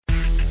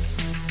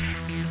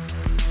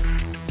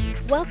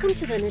Welcome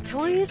to the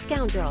Notorious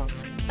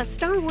Scoundrels, a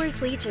Star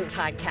Wars Legion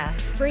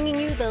podcast bringing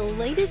you the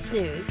latest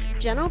news,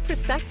 general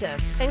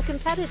perspective, and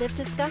competitive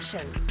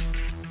discussion.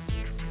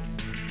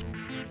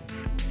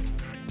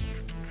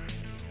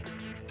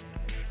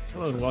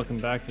 Hello and welcome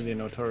back to the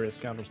Notorious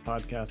Scoundrels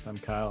podcast. I'm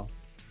Kyle.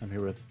 I'm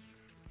here with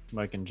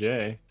Mike and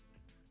Jay,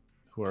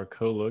 who are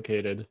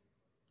co-located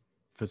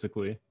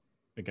physically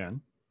again.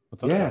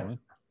 What's up, gentlemen?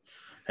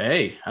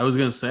 Hey, I was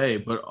gonna say,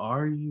 but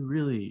are you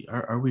really?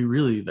 Are we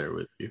really there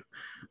with you?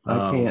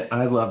 I can't.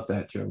 I love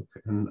that joke,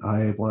 and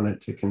I want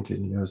it to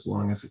continue as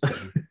long as it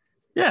can.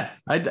 Yeah,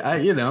 I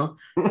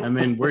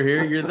mean, we're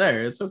here, you're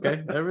there. It's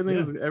okay.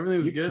 Everything's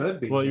You good. could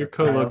be Well, there, you're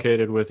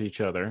co-located with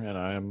each other, and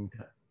I am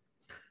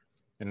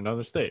in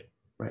another state.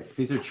 Right.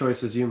 These are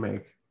choices you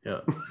make.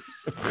 Yeah.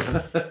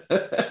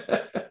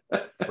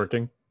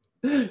 Working.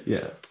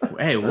 Yeah.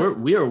 Hey,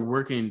 we are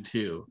working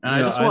too, and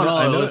I just want all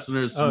our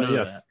listeners to know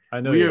that. I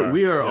know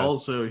we are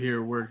also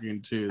here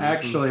working too.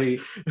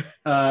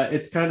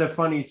 It's kind of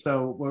funny.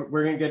 So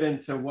we're going to get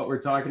into what we're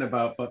talking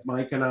about. But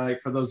Mike and I,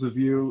 for those of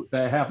you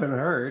that haven't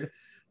heard,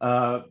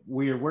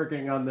 we are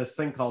working on this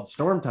thing called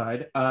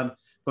Stormtide.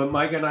 But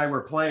Mike and I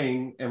were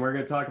playing, and we're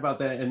going to talk about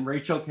that. And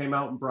Rachel came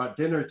out and brought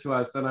dinner to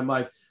us. And I'm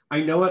like,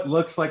 I know it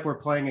looks like we're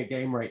playing a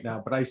game right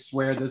now, but I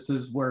swear this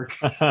is work.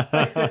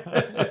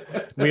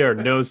 We are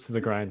nose to the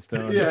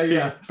grindstone.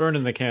 Yeah.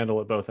 Burning the candle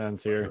at both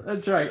ends here.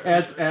 That's right.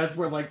 As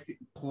we're like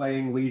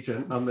playing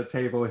Legion on the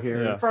table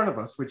here in front of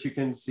us, which you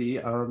can see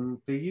on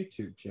the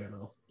YouTube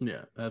channel.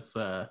 Yeah, that's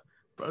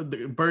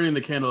burning the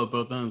candle at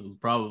both ends is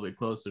probably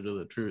closer to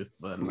the truth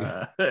than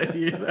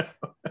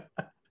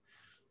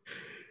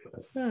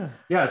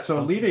Yeah.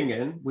 So leading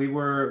in,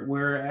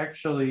 we're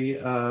actually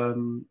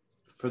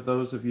for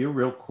those of you,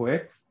 real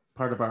quick,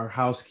 part of our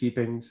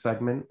housekeeping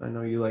segment. I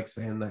know you like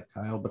saying that,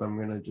 Kyle, but I'm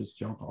gonna just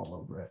jump all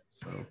over it.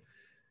 So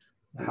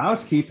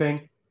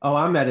housekeeping. Oh,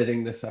 I'm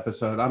editing this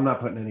episode. I'm not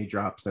putting any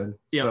drops in.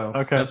 Yeah, so,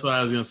 okay. That's what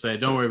I was gonna say.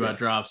 Don't worry about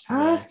drops today.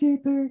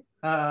 Housekeeping.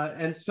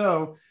 And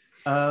so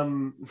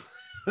Stormtide.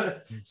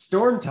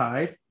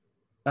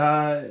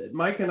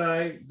 Mike and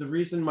I, the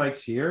reason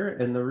Mike's here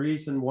and the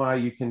reason why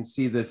you can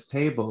see this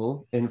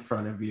table in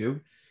front of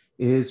you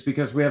is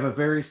because we have a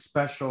very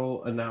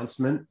special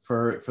announcement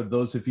for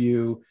those of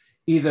you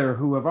either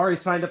who have already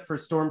signed up for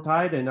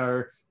Stormtide and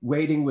are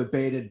waiting with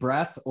bated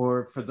breath,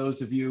 or for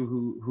those of you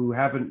who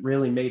haven't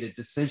really made a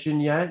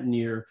decision yet and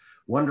you're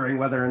wondering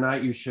whether or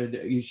not you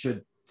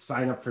should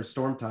sign up for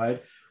Stormtide.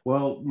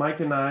 Well,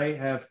 Mike and I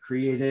have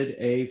created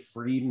a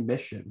free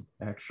mission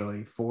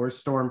actually for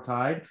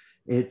Stormtide.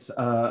 It's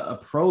a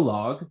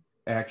prologue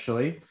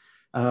actually.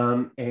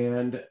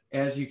 And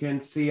as you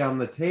can see on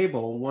the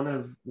table, one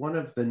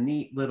of the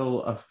neat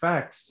little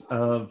effects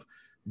of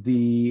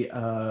the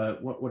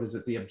what is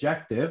it? The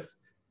objective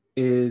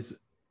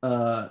is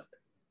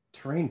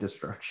terrain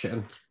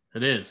destruction.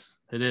 It is.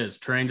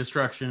 Terrain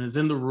destruction is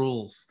in the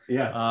rules.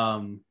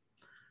 Yeah.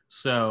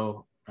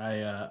 So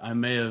I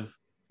may have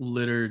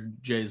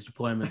littered Jay's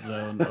deployment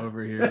zone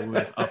over here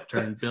with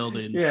upturned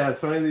buildings. Yeah,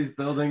 some of these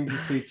buildings you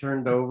see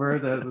turned over.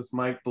 That was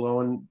Mike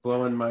blowing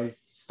my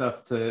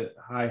stuff to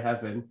high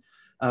heaven.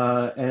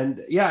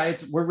 And yeah,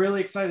 we're really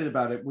excited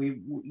about it.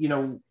 We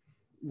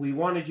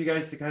wanted you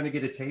guys to kind of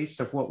get a taste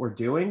of what we're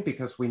doing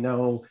because we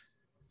know,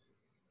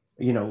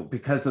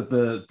 because of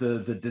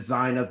the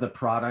design of the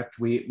product,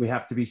 we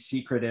have to be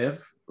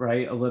secretive,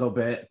 right, a little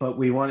bit, but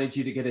we wanted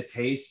you to get a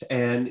taste.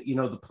 And,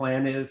 the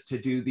plan is to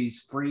do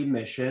these free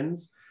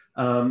missions.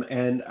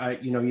 And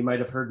you might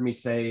have heard me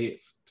say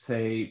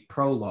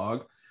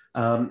prologue,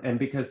 and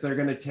because they're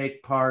going to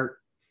take part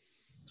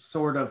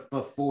sort of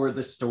before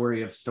the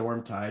story of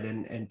Stormtide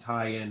and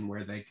tie in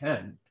where they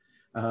can.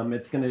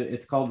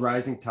 It's called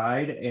Rising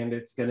Tide, and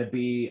it's going to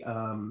be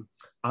on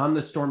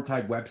the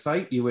Stormtide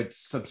website. You would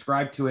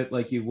subscribe to it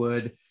like you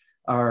would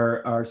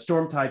our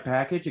Stormtide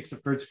package,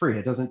 except for it's free.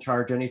 It doesn't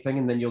charge anything,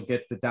 and then you'll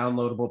get the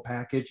downloadable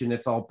package, and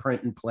it's all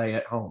print and play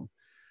at home.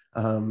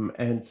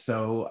 And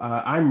so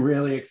I'm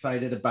really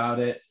excited about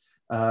it.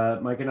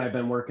 Mike and I have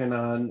been working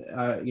on,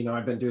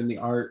 I've been doing the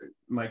art.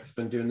 Mike's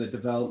been doing the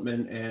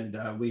development,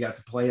 and we got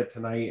to play it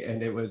tonight,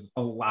 and it was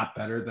a lot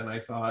better than I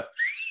thought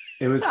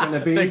it was going to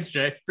be. Thanks,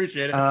 Jay.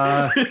 Appreciate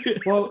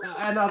it. Well,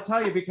 and I'll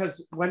tell you,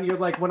 because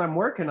when I'm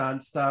working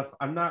on stuff,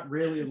 I'm not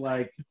really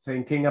like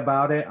thinking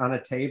about it on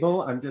a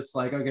table. I'm just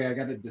like, okay, I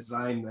got to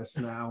design this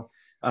now.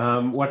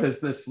 What does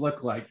this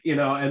look like?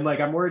 And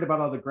like, I'm worried about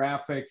all the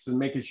graphics and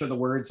making sure the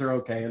words are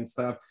okay and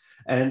stuff.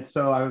 And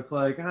so I was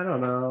like, I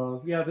don't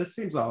know. Yeah, this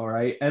seems all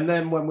right. And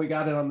then when we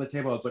got it on the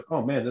table, I was like,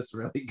 oh man, this is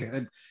really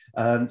good.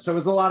 So it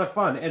was a lot of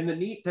fun. And the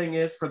neat thing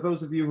is, for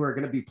those of you who are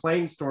going to be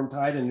playing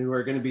Stormtide and who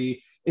are going to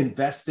be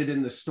invested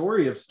in the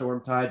story of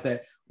Stormtide,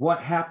 that what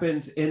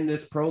happens in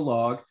this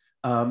prologue,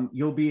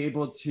 you'll be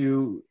able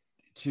to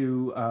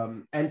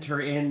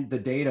enter in the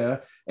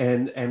data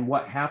and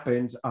what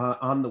happens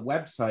on the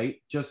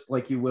website, just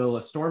like you will a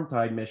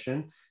Stormtide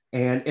mission,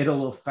 and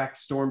it'll affect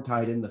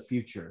Stormtide in the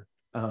future.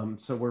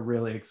 So we're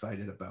really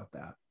excited about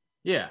that.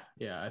 Yeah.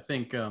 I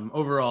think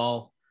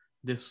overall,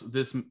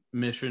 this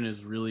mission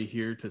is really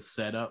here to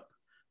set up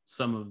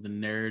some of the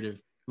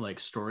narrative, like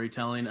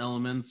storytelling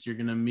elements. You're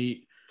going to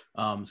meet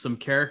some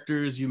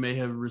characters you may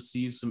have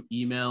received some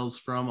emails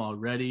from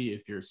already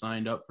if you're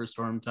signed up for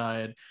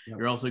Stormtide. Yep.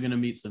 You're also going to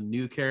meet some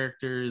new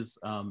characters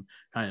kind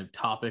of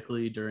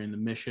topically during the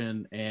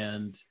mission.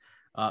 And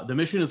the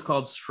mission is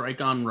called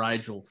Strike on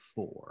Rigel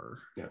 4.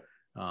 Yeah.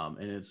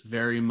 And it's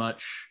very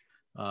much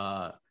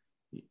a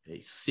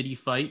city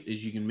fight,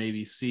 as you can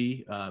maybe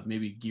see,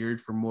 maybe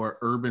geared for more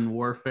urban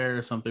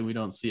warfare, something we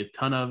don't see a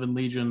ton of in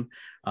Legion.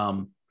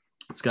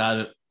 It's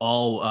got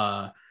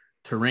all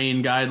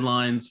terrain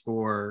guidelines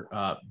for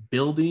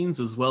buildings,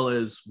 as well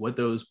as what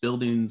those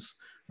buildings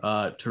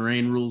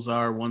terrain rules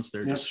are once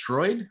they're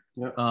destroyed.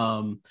 Yep.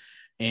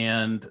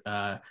 And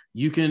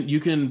you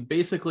can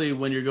basically,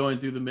 when you're going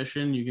through the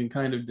mission, you can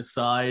kind of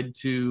decide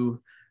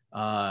to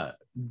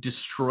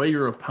destroy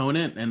your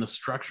opponent and the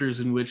structures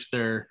in which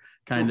they're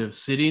kind of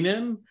sitting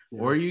in,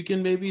 or you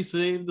can maybe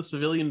save the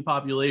civilian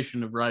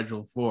population of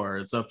Rigel 4.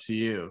 It's up to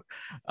you,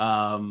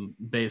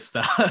 based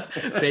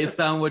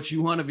on what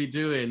you want to be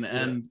doing.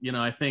 And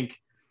I think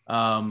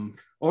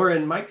or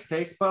in Mike's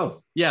case,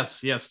 both.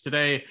 Yes.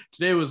 Today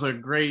was a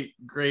great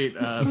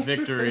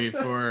victory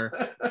for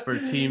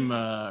Team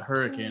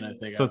Hurricane, I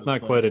think. So it's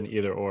not quite an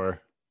either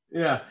or.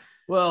 Yeah.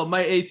 Well,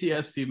 my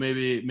ATST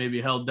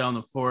maybe held down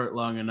the fort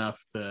long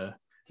enough to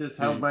just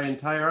held my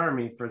entire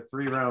army for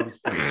 3 rounds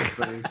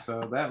basically.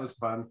 So that was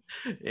fun.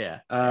 Yeah.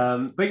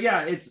 But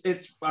yeah,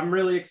 it's I'm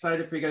really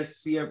excited for you guys to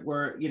see it,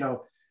 where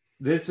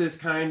this is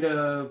kind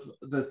of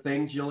the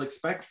things you'll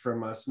expect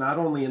from us, not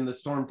only in the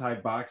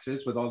Stormtide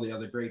boxes with all the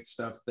other great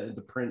stuff,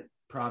 the print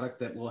product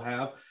that we'll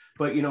have,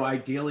 but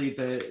ideally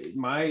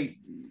my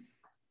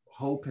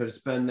hope has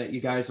been that you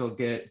guys will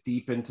get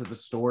deep into the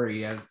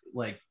story as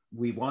like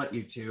we want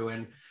you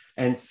to,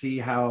 and see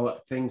how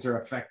things are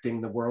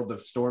affecting the world of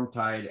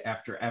Stormtide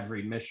after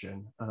every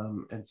mission.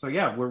 And so,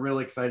 yeah, we're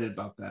really excited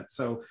about that.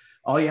 So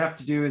all you have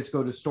to do is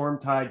go to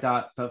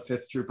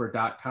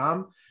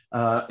stormtide.thefifthtrooper.com.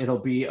 It'll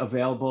be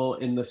available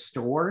in the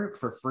store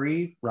for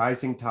free,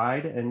 Rising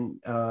Tide,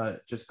 and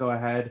just go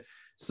ahead,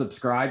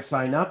 subscribe,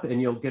 sign up, and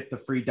you'll get the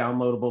free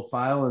downloadable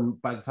file. And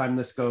by the time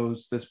this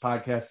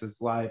podcast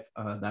is live,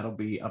 that'll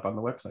be up on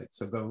the website.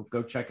 So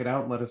go check it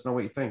out and let us know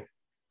what you think.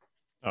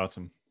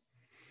 Awesome.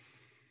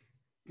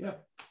 Yeah,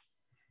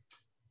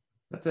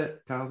 that's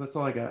it, Kyle. That's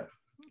all I got.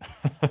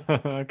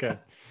 Okay.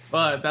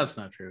 But that's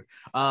not true.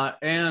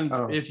 And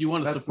if you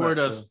want to support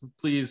us,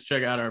 please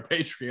check out our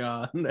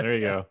Patreon. There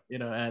you go.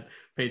 At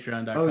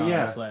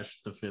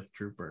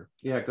patreon.com/thefifthtrooper.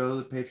 Yeah, go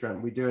to the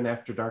Patreon. We do an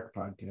After Dark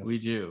podcast. We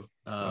do.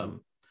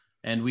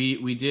 And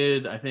we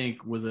did, I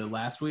think, was it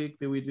last week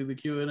that we did the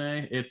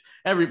Q&A? It's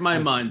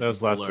mind's that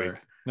was last week.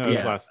 No, it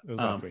was last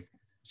week.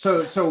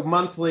 So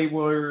monthly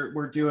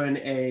we're doing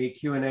a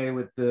Q&A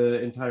with the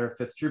entire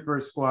 5th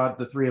Trooper squad.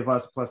 The 3 of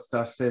us plus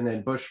Dustin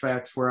and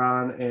Bushfax were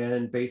on,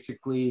 and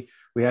basically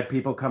we had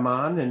people come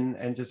on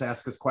and just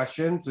ask us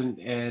questions,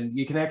 and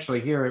you can actually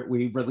hear it.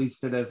 We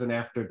released it as an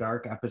After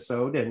Dark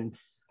episode, and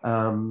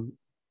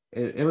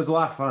it was a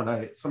lot of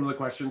fun. Some of the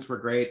questions were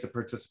great. The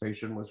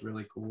participation was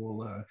really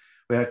cool.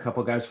 We had a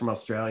couple guys from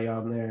Australia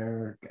on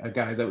there, a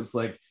guy that was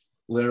like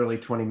literally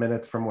 20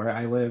 minutes from where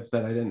I live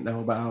that I didn't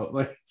know about.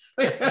 Like,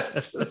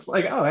 it's just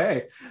like, oh,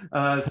 hey.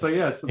 So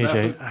yeah, so hey, that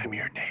Jay, was cool. I'm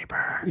your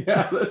neighbor.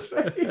 Yeah, that's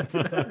right.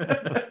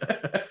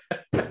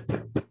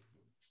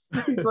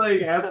 He's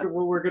like asking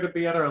when we're going to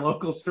be at our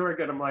local store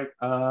again. I'm like,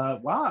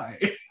 why?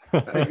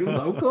 Are you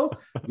local?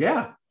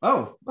 Yeah.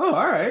 Oh, all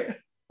right.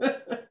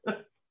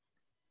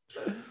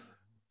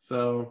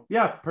 So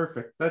yeah,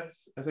 perfect. I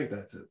think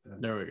that's it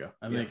then. There we go.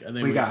 I think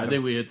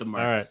we hit the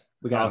marks. All right.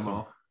 We got them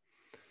all.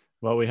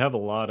 Well, we have a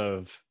lot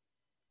of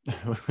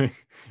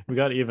we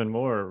got even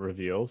more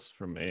reveals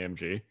from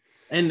AMG.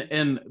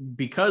 And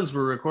because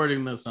we're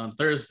recording this on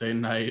Thursday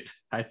night,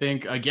 I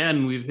think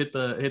again we've hit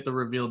the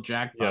reveal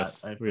jackpot.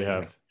 Yes, we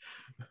have.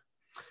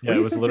 Yeah, it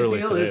was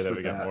literally today that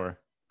we got more.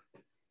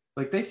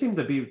 Like they seem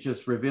to be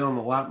just revealing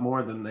a lot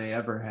more than they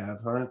ever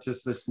have, huh?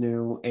 Just this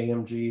new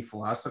AMG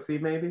philosophy,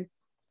 maybe.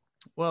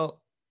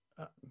 Well,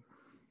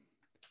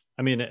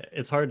 I mean,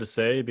 it's hard to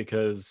say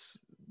because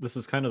this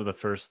is kind of the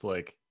first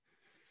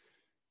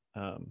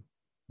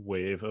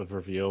wave of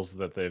reveals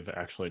that they've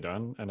actually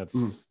done, and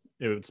it's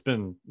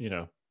been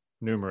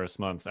numerous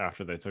months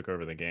after they took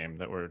over the game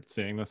that we're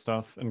seeing this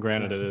stuff. And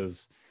granted, it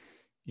is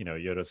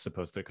Yoda's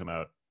supposed to come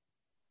out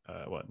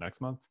next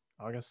month,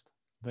 August,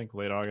 I think,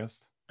 late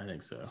August. I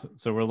think so.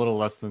 So we're a little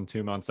less than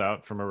 2 months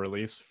out from a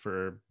release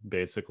for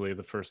basically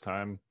the first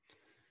time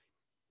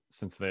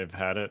since they've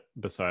had it,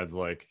 besides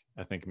I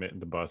think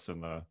the bus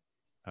and the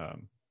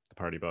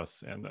party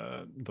bus and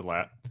the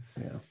lat.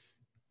 Yeah.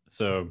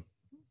 So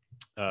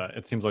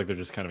it seems like they're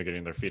just kind of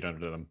getting their feet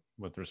under them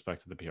with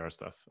respect to the PR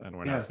stuff, and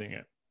we're not seeing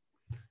it.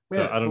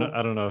 So I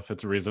don't know if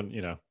it's a reason,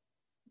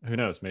 who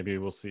knows? Maybe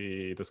we'll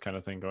see this kind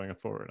of thing going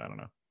forward. I don't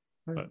know.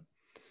 But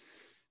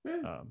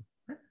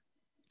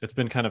it's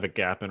been kind of a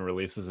gap in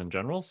releases in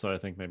general, so I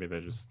think maybe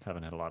they just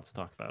haven't had a lot to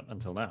talk about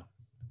until now.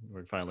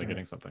 We're finally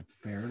getting something.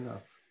 Fair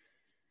enough.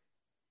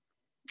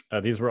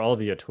 These were all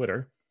via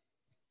Twitter.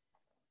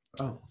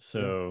 Oh,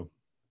 So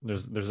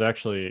there's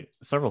actually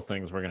several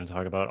things we're going to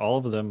talk about. All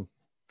of them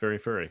very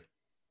furry.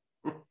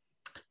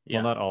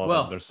 Well, not all of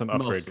them. There's some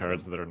upgrade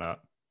cards that are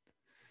not.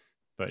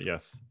 But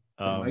yes.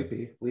 They might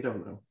be. We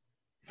don't know.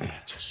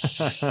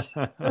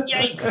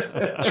 Yikes!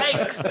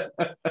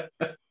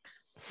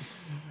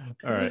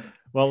 All right.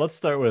 Well, let's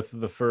start with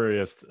the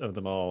furriest of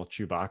them all,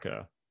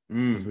 Chewbacca.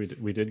 Because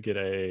we did get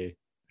a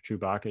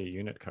Chewbacca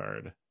unit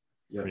card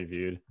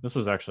previewed. This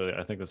was actually,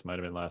 I think this might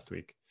have been last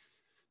week.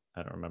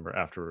 I don't remember,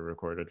 after we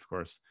recorded, of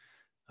course.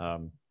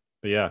 But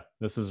yeah,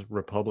 this is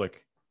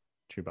Republic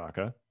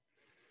Chewbacca.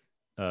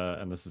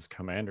 And this is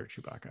Commander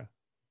Chewbacca.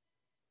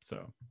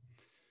 So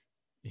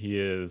he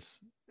is...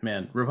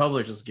 Man,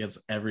 Republic just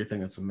gets everything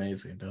that's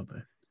amazing, don't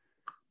they?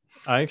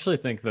 I actually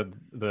think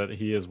that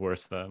he is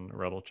worse than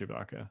Rebel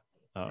Chewbacca.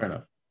 Fair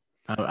enough.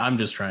 I'm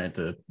just trying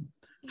to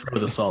throw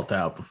the salt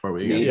out before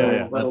we get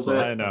yeah. That's all.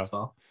 I know. That's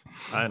all.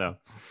 I know.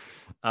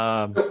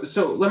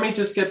 So let me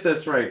just get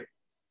this right.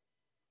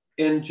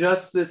 In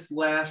just this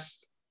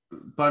last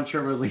bunch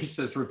of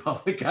releases,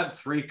 Republic got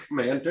 3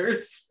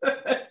 commanders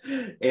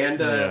and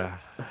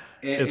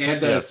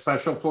a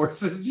special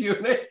forces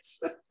unit.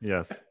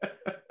 Yes.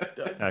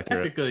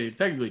 Accurate.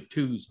 Technically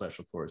 2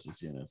 special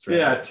forces units, right?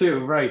 Yeah,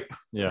 2, right.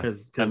 Yeah.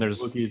 Because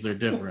Wookiees are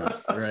different,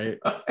 right?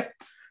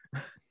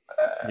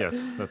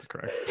 Yes, that's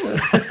correct.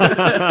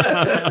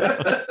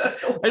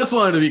 I just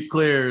wanted to be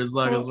clear, as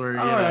long as we're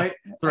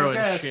throwing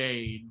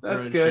shade.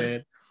 That's good.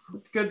 Shade.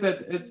 It's good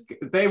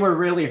that they were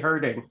really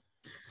hurting.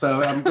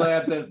 So I'm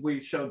glad that we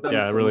showed them.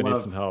 Yeah, I really love.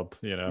 need some help,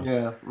 you know.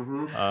 Yeah.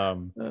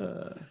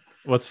 Mm-hmm.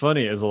 What's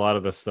funny is a lot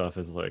of this stuff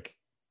is like,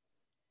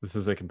 this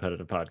is a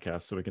competitive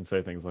podcast, so we can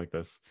say things like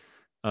this.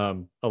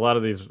 A lot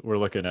of these we're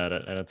looking at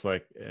it and it's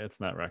like, it's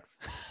not Rex.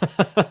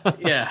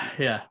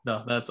 yeah.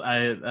 No, that's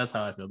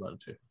how I feel about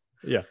it too.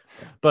 Yeah.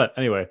 But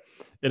anyway,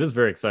 it is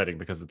very exciting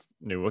because it's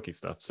new Wookiee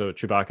stuff. So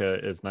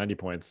Chewbacca is 90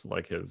 points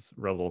like his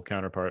Rebel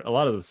counterpart. A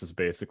lot of this is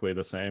basically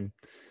the same.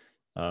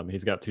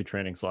 He's got 2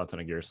 training slots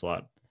and a gear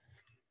slot.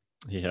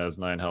 He has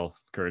 9 health,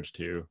 courage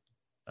 2.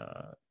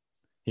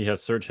 He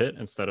has surge hit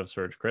instead of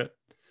surge crit.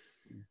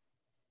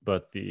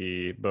 But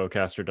the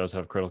bowcaster does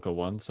have critical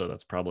 1, so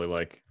that's probably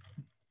like,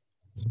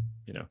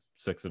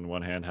 6 in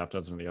one hand, half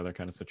dozen in the other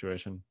kind of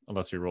situation,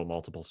 unless you roll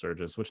multiple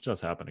surges, which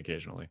does happen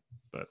occasionally.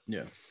 But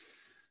yeah.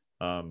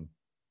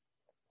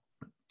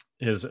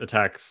 His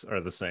attacks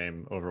are the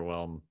same,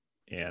 overwhelm,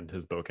 and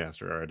his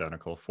bowcaster are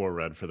identical. 4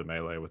 red for the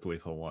melee with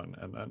lethal 1,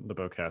 and then the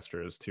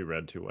bowcaster is 2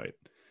 red, 2 white,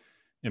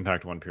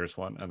 impact 1, pierce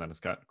 1, and then it's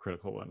got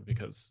critical 1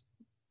 because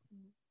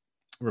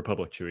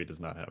Republic Chewie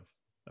does not have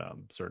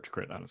surge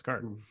crit on his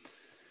card.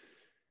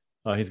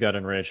 He's got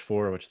enrage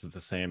 4, which is the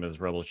same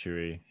as Rebel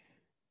Chewie.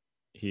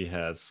 He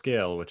has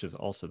scale, which is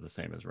also the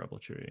same as Rebel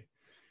Chewie.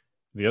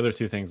 The other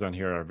 2 things on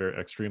here are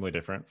extremely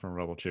different from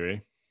Rebel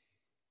Chewie.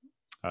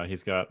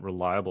 He's got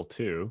reliable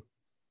 2.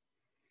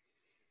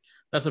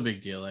 That's a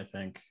big deal, I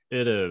think.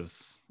 It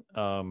is.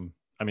 I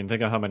mean,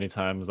 think of how many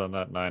times on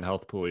that 9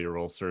 health pool you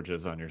roll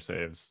surges on your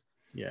saves.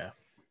 Yeah.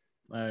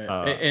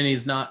 And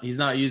he's not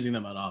using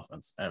them on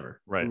offense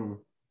ever. Right.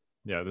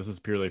 Yeah, this is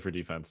purely for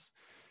defense.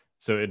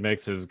 So it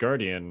makes his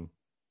Guardian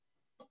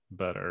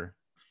better.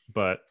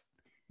 But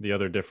the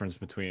other difference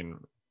between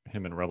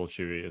him and Rebel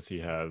Chewie is he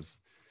has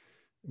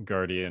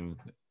Guardian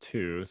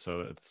 2,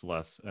 so it's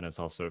less, and it's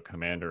also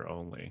Commander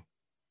only.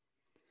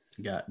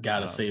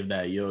 Gotta save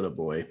that Yoda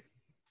boy.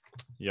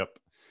 Yep.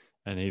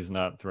 And he's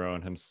not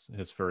throwing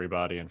his furry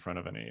body in front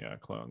of any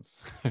clones,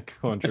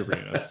 clone trooper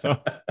units.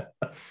 So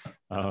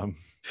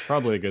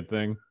probably a good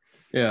thing.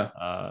 Yeah.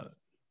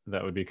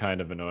 That would be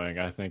kind of annoying,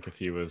 I think, if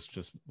he was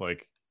just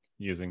like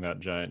using that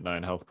giant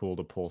 9 health pool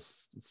to pull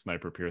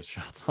sniper pierce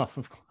shots off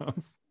of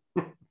clones.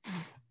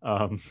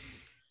 Oh,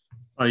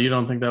 you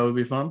don't think that would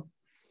be fun?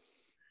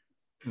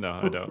 No,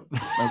 I don't.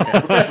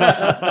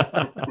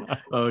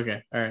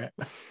 Okay. Okay. All right.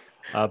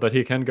 But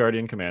he can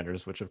Guardian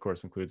commanders, which of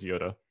course includes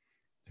Yoda,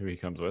 who he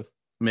comes with.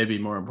 Maybe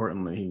more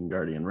importantly, he can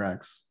Guardian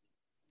Rex.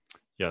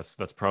 Yes,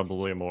 that's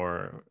probably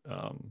more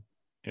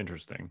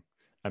interesting.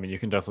 I mean, you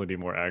can definitely be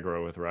more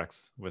aggro with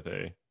Rex with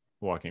a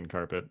walking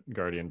carpet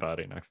Guardian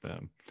body next to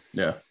him.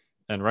 Yeah.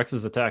 And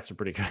Rex's attacks are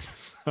pretty good.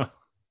 So.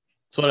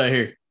 That's what I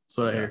hear. That's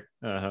what I hear.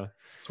 Uh-huh.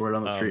 It's word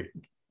on the street.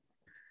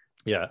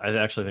 Yeah, I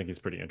actually think he's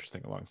pretty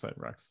interesting alongside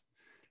Rex,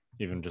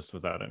 even just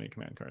without any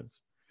command cards.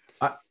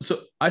 So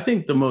I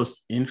think the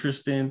most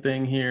interesting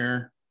thing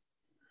here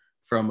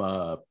from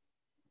a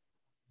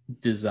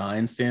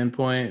design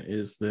standpoint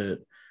is that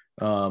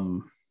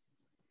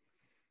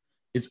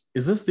is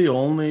this the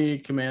only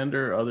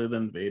commander other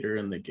than Vader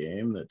in the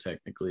game that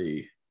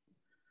technically,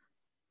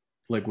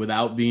 like,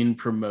 without being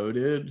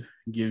promoted,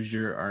 gives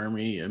your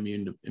army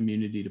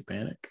immunity to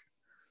panic?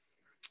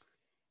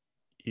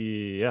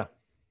 Yeah.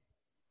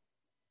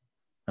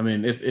 I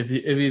mean, if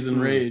he's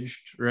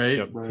enraged, right?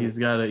 Yep. He's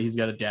got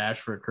a dash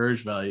for a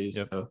courage value,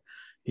 Yep. so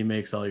he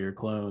makes all your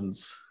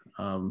clones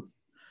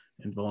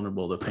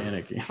invulnerable to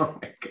panicking. Oh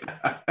my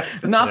God.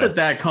 Not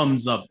that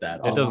comes up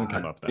that often. It doesn't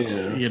come up that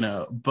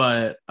often.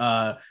 But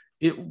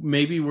It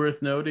may be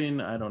worth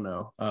noting. I don't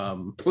know.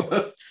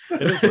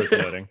 It is worth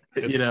noting.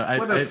 You know,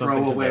 What a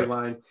throwaway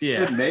line.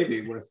 Yeah. It may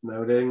be worth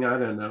noting. I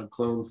don't know.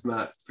 Clone's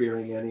not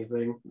fearing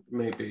anything.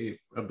 Maybe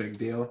a big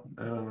deal.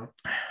 I don't know.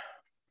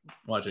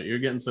 Watch it. You're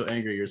getting so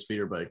angry your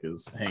speeder bike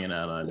is hanging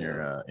out on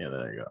your yeah,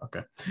 there you go.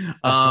 Okay.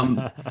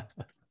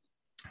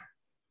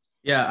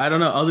 Yeah, I don't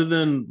know. Other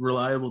than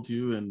reliable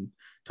too, and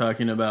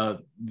talking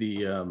about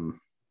the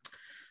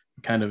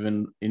kind of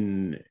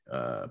in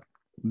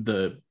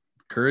the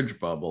courage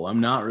bubble,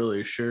 I'm not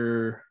really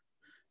sure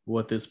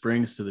what this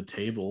brings to the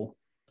table.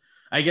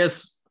 I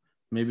guess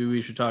maybe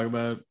we should talk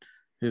about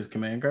his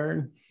command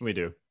card. We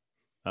do.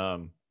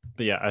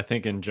 But yeah, I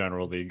think in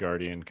general the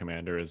Guardian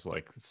Commander is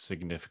like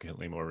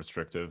significantly more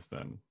restrictive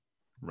than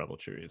Rebel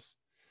Chewie's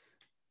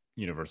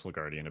Universal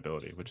Guardian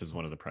ability, which is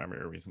one of the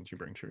primary reasons you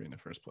bring Chewie in the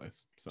first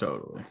place. So,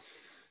 Totally.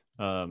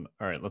 All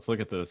right, let's look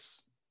at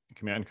this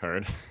command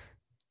card.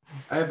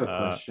 I have a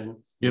question.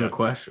 You have a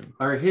question?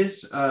 Are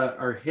his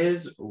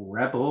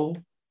Rebel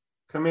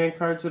command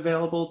cards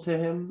available to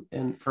him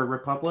for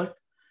Republic?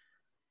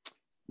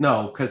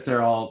 No, because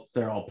they're all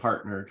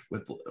partnered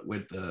with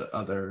the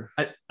other.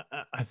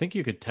 I think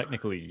you could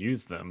technically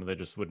use them. They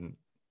just wouldn't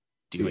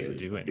do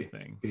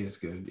anything. Be as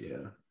good,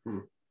 yeah.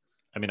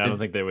 I mean, I don't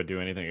think they would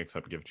do anything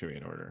except give Chewie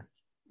an order.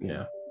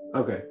 Yeah.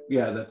 Okay.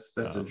 Yeah, that's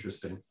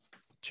interesting.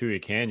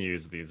 Chewie can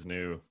use these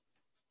new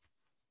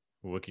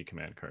Wookie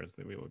command cards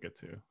that we will get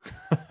to.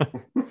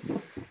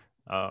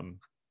 And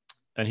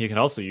he can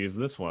also use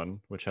this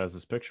one, which has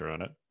this picture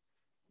on it,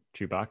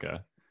 Chewbacca.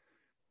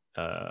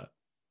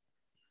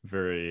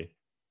 Very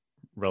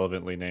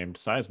relevantly named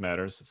Size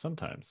Matters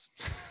sometimes.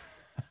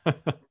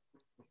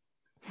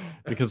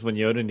 Because when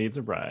Yoda needs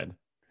a bride,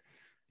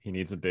 he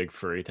needs a big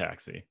furry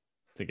taxi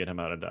to get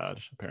him out of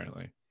Dodge,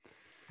 apparently.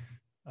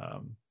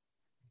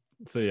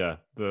 So yeah,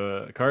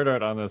 the card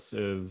art on this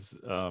is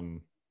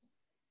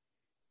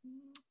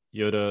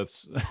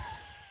Yoda's.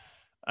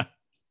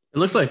 It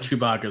looks like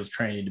Chewbacca's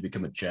training to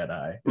become a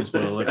Jedi, is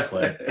what it looks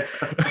like.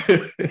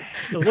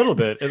 A little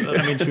bit. I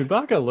mean,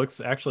 Chewbacca looks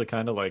actually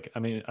kind of like, I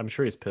mean, I'm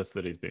sure he's pissed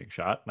that he's being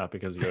shot, not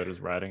because Yoda's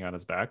riding on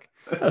his back,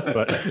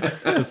 but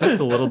this looks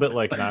a little bit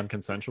like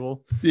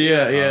non-consensual.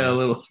 Yeah, a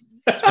little.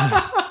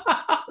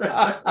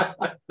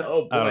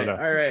 Oh boy.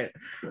 All right.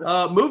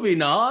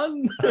 Moving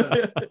on.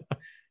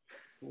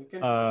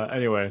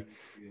 Anyway.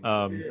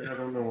 I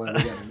don't know when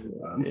we gotta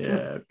move on.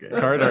 Yeah, okay.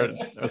 Card art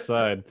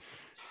aside.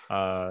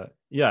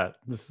 Yeah,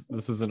 this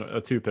is a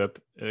 2-pip.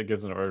 It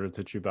gives an order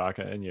to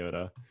Chewbacca and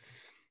Yoda.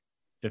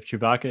 If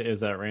Chewbacca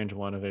is at range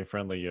 1 of a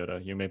friendly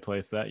Yoda, you may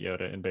place that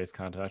Yoda in base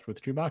contact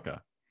with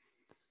Chewbacca.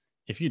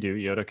 If you do,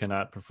 Yoda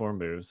cannot perform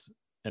moves,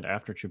 and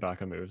after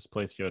Chewbacca moves,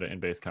 place Yoda in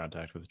base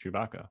contact with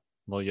Chewbacca.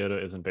 While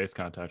Yoda is in base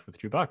contact with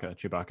Chewbacca,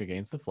 Chewbacca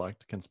gains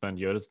deflect, can spend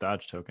Yoda's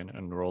dodge token,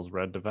 and rolls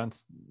red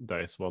defense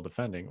dice while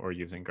defending or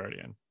using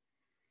Guardian.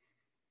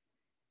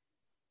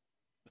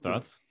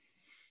 Thoughts?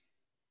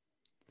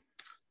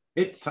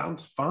 It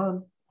sounds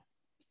fun.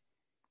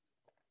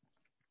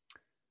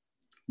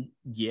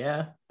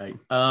 Yeah.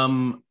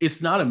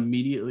 It's not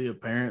immediately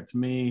apparent to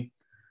me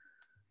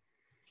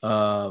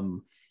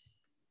like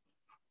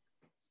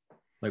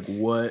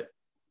what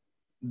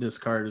this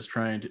card is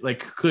trying to, like,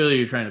 clearly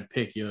you're trying to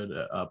pick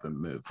Yoda up and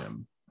move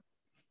him.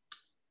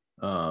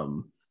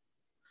 And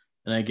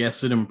I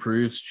guess it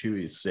improves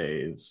Chewie's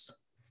saves.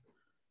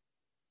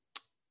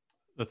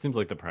 That seems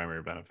like the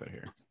primary benefit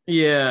here.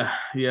 Yeah,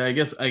 I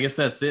guess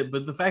that's it.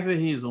 But the fact that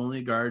he's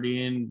only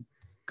guardianing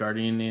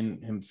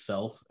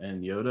himself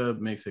and Yoda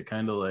makes it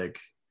kind of like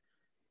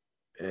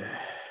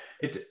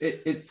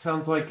it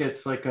sounds like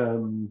it's like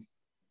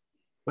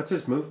what's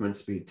his movement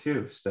speed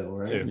too still,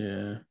 right? 2.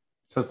 Yeah.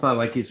 So it's not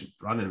like he's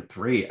running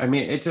 3. I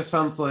mean, it just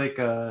sounds like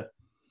a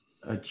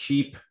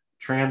cheap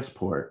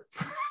transport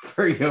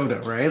for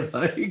Yoda, right?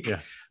 Like, yeah.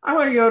 I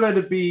want Yoda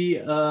to be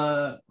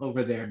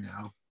over there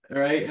now,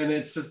 right? And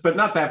it's just, but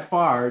not that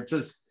far,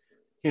 just,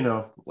 you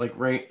know, like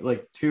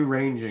 2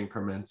 range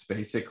increments,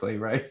 basically,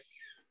 right?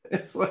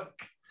 It's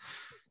like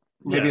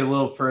maybe a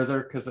little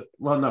further because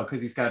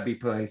he's got to be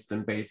placed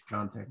in base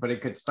contact, but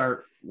it could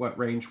start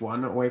range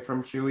 1 away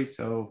from Chewie,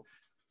 so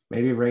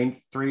maybe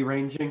 3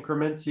 range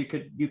increments you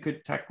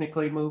could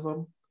technically move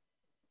him.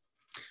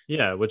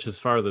 Yeah, which is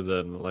farther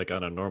than, like,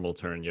 on a normal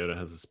turn, Yoda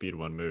has a speed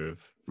 1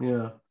 move.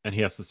 Yeah. And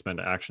he has to spend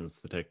actions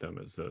to take them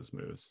as those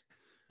moves.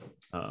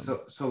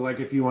 So like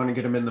if you want to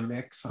get him in the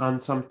mix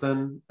on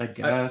something, I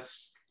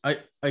guess.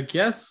 I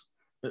guess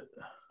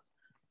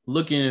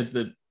looking at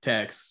the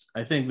text,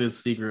 I think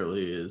this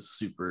secretly is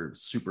super,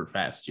 super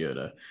fast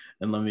Yoda.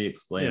 And let me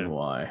explain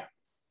why.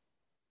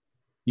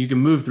 You can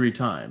move 3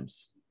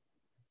 times.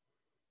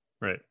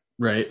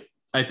 Right.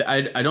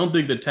 I don't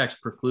think the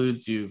text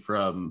precludes you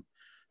from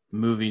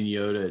moving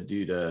Yoda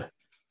due to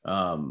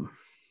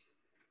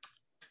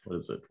what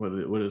is it?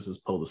 What is this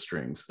pull the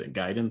strings thing?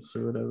 Guidance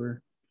or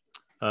whatever?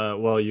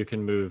 Well, you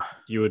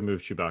would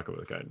move Chewbacca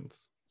with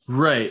guidance.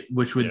 Right,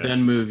 which would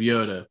then move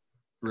Yoda.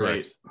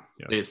 Right.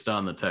 Yes. Based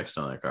on the text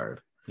on that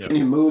card. Yep. Can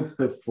you move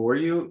before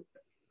you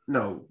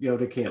no,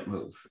 Yoda can't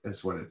move,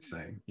 is what it's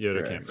saying.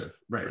 Yoda can't move.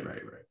 Right.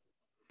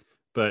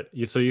 But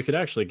you could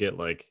actually get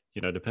like,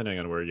 depending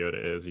on where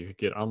Yoda is, you could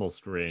get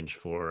almost range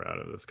 4 out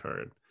of this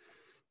card.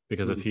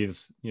 Because if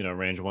he's,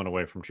 range 1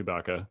 away from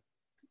Chewbacca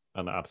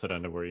on the opposite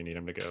end of where you need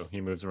him to go,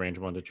 he moves range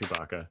 1 to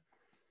Chewbacca.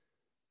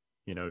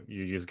 You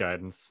use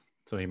guidance.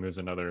 So he moves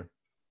another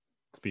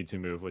speed 2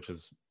 move, which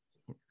is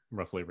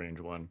roughly range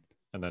 1.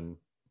 And then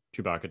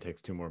Chewbacca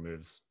takes 2 more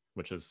moves,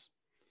 which is,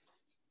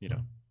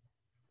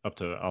 up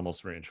to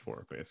almost range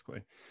 4,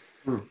 basically.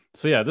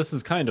 So yeah, this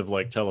is kind of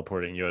like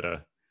teleporting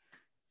Yoda.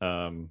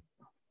 And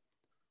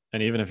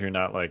even if you're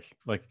not like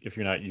if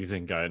you're not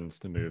using guidance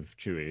to move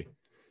Chewie,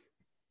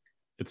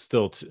 it's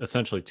still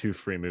essentially 2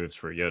 free moves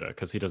for Yoda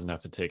because he doesn't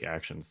have to take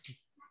actions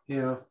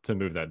to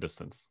move that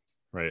distance,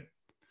 right?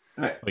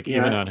 Like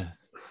even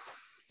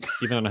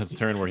on his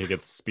turn where he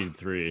gets speed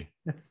 3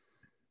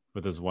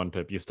 with his 1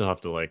 pip, you still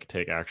have to like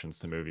take actions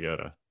to move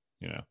Yoda,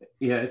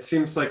 Yeah, it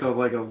seems like a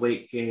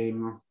late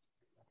game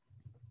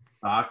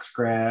box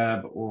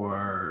grab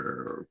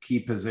or key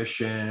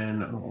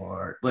position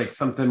or like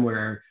something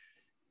where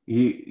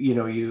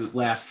you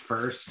last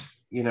first,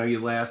 you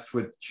last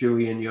with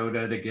Chewie and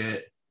Yoda to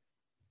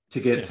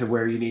get to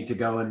where you need to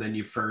go, and then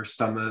you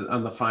first on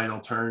the final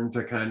turn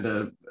to kind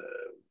of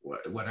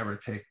whatever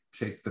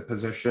take the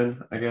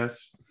position, I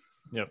guess.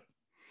 Yep.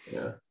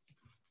 Yeah.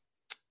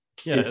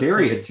 In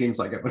theory, it seems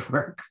like it would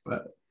work,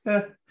 but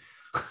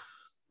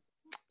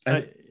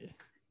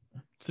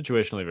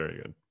situationally very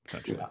good.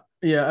 Potentially.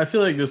 Yeah, I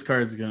feel like this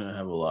card's gonna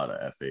have a lot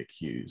of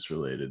FAQs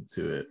related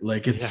to it.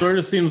 Like it sort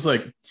of seems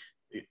like,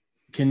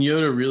 can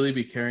Yoda really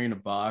be carrying a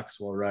box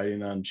while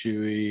riding on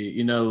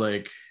Chewie?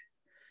 Like,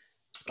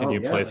 can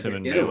you place him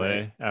in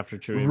melee after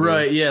Chewie?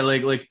 Right. Moves? Yeah.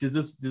 Like does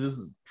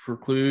this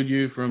preclude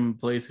you from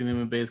placing him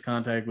in base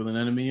contact with an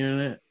enemy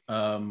unit?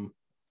 Can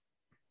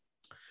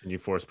you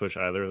force push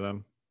either of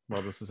them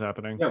while this is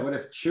happening? Yeah. What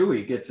if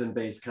Chewie gets in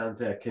base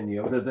contact? Can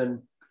Yoda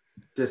then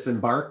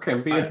disembark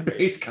and be in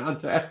base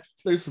contact?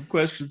 There's some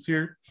questions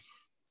here.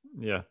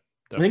 Yeah.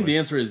 Definitely. I think the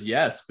answer is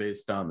yes,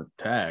 based on the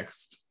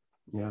text.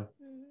 Yeah.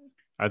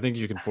 I think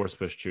you can force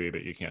push Chewie,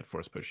 but you can't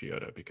force push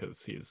Yoda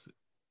because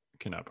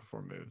cannot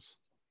perform moves.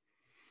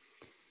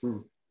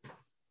 And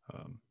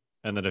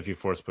then if you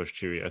force push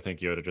Chewie, I think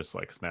Yoda just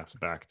like snaps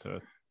back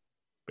to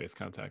base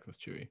contact with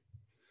Chewie.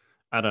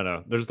 I don't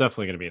know. There's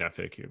definitely going to be an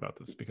FAQ about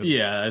this because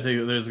I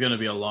think there's going to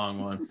be a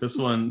long one. This is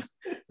going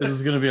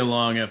to be a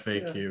long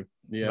FAQ.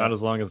 Yeah, not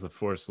as long as the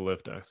force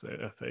lift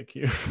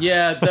FAQ.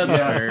 Yeah, that's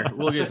fair.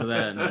 We'll get to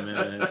that in a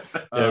minute.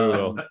 Yeah, we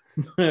will.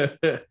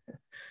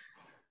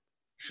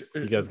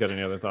 You guys got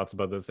any other thoughts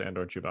about this and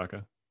or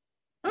Chewbacca?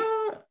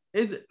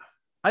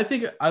 I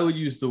think I would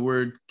use the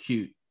word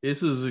cute.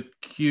 This is a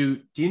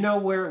cute. Do you know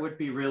where it would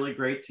be really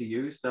great to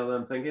use now that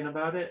I'm thinking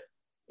about it?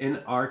 In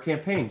our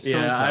campaign.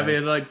 Yeah, I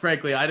mean, like,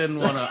 frankly, I didn't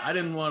want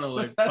to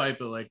like pipe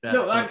it like that.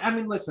 No, I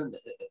mean, listen,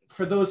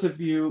 for most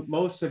of you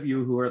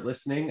who are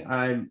listening,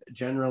 I'm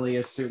generally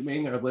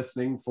assuming are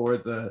listening for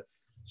the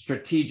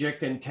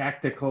strategic and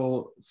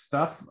tactical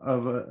stuff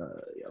of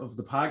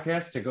the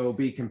podcast to go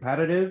be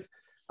competitive.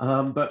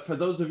 But for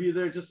those of you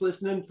that are just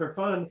listening for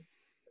fun,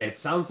 it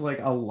sounds like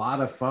a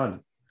lot of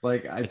fun.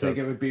 Like, I think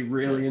it would be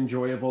really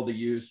enjoyable to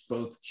use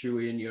both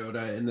Chewie and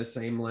Yoda in the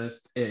same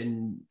list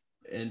and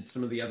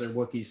some of the other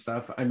Wookiee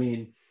stuff. I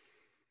mean,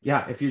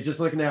 yeah, if you're just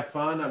looking to have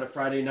fun on a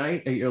Friday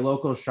night at your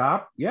local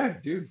shop, yeah,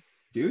 dude,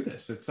 do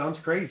this. It sounds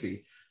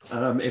crazy.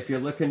 If you're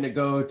looking to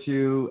go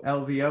to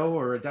LVO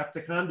or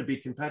Adepticon to be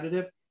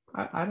competitive,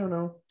 I don't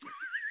know.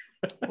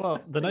 Well,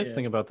 the nice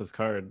thing about this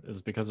card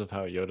is because of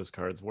how Yoda's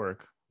cards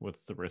work with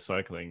the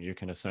recycling, you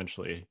can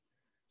essentially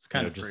it's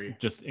kind of free.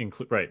 Just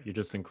include you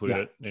just include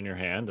it in your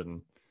hand,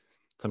 and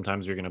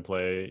sometimes you're going to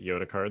play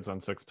Yoda cards on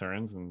 6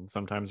 turns, and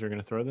sometimes you're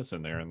going to throw this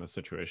in there in the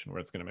situation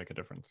where it's going to make a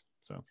difference.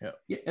 So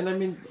yeah, and I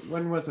mean,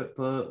 when was it?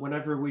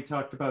 Whenever we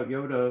talked about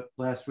Yoda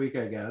last week,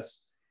 I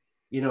guess,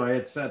 I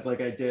had said like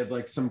I did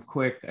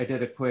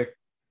a quick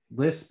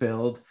list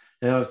build,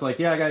 and I was like,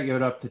 yeah, I got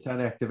Yoda up to 10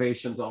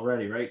 activations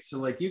already, right? So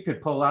like you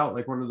could pull out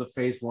like one of the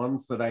phase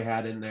 1s that I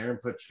had in there and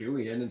put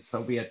Chewie in and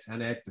still be at 10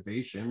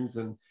 activations,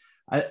 and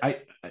I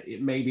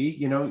maybe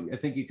I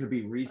think you could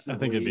be reasonably. I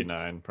think it'd be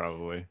 9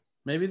 probably.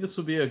 Maybe this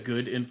would be a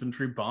good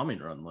infantry bombing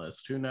run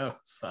list. Who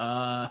knows?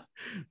 That'll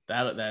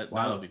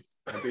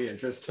be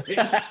interesting.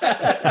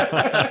 Yoda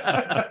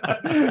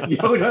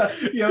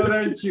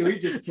and Chewie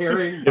just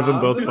carrying bombs. Give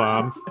them both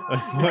bombs.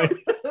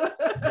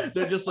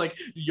 They're just like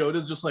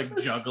Yoda's just like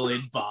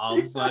juggling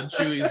bombs on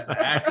Chewie's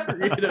back. That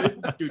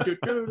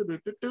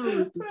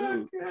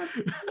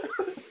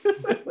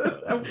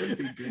would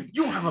be good.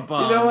 You have a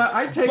bomb. You know what?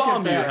 I take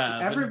bomb it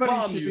back.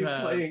 Everybody should be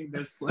playing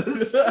this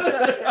list.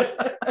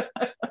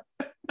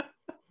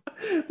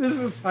 This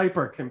is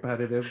hyper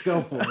competitive.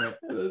 Go for it.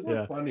 This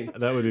is funny.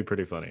 That would be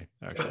pretty funny,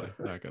 actually.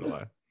 Not gonna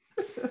lie.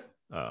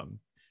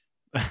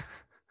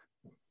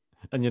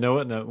 And you know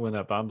what? When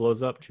that bomb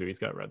blows up, Chewie's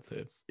got red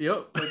saves.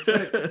 Yep. That's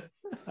it.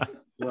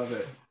 Love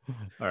it.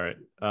 All right.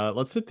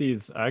 Let's hit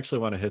these. I actually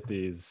want to hit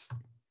these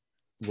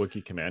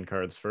Wookiee command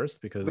cards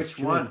first because which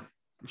one?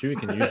 Chewie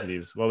can use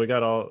these. Well, we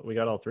got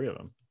all three of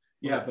them.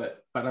 Yeah,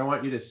 but I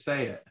want you to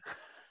say it.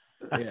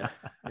 Yeah,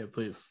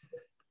 please,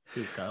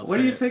 Kyle. What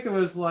do you think it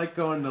was like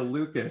going to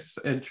Lucas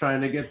and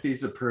trying to get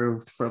these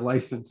approved for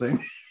licensing?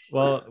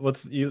 Well,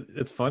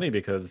 it's funny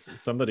because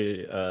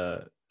somebody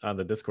on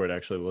the Discord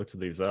actually looked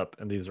these up,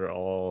 and these are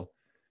all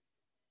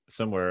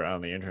somewhere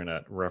on the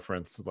internet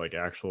reference like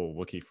actual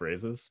Wookiee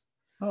phrases.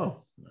 Oh,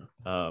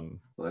 well,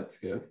 that's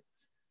good.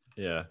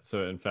 Yeah.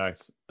 So in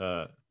fact,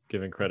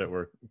 giving credit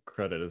where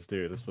credit is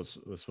due, this was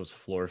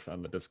Florf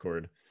on the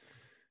Discord.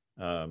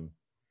 But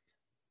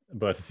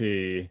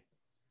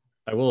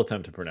I will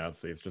attempt to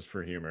pronounce these just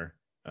for humor.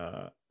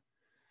 The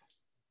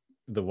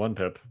one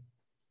pip,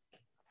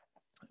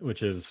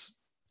 which is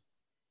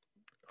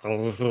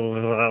I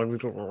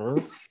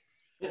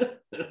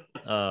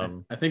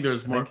think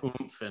there's more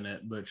oomph in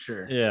it, but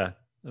sure. Yeah,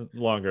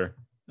 longer.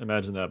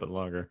 Imagine that, but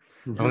longer.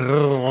 I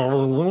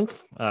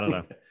don't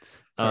know.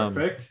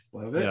 Perfect.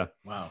 Love it. Yeah.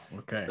 Wow.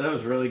 Okay. That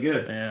was really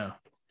good. Yeah.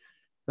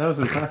 That was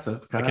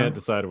impressive, Kyle. I can't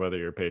decide whether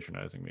you're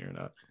patronizing me or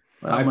not.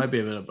 Well, I might be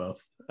a bit of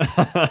both.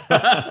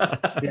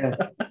 Yeah.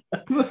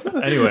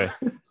 Anyway,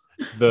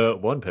 the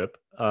one pip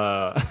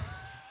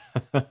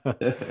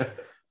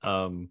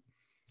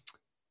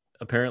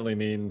apparently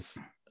means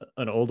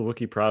an old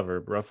Wookiee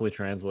proverb roughly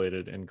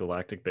translated in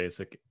Galactic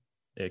Basic,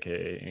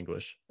 aka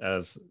English,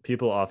 as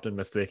people often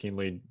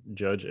mistakenly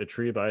judge a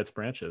tree by its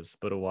branches,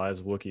 but a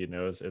wise Wookiee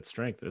knows its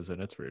strength is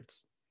in its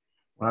roots.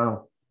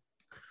 Wow.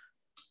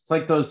 It's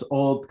like those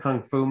old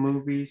kung fu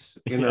movies,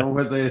 you know,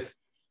 where they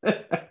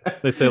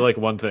say like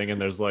one thing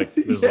and there's like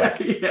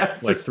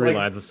three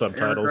lines of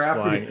subtitles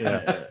flying.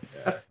 Yeah.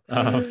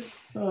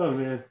 Oh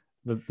man.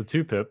 The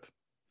two pip.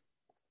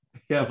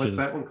 Yeah, what's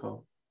that one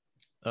called?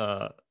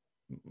 Oh,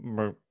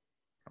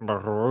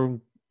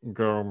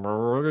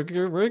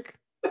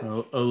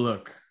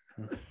 look,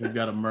 we've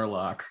got a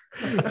Murloc.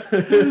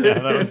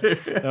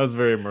 That was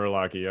very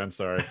Murloc-y. I'm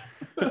sorry.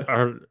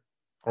 I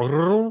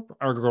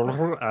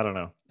don't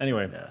know.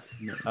 Anyway,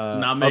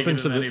 not making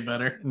it any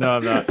better. No,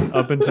 I'm not.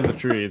 Up into the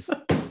trees.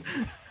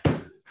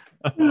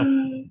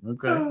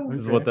 Okay.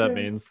 Is what that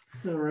means.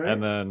 All right.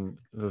 And then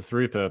the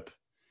three pip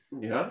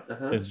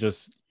is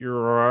just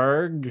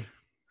yarg.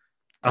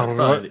 That's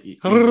probably the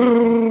easiest.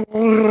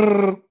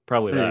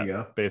 Probably There that, you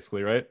go.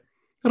 basically, right?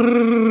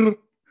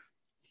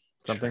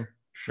 Something.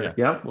 Sure. Yeah.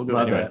 Yep. We'll go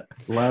Love with it.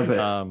 Love it.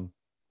 Um,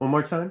 One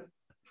more time.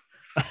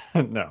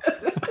 no.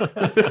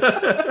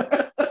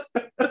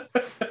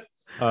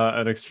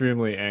 An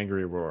extremely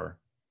angry roar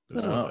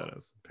is what that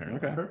is,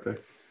 apparently. Okay.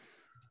 Perfect.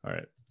 All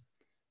right.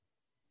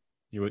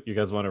 You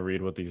guys want to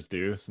read what these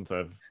do since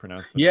I've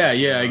pronounced them?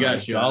 Yeah, I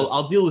got you.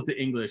 I'll deal with the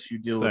English. You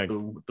deal with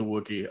the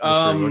Wookiee.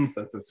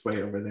 Since it's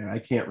way over there, I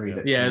can't read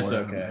it. Yeah, it's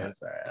okay.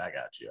 It's all right. I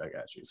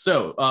got you.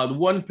 So the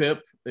one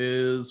pip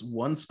is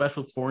one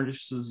special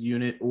forces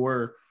unit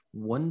or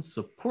one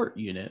support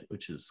unit,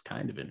 which is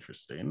kind of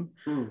interesting.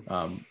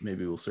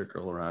 Maybe we'll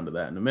circle around to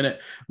that in a minute.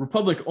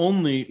 Republic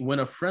only when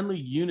a friendly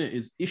unit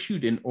is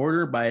issued an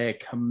order by a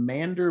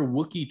commander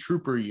Wookiee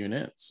trooper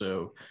unit.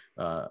 So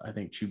I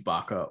think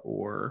Chewbacca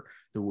or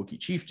the Wookiee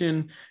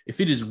chieftain. If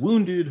it is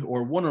wounded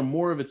or one or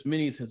more of its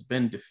minis has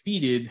been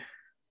defeated,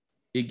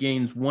 it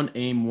gains one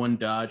aim, one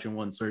dodge, and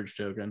one surge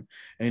token.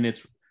 And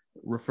it's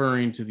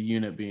referring to the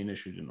unit being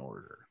issued an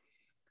order.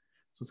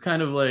 So it's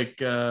kind of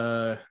like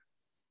a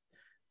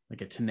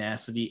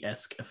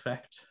tenacity-esque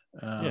effect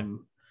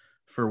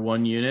for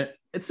one unit.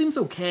 It seems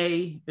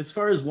okay. As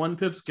far as one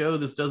pips go,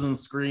 this doesn't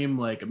scream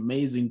like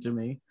amazing to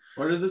me.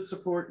 What are the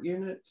support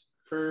units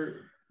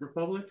for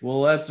Republic?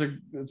 Well, that's a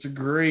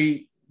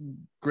great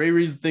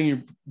reason thing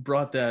you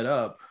brought that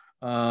up.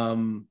 I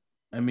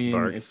mean,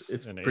 Barks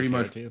it's and pretty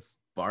ATRTs. much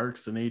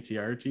Barks and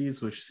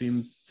ATRTs, which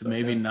seems to So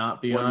maybe that's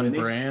not be one on mini?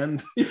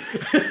 brand.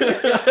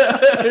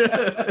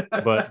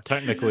 But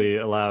technically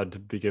allowed to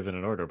be given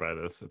an order by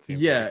this, it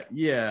seems.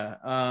 Yeah.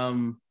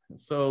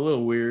 So a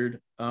little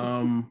weird.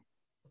 But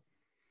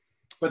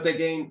they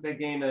gain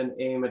an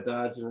aim, a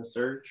dodge, and a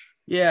surge.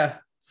 Yeah.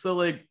 So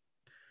like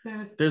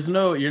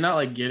you're not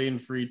like getting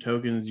free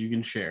tokens you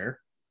can share,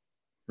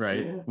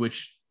 right? Yeah.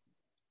 Which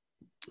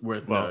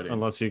worth Well, noting.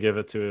 unless you give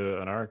it to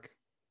an ARC.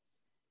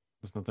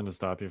 There's nothing to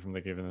stop you from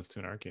giving this to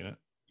an ARC unit.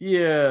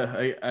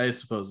 Yeah, I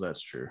suppose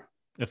that's true.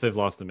 If they've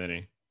lost a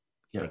mini,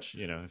 Yeah. which,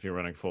 if you're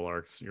running full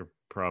ARCs, you're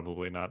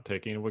probably not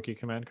taking Wookiee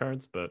command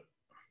cards, but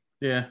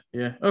Yeah.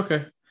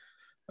 Okay.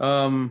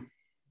 In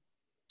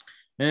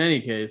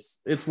any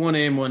case, it's one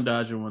aim, one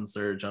dodge, and one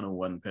surge on a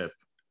one pip.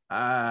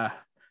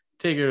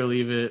 Take it or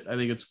leave it. I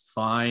think it's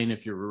fine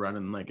if you're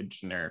running like a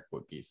generic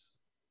Wookiees.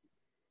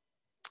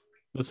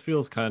 this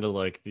feels kind of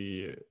like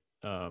the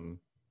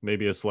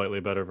maybe a slightly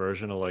better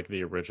version of like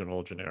the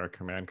original generic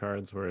command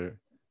cards where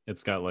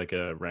it's got like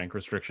a rank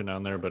restriction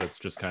on there, but it's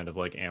just kind of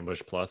like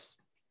ambush plus.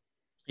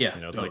 Yeah.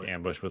 It's like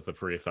ambush with the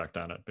free effect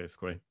on it,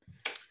 basically.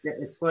 Yeah,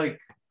 it's like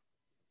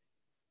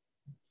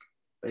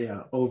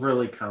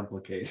overly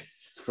complicated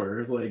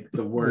for like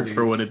the wording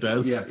for what it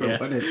does. Yeah, for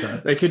what it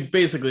does. They could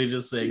basically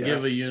just say Yeah.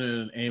 give a unit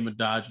an aim, a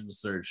dodge, and a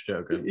surge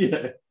token.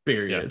 Yeah.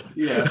 Period.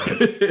 Yeah.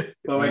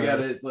 I got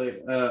it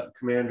like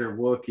Commander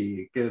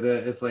Wookie.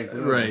 It's like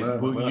Right,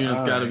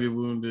 units got to be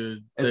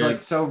wounded. It's like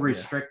so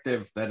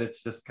restrictive that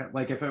it's just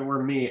like if it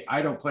were me,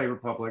 I don't play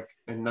Republic,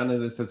 and none of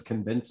this is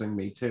convincing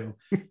me to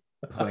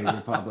play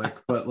Republic.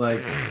 But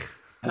like,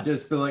 I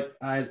just feel like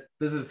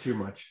this is too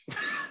much.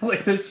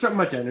 Like, there's so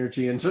much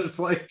energy and just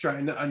like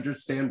trying to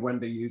understand when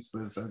to use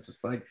this. So it's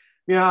just like,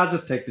 yeah, I'll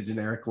just take the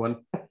generic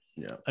one.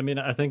 Yeah, I mean,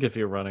 I think if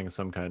you're running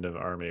some kind of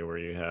army where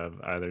you have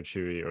either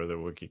Chewie or the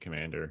Wookiee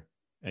commander,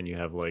 and you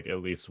have like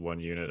at least one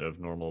unit of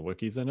normal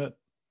Wookiees in it,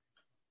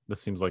 this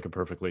seems like a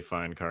perfectly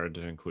fine card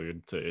to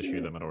include to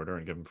issue them an order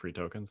and give them free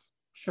tokens.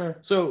 Sure.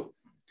 So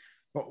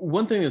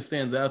one thing that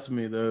stands out to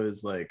me though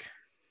is like,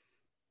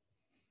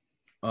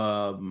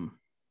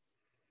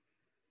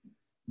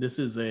 this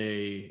is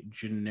a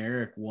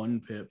generic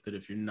 1-pip that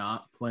if you're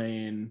not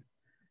playing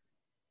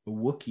a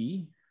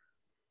Wookiee,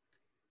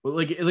 but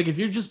like if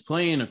you're just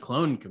playing a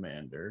clone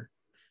commander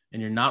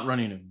and you're not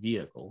running a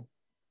vehicle,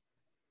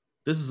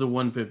 this is a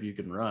 1-pip you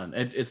can run.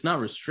 It's not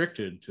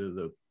restricted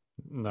to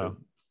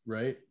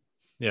right?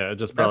 Yeah, it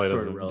just probably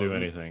doesn't do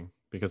anything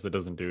because it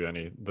doesn't do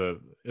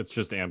it's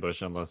just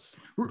ambush unless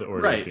the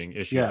order is being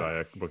issued by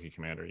a Wookiee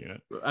commander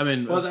unit. I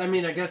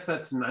mean, I guess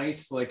that's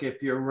nice. Like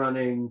if you're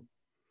running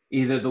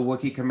either the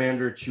Wookiee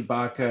commander,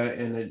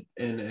 Chewbacca,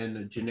 and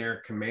a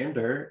generic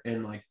commander,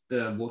 and like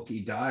the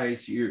Wookiee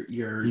dies,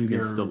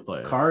 your still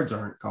play cards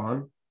aren't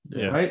gone.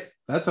 Yeah. Right?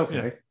 That's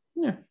okay.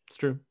 Yeah, it's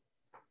true.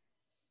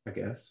 I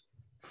guess.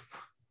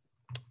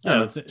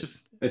 Yeah, it's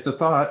a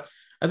thought.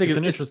 I think it's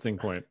an interesting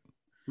point.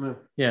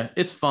 Yeah,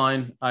 it's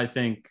fine. I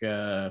think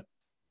I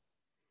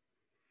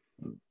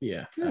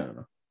don't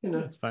know.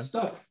 It's fine.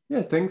 Stuff.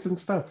 Yeah, things and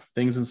stuff.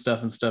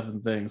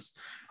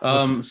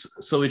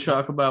 So we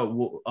talk about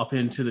up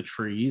into the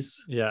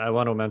trees. Yeah, I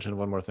want to mention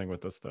one more thing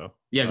with this though.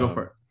 Yeah, go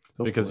for it.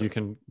 Because you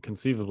can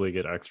conceivably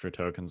get extra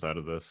tokens out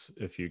of this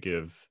if you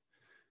give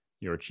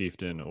your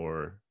chieftain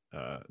or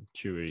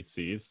Chewie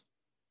C's.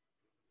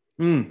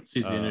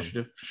 Seize the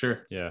initiative.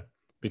 Sure. Yeah,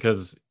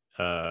 because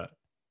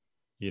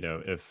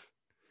if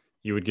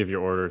you would give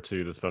your order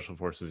to the special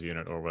forces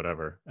unit or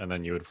whatever, and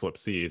then you would flip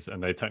C's,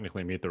 and they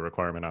technically meet the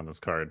requirement on this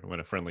card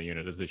when a friendly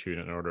unit is issued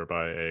an order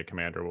by a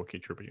commander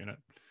Wookiee trooper unit.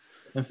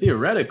 And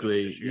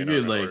theoretically, you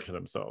could like to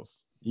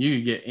themselves. You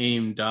could get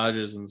aim,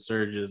 dodges, and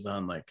surges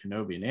on like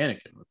Kenobi and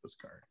Anakin with this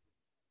card,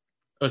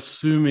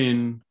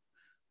 assuming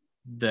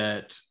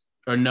that.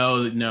 Or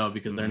no,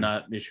 because they're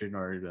not issued an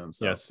order to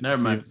themselves. Yes, never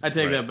mind. I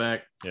take that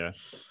back. Yeah,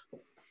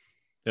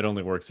 it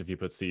only works if you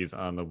put C's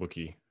on the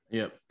Wookiee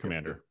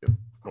commander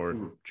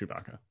or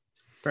Chewbacca.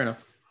 Fair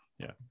enough.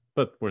 Yeah,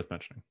 but worth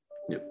mentioning.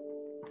 Yep.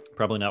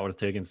 Probably not worth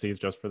taking C's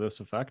just for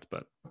this effect,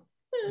 but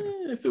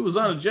if it was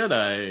on a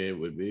Jedi, it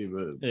would be.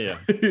 But yeah.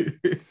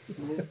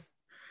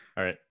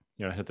 All right,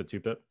 you want to hit the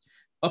 2-pip?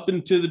 Up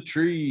into the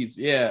trees.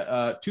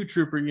 Yeah, 2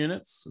 trooper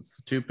units. It's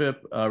a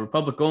 2-pip.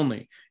 Republic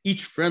only.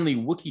 Each friendly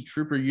Wookiee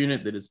trooper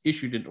unit that is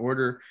issued an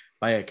order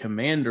by a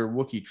commander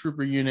Wookiee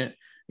trooper unit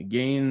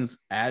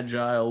gains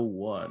Agile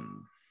 1.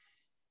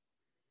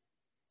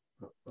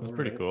 That's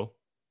pretty cool.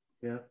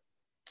 Yeah.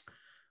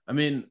 I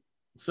mean,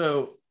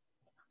 so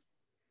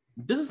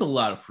this is a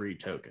lot of free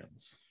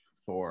tokens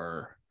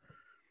for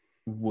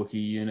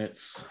Wookiee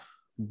units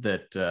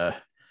that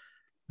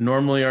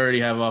normally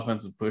already have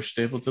offensive push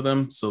stapled to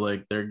them. So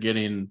like they're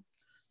getting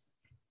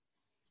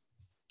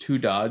 2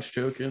 dodge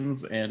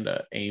tokens and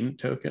a aim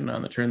token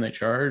on the turn they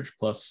charge,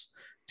 plus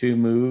 2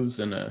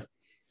 moves and a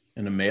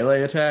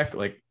melee attack.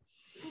 Like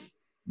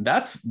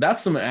that's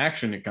some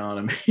action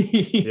economy,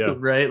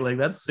 right? Like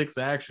that's 6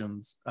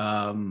 actions.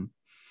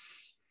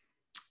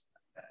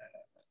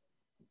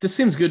 This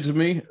seems good to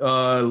me.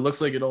 Looks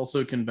like it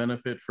also can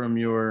benefit from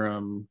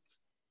your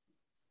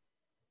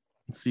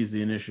seize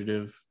the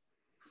initiative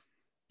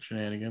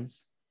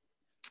shenanigans.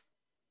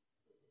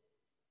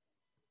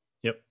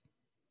 Yep.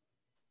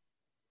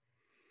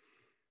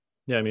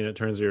 Yeah, I mean it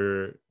turns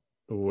your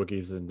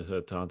Wookiees into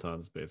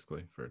Tauntauns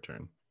basically for a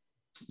turn.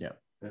 Yeah.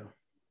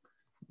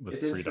 With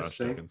 3 dodge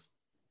tokens.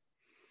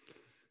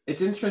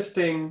 It's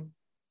interesting.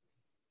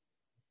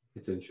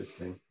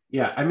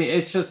 Yeah, I mean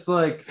it's just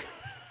like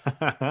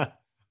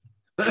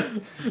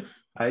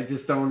I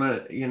just don't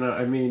want to,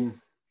 I mean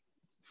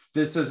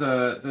this is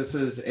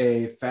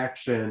a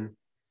faction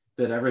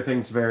that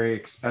everything's very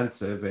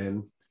expensive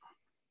in,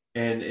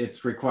 and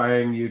it's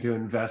requiring you to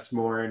invest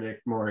more in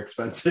more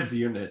expensive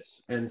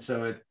units, and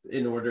so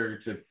in order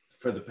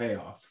for the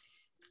payoff.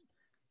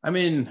 I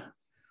mean,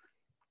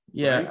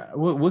 yeah, right?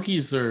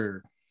 Wookiees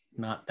are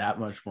not that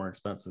much more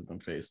expensive than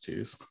phase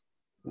 2s.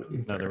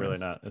 No, they're really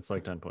not. It's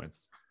like 10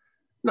 points.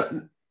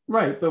 No,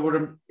 right, but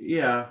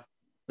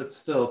but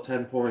still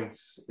 10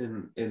 points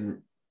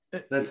in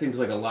that seems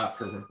like a lot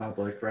for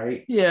Republic,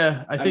 right?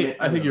 Yeah, I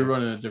think you're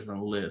running a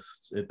different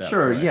list at that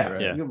point. Yeah,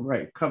 right? You're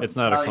right. It's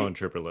not a clone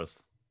trooper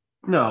list.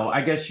 No,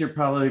 I guess you're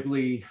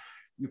probably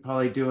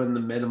doing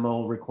the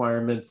minimal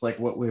requirements like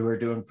what we were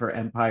doing for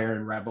Empire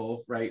and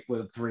Rebel, right?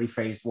 With 3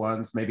 phase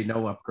 1s, maybe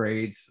no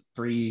upgrades,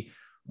 3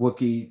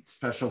 Wookie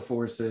Special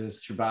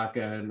Forces,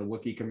 Chewbacca, and the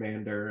Wookie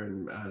Commander,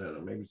 and I don't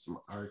know, maybe some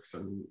arcs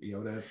on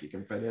Yoda if you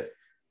can fit it.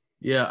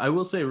 Yeah, I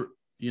will say,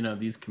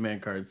 these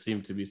command cards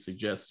seem to be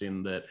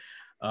suggesting that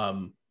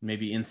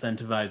maybe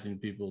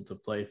incentivizing people to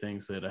play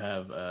things that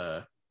have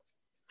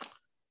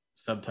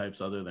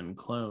subtypes other than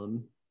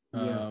clone.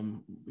 Yeah.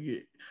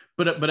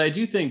 But I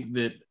do think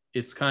that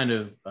it's kind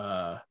of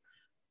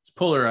it's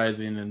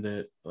polarizing in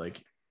that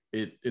like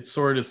it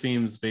sort of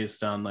seems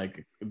based on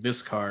like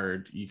this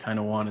card, you kind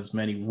of want as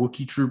many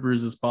Wookiee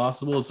troopers as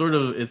possible. It's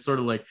sort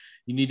of like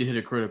you need to hit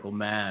a critical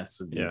mass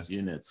of these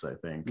units, I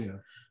think. Yeah.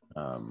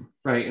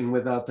 Right, and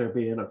without there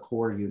being a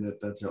core unit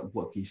that's a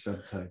Wookiee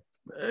subtype.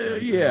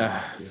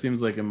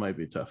 Seems like it might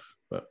be tough,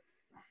 but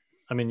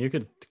I mean, you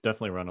could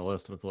definitely run a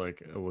list with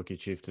like a Wookiee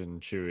Chieftain,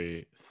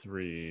 Chewie,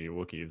 3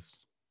 Wookiees,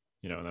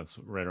 and that's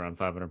right around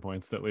 500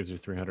 points. That leaves you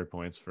 300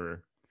 points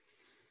for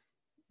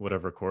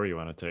whatever core you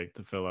want to take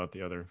to fill out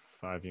the other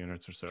 5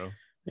 units or so.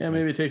 Yeah,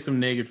 maybe take some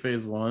naked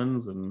phase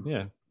 1s and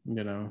I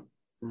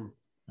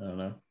don't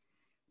know.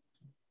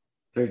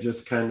 They're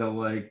just kind of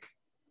like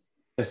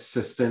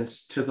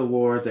assistants to the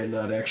war. They're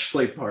not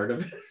actually part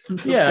of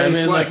it. Yeah, I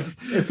mean, like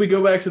if we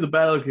go back to the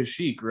Battle of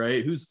Kashyyyk,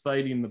 right? Who's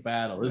fighting the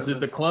battle? Is it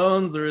the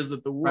clones or is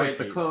it the Wookiees? Right,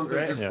 the clones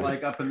are just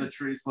like up in the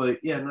trees, like,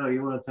 no,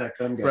 you want to attack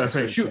them guys.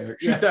 Right. Shoot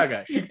that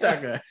guy. Shoot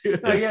that guy.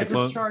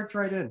 Just charge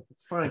right in.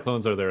 It's fine. The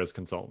clones are there as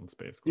consultants,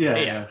 basically.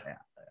 Yeah.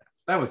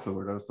 That was the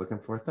word I was looking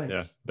for. Thanks.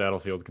 Yeah,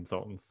 battlefield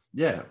consultants.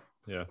 Yeah.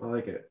 I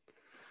like it.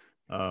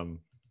 All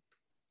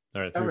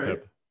right,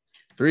 3-pip.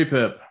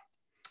 3-pip.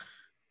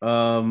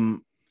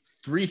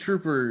 3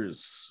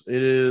 troopers.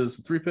 It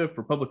is 3-pip,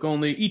 Republic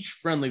only. Each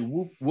friendly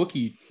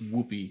Wookiee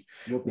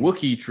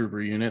trooper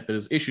unit that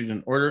is issued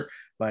an order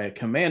by a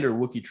commander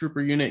Wookiee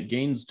trooper unit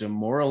gains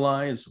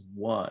demoralize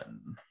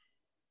 1.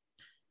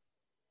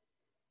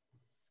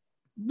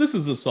 This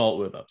is assault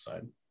with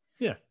upside.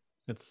 Yeah,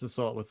 it's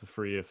assault with a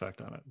free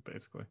effect on it,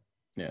 basically.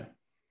 Yeah.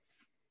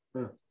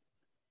 Huh.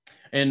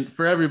 And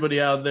for everybody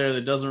out there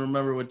that doesn't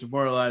remember what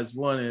Demoralize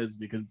 1 is,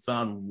 because it's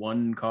on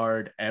 1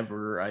 card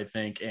ever, I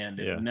think, and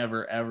it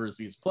never ever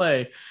sees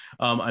play,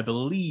 I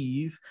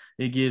believe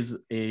it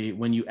gives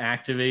when you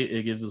activate,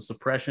 it gives a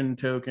suppression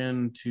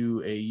token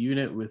to a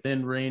unit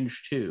within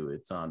range 2.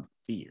 It's on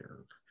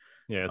Fear.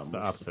 Yeah, it's the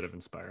opposite of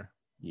Inspire.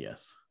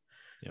 Yes.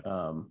 Yep.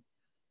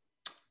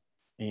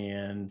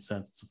 And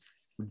since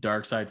it's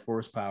dark side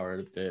force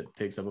power that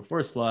takes up a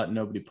force slot,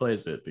 nobody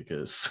plays it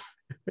because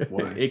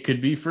it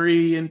could be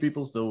free and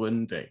people still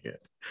wouldn't take it.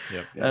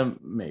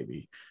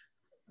 Maybe.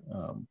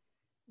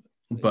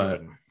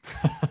 But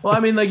well,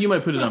 I mean, like you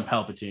might put it on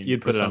Palpatine.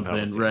 You'd put or it on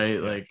something, Palpatine,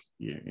 right?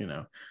 Yeah.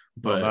 Like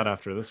but not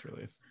after this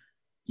release.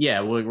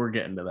 Yeah, we're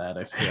getting to that.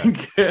 I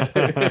think.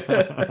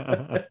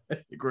 I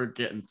think we're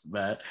getting to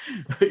that.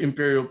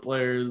 Imperial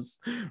players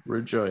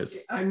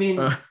rejoice. I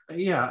mean,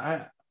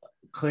 I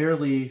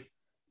clearly.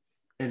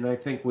 And I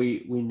think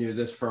we knew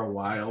this for a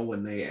while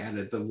when they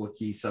added the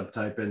Wookiee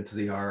subtype into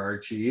the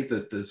RRG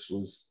that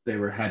they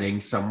were heading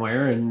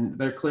somewhere, and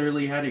they're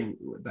clearly heading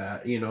with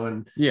that,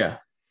 and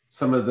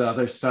some of the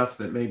other stuff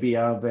that may be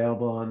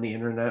available on the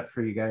internet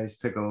for you guys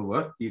to go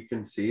look, you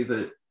can see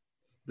that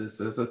this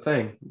is a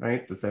thing,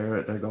 right? That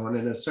they're going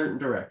in a certain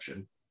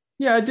direction.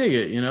 Yeah, I dig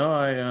it.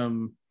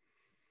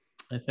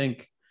 I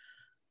think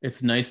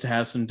it's nice to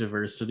have some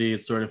diversity.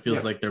 It sort of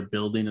feels like they're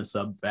building a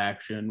sub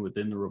faction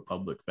within the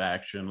Republic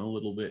faction a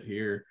little bit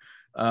here.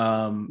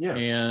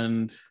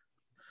 And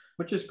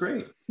which is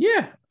great.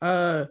 Yeah.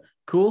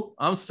 Cool.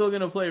 I'm still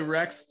going to play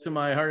Rex to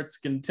my heart's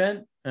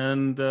content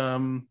and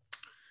have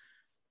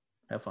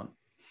fun.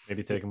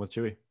 Maybe take him with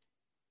Chewie.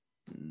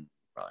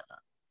 Probably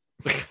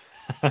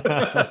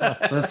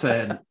not.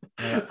 Listen,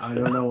 I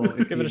don't know if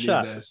give you it a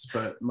shot. this,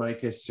 but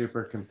Mike is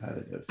super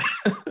competitive.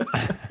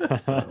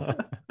 So.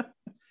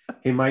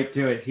 He might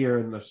do it here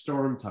in the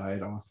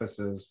Stormtide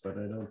offices, but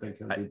I don't think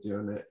he'll be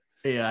doing it.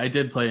 Yeah, I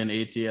did play an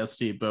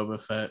ATST Boba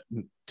Fett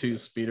and 2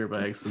 speeder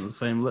bags in the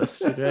same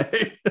list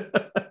today.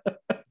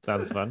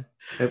 Sounds fun.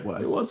 It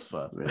was. It was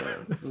fun. Yeah,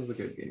 it was a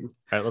good game.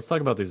 All right, let's talk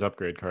about these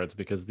upgrade cards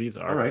because these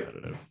are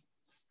competitive.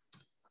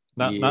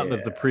 Not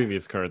that the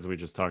previous cards we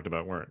just talked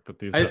about weren't, but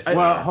these.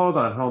 Hold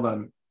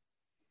on.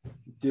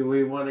 Do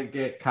we want to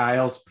get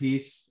Kyle's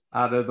piece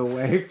out of the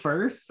way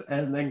first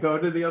and then go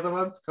to the other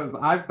ones? Because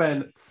I've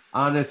been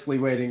honestly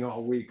waiting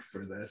all week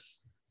for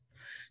this.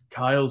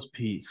 Kyle's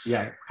piece.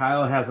 Yeah,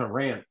 Kyle has a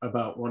rant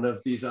about one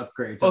of these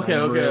upgrades. Okay,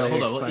 really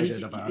hold on.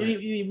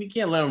 We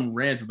can't let him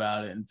rant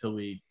about it until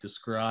we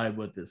describe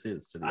what this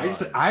is to the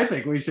audience. I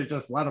think we should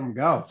just let him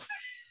go.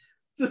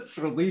 Just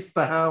release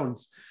the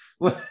hounds.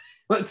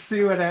 Let's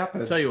see what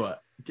happens. Tell you what.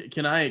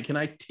 Can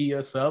I tee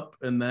us up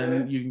and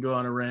then you can go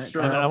on a rant?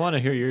 Sure. I want to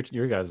hear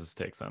your guys'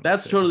 takes on it.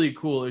 That's totally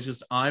cool. It's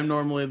just I'm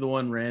normally the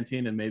one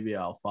ranting and maybe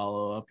I'll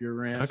follow up your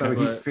rant. So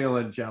he's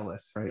feeling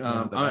jealous right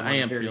now. I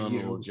am feeling a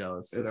little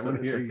jealous. I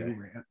want to hear you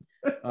rant.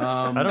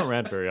 I don't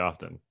rant very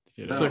often.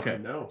 It's okay.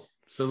 No.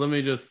 So let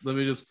me just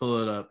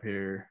pull it up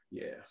here.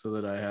 Yeah. So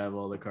that I have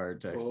all the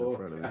card text in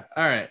front of me. Okay.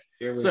 All right.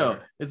 So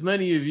are. as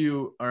many of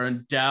you are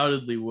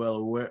undoubtedly well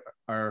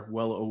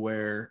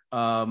aware,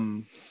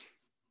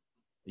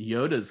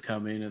 Yoda's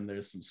coming, and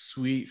there's some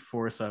sweet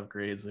Force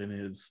upgrades in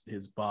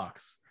his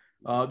box.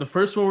 The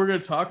first one we're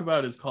going to talk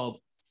about is called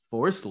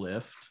Force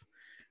Lift,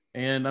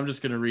 and I'm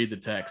just going to read the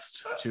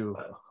text to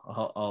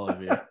all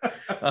of you.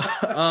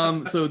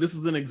 So this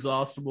is an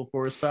exhaustible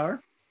force power.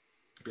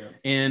 Yeah.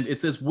 And it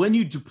says, when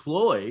you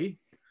deploy,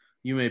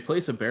 you may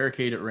place a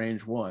barricade at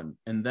range 1,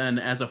 and then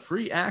as a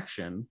free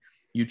action,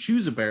 you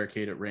choose a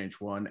barricade at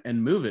range 1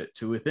 and move it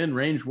to within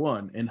range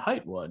 1 and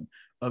height 1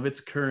 of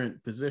its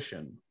current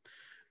position.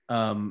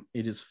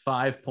 It is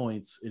 5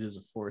 points. It is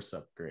a force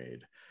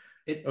upgrade.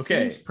 It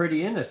seems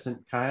pretty innocent,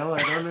 Kyle. I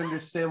don't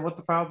understand what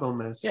the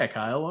problem is. Yeah,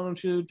 Kyle, why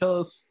don't you tell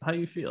us how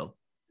you feel?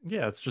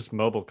 Yeah, it's just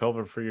mobile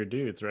cover for your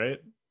dudes, right?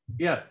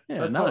 Yeah,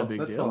 that's not a big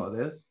deal. That's all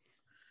it is.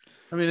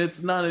 I mean,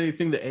 it's not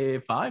anything that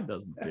AA5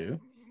 doesn't do.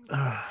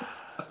 I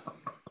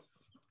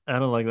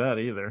don't like that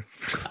either.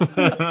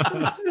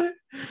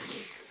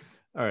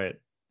 All right.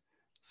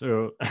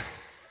 So I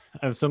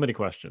have so many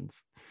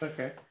questions.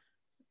 Okay.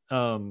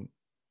 To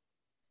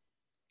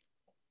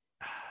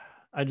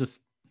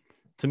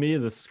me,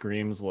 this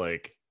screams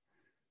like,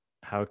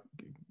 how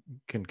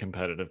can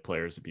competitive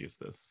players abuse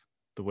this?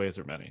 The ways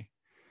are many.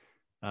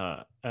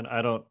 And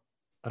I don't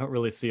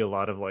really see a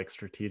lot of like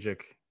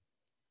strategic,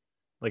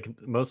 like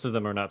most of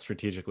them are not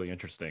strategically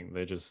interesting.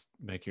 They just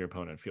make your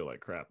opponent feel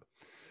like crap.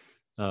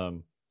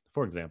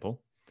 For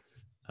example,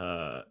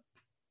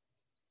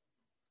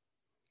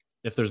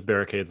 if there's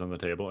barricades on the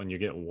table and you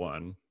get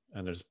one,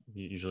 and there's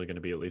usually going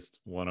to be at least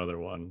one other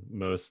one.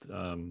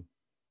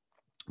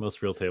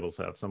 Most real tables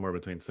have somewhere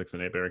between 6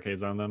 and 8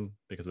 barricades on them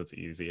because it's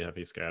easy,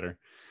 heavy scatter.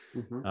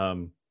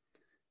 Mm-hmm.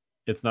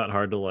 It's not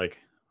hard to like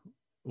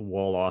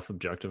wall off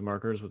objective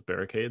markers with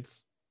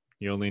barricades.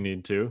 You only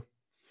need 2.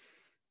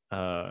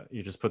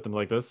 You just put them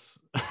like this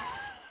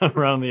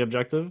around the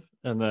objective,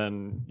 and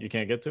then you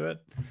can't get to it.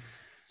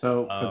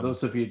 So for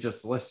those of you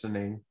just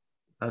listening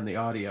on the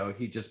audio,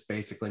 he just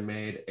basically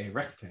made a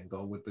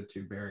rectangle with the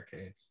 2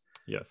 barricades.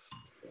 Yes.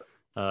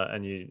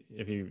 And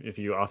if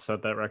you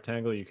offset that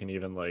rectangle, you can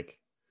even like,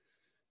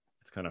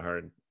 it's kind of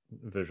hard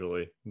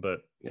visually,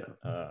 but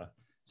yeah.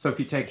 So if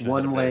you take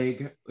one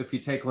leg, if you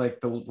take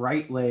like the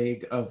right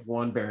leg of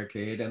one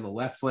barricade and the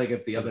left leg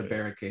of the other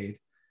barricade,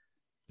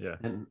 yeah,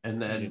 and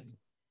then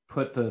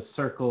put the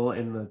circle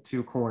in the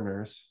 2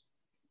 corners.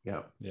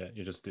 Yeah. Yeah,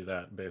 you just do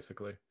that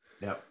basically.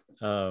 Yeah.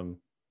 And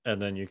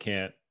then you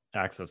can't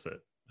access it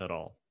at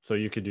all. So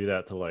you could do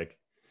that to like,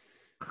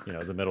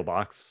 the middle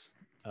box.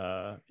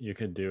 You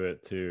could do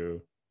it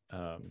to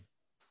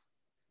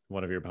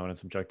one of your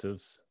opponent's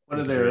objectives. One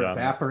of their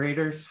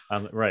evaporators.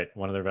 Right,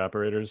 one of their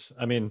evaporators.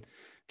 I mean,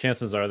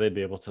 chances are they'd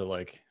be able to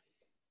like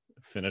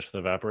finish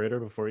the evaporator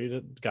before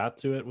you got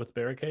to it with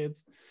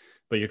barricades.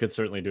 But you could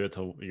certainly do it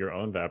to your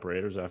own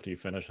evaporators after you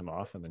finish them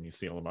off, and then you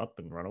seal them up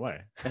and run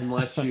away.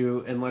 Unless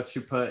you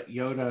put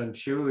Yoda and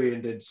Chewie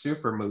and did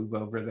super move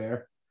over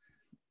there.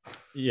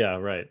 Yeah,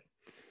 right.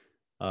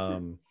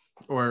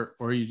 Or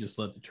you just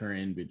let the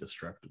terrain be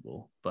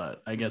destructible,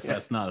 but I guess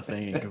that's not a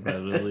thing in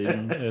competitive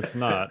Legion. It's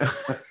not.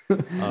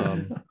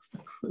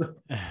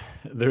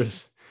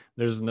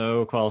 There's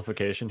no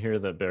qualification here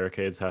that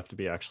barricades have to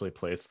be actually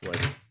placed like.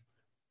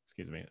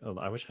 Excuse me. Oh,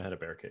 I wish I had a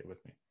barricade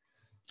with me.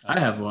 I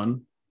have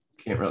one.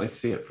 Can't really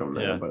see it from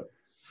there, but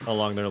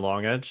along their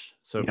long edge.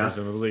 So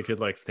presumably you could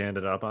like stand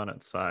it up on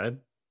its side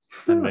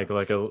and make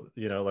like a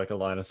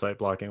line of sight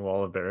blocking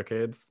wall of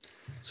barricades.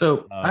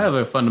 So I have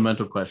a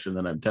fundamental question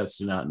that I'm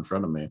testing out in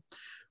front of me.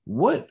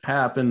 What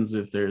happens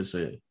if there's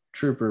a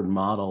trooper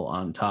model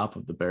on top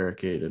of the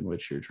barricade in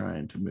which you're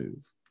trying to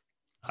move?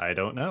 I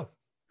don't know.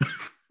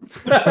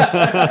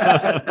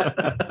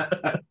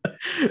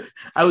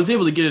 I was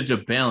able to get it to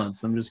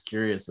balance. I'm just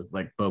curious if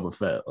like Boba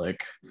Fett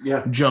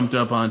jumped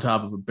up on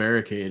top of a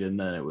barricade and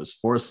then it was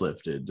force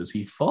lifted. Does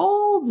he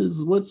fall?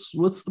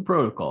 What's the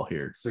protocol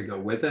here? So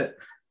go with it.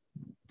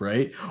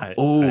 Right?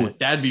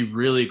 That'd be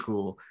really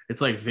cool.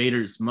 It's like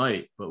Vader's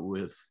might, but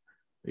with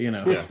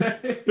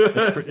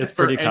it's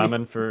pretty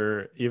common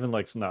for even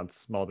like not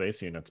small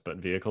base units, but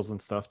vehicles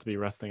and stuff to be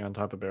resting on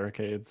top of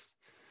barricades.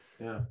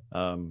 Yeah.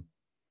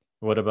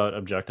 What about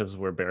objectives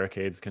where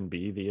barricades can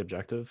be the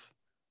objective?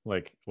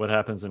 Like, what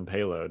happens in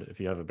payload if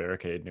you have a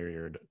barricade near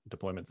your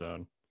deployment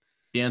zone?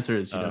 The answer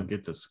is you don't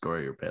get to score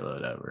your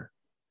payload ever.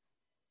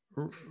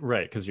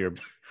 Right, because you're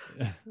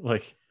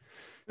like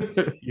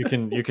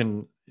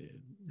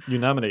you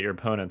nominate your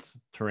opponent's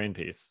terrain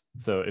piece.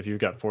 So if you've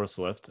got force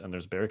lift and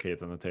there's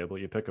barricades on the table,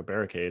 you pick a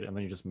barricade and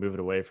then you just move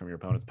it away from your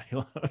opponent's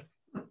payload.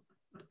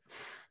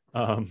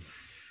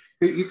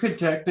 You could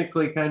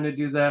technically kind of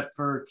do that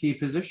for key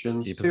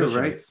positions too,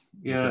 right?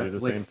 Yeah, do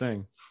the same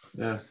thing.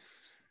 Yeah.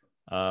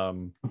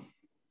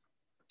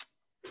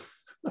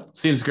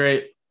 Seems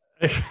great.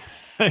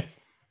 I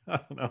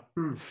don't know.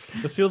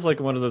 This feels like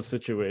one of those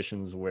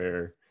situations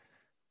where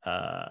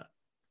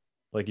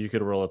like you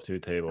could roll up to a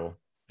table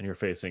and you're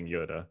facing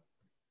Yoda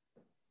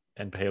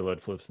and payload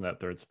flips in that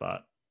third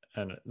spot,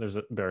 and there's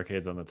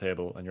barricades on the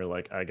table, and you're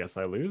like, I guess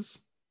I lose.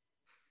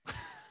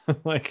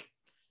 Like,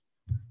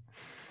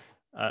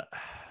 I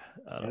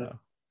don't know.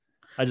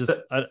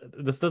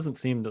 This doesn't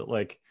seem to,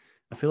 like,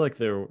 I feel like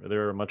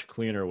there are much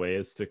cleaner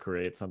ways to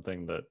create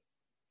something that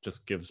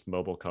just gives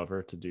mobile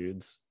cover to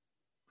dudes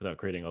without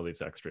creating all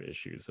these extra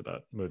issues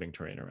about moving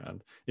terrain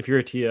around. If you're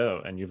a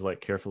TO and you've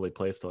like carefully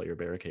placed all your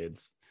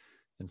barricades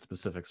in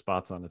specific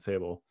spots on the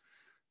table,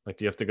 like,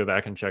 do you have to go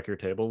back and check your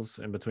tables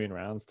in between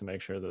rounds to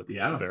make sure that the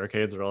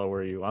barricades are all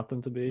where you want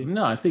them to be?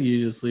 No, I think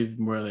you just leave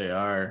them where they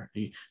are.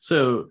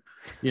 So,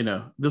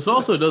 this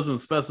also doesn't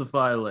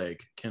specify,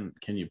 like, can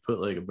you put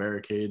like a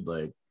barricade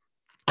like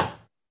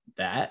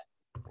that?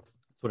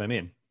 That's what I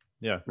mean.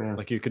 Yeah.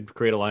 Like, you could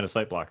create a line of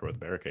sight blocker with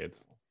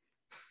barricades.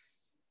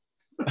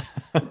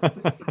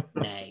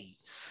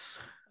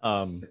 Nice.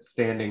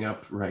 Standing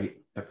upright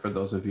for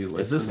those of you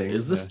listening.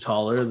 Is this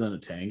taller than a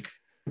tank?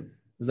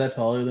 Is that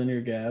taller than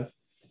your Gav?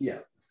 Yeah.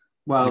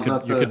 Well,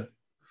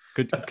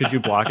 could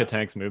you block a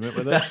tank's movement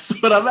with it? That's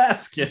what I'm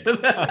asking.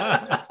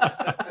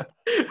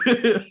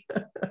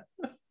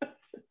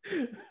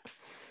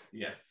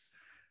 Yeah.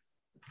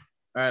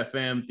 All right,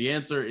 fam. The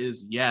answer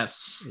is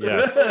yes.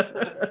 Yes.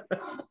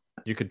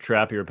 You could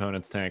trap your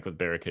opponent's tank with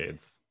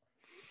barricades.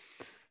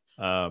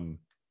 I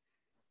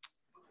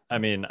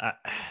mean,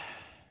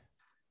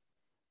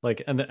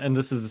 and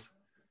this is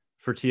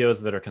for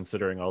TOs that are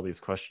considering all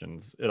these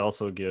questions. It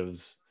also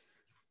gives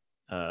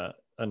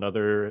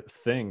another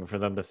thing for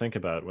them to think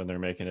about when they're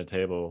making a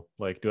table.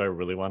 Like, do I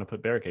really want to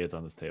put barricades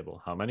on this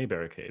table? How many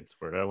barricades?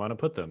 Where do I want to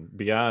put them?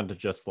 Beyond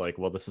just like,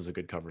 well, this is a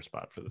good cover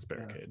spot for this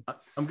barricade.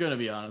 I'm going to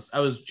be honest. I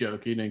was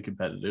joking in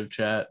competitive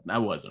chat. I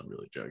wasn't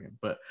really joking,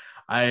 but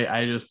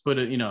I just put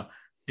it,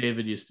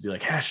 David used to be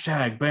like,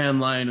 hashtag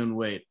ban line and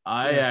wait.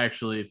 I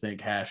actually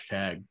think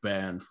hashtag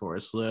ban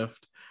force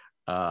lift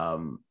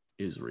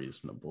is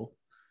reasonable.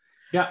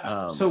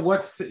 Yeah. So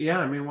what's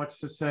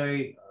to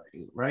say,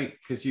 right?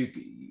 Because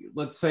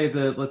let's say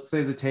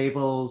the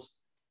tables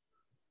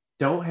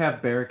don't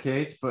have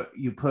barricades, but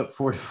you put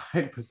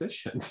fortified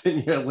positions in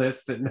your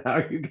list, and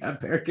now you got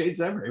barricades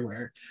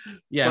everywhere.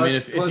 Yeah,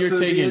 plus, if you're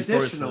taking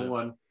additional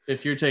one,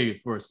 if you're taking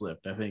force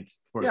lift, I think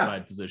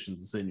fortified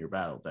positions is in your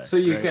battle deck. So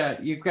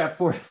you've got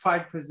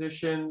fortified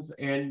positions,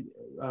 and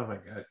oh my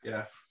god,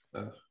 yeah.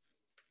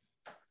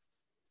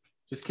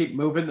 Just keep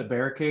moving the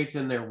barricades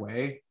in their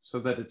way so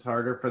that it's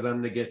harder for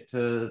them to get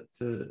to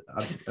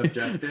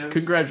objectives.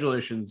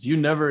 Congratulations. You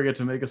never get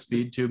to make a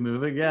speed 2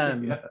 move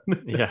again.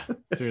 Yeah,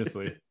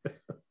 seriously.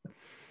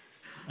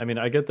 I mean,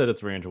 I get that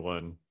it's range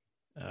 1,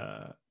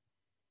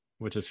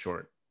 which is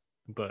short,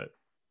 but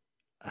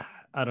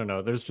I don't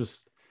know.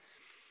 It's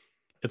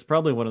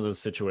probably one of those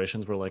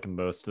situations where, like,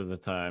 most of the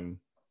time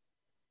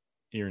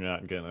you're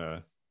not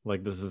gonna,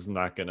 like, this is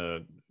not gonna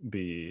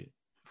be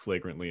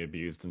flagrantly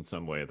abused in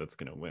some way that's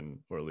going to win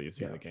or lose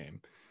you the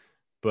game.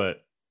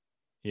 But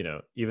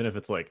even if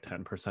it's like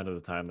 10% of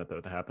the time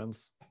that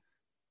happens,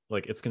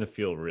 like, it's going to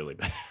feel really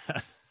bad.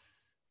 I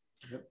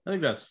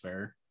think that's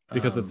fair,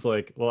 because it's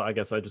like, well, I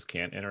guess I just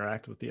can't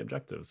interact with the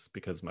objectives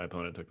because my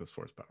opponent took this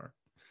force power.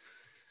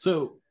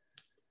 So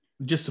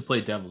just to play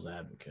devil's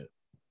advocate,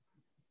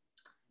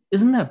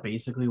 isn't that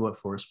basically what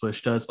force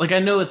push does? Like, I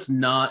know it's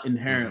not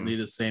inherently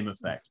the same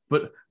effect,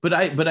 but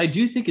I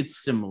do think it's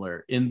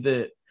similar in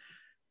that,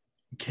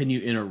 can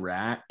you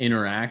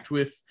interact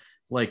with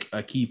like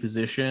a key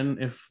position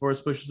if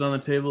force push is on the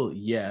table?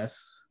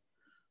 Yes,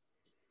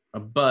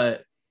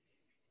 but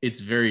it's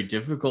very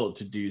difficult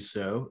to do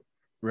so,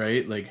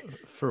 right? Like,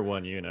 for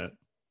one unit.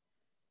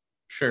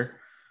 Sure.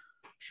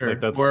 Like,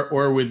 that's...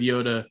 or with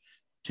Yoda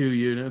 2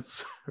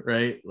 units,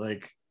 right?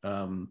 Like,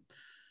 I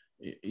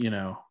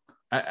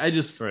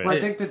just right. Well, I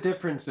think the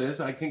difference is,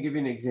 I can give you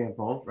an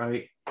example,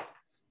 right?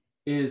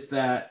 Is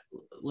that,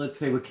 let's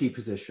say with key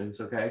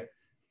positions, okay?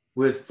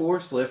 With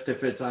force lift,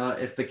 if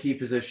the key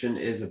position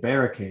is a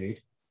barricade,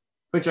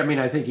 which, I mean,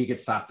 I think you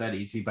could stop that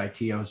easy by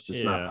TOs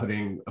just not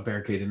putting a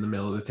barricade in the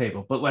middle of the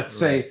table. But let's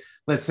say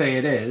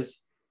it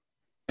is,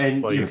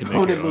 and your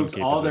opponent moves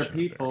all their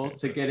people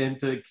to get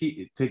to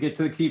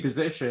the key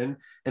position,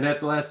 and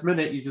at the last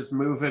minute you just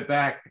move it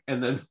back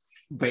and then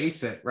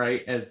base it,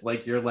 right, as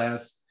like your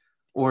last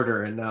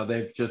order, and now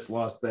they've just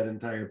lost that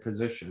entire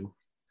position.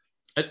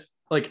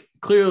 Like,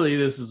 clearly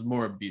this is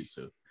more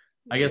abusive.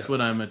 I guess what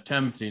I'm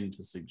attempting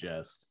to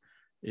suggest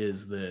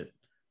is that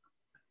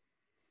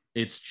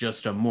it's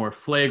just a more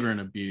flagrant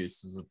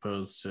abuse as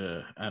opposed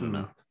to, I don't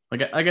know.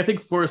 Like I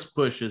think force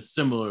push is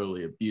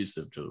similarly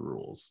abusive to the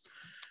rules.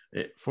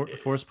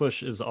 Force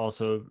push is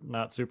also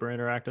not super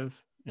interactive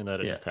in that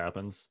it just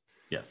happens.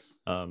 Yes.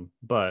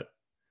 But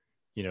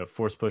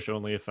force push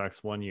only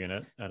affects one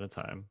unit at a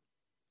time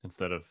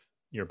instead of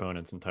your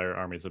opponent's entire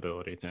army's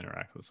ability to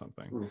interact with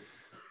something.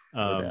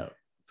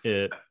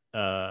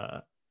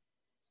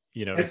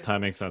 It's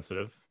timing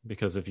sensitive,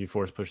 because if you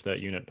force push that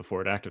unit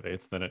before it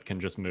activates, then it can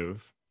just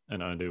move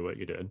and undo what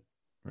you did,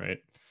 right?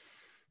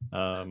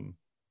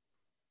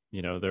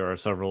 There are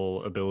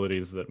several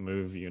abilities that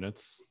move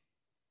units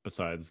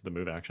besides the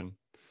move action.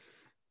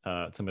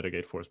 to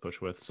mitigate force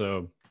push with.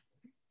 So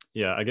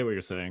yeah, I get what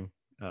you're saying.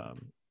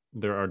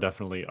 There are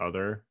definitely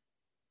other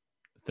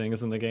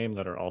things in the game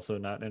that are also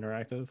not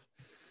interactive.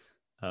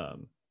 I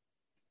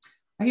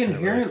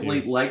inherently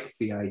really like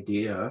the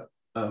idea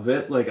of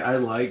it. Like I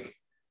like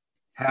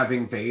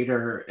having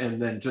Vader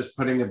and then just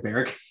putting a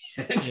barricade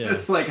and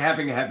just like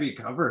having heavy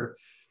cover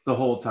the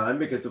whole time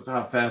because of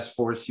how fast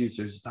force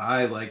users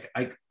die. Like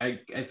I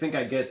think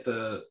I get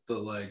the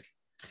like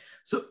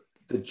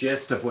the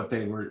gist of what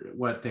they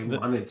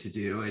wanted to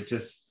do. It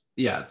just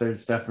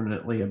there's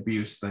definitely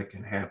abuse that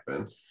can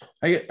happen.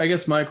 I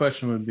guess my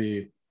question would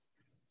be,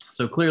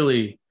 so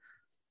clearly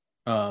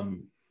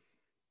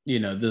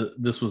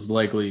this was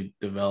likely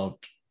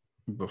developed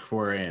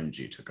before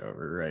AMG took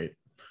over, right?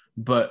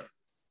 But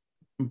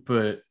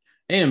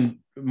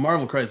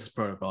Marvel Crisis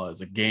Protocol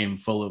is a game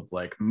full of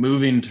like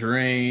moving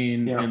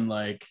terrain and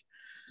like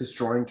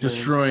destroying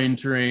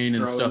terrain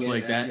and stuff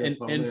like that.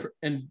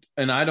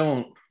 And I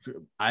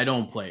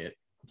don't play it,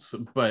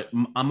 but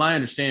my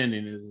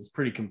understanding is it's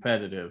pretty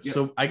competitive. Yep.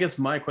 So I guess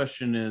my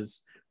question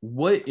is,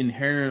 what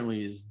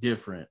inherently is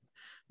different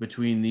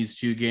between these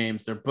two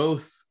games? They're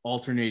both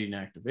alternating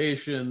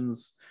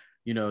activations.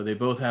 They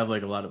both have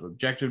like a lot of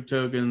objective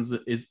tokens.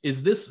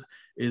 Is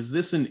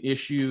this an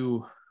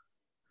issue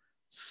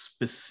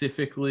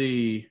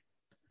specifically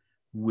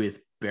with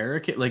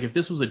barricade? Like if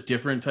this was a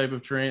different type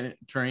of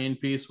terrain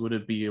piece, would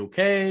it be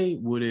okay?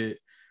 Would it?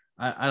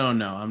 I don't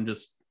know. I'm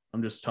just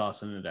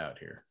tossing it out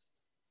here.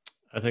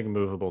 I think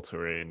movable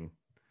terrain.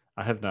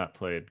 I have not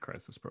played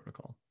Crisis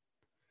Protocol,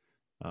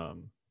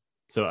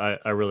 so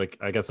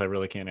I guess I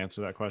really can't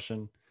answer that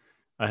question.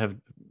 I have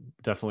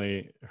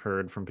definitely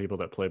heard from people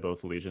that play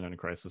both Legion and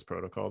Crisis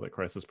Protocol that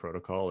Crisis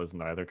Protocol is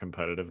neither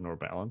competitive nor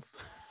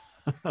balanced.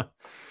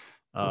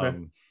 Okay.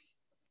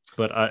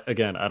 But I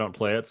don't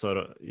play it,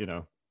 so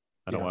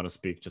I don't want to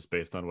speak just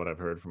based on what I've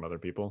heard from other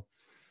people.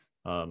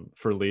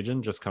 For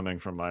Legion, just coming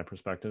from my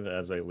perspective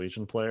as a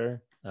Legion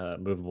player,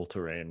 movable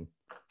terrain,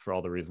 for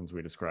all the reasons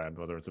we described,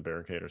 whether it's a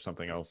barricade or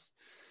something else,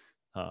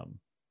 it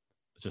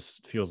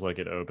just feels like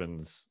it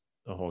opens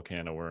a whole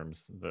can of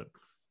worms that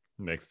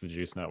makes the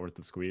juice not worth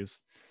the squeeze.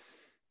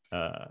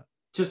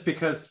 Just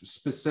because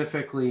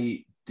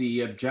specifically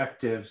the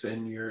objectives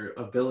and your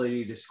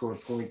ability to score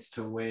points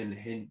to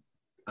win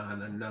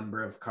on a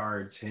number of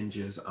cards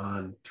hinges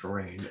on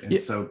terrain, and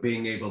so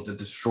being able to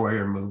destroy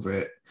or move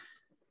it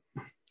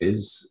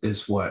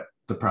is what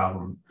the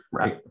problem,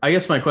 right? I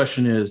guess my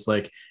question is,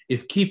 like,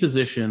 if key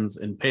positions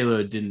and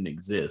payload didn't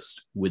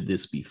exist, would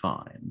this be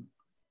fine?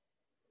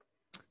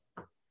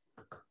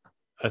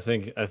 I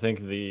think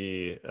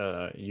the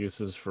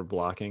uses for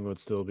blocking would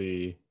still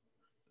be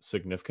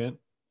significant.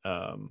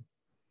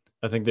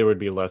 I think there would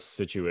be less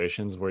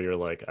situations where you're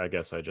like, I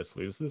guess I just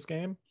lose this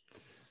game.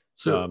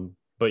 So,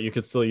 but you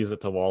could still use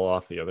it to wall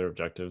off the other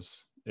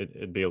objectives.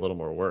 It'd be a little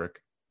more work.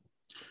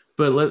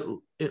 But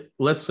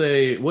let's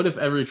say, what if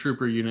every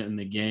trooper unit in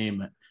the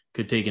game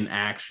could take an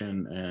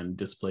action and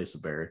displace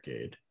a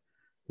barricade?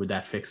 Would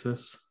that fix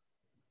this?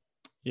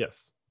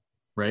 Yes.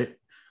 Right.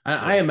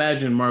 I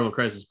imagine Marvel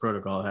Crisis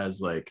Protocol has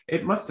like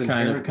it must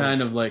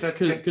kind of like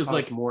because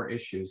like more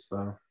issues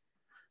though.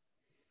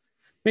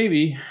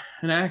 Maybe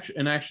an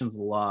action's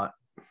a lot,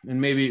 and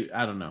maybe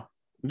I don't know.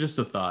 Just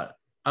a thought.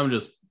 I'm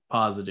just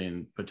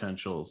positing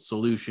potential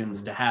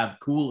solutions to have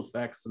cool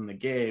effects in the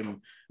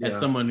game as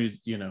someone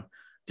who's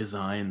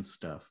designs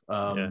stuff.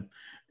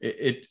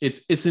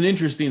 It's an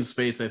interesting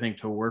space, I think,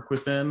 to work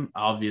within.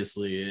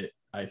 Obviously,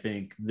 I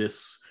think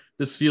this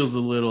feels a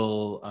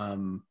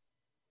little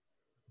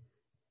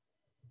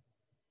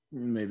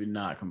maybe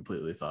not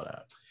completely thought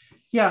out.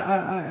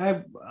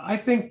 Yeah, I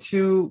think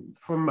too,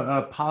 from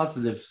a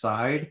positive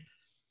side,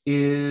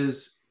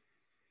 is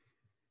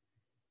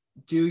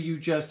do you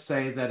just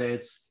say that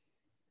it's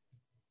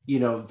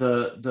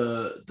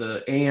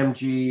the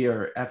AMG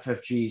or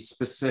FFG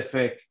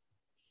specific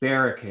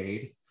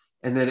barricade,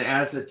 and then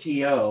as a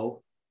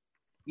TO,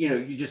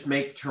 you just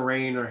make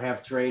terrain or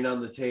have terrain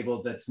on the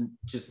table that's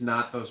just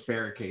not those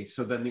barricades.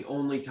 So then the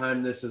only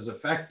time this is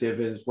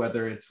effective is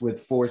whether it's with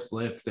force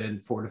lift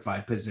and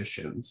fortified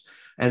positions.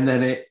 And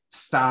then it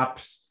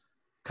stops,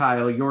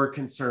 Kyle, your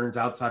concerns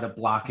outside of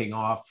blocking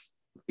off,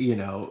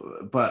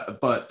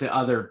 but the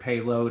other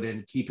payload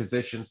and key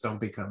positions don't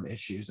become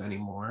issues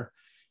anymore.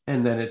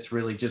 And then it's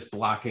really just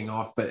blocking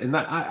off.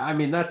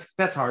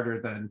 That's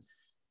harder than,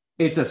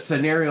 it's a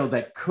scenario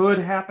that could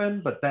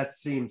happen, but that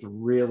seems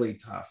really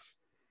tough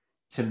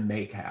to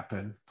make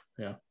happen.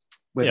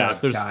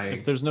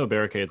 If there's no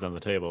barricades on the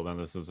table, then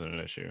this isn't an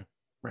issue,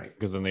 right?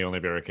 Because then the only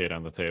barricade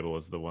on the table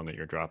is the one that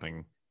you're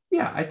dropping.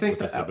 I think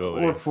that,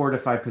 or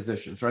fortified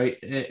positions, right?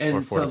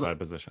 Or fortified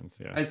positions.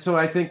 And so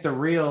I think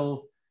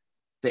the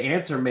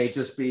answer may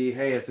just be,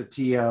 hey, as a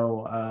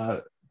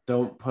TO,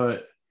 don't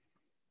put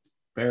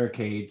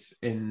barricades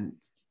in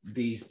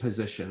these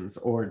positions,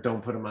 or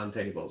don't put them on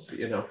tables.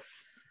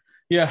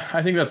 Yeah,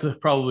 I think that's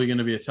probably going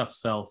to be a tough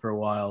sell for a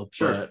while.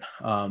 Sure.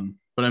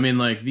 But I mean,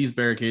 like, these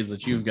barricades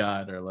that you've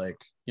got are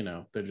like,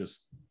 they're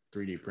just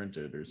 3D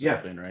printed or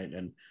something, right?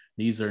 And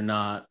these are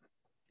not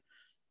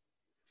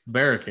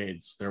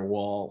barricades, they're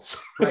walls.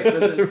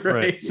 Right.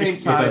 Right. Same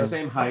size,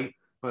 same height.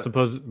 But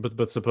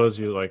Suppose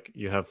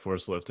you have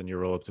force lift and you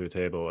roll up to a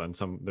table and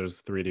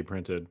there's 3D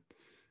printed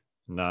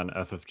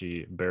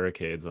non-FFG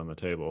barricades on the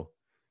table.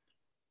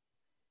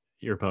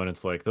 Your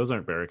opponent's like, those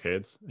aren't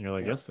barricades, and you're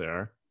like, yes, they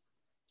are.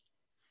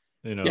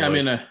 You know, yeah, like,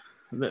 I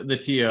mean, the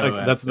TO.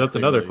 like, that's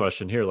another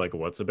question here. Like,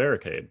 what's a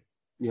barricade?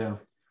 Yeah,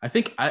 I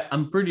think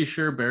I'm pretty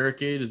sure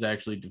barricade is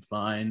actually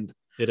defined.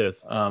 It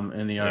is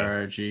in the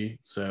RRG.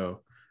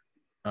 So,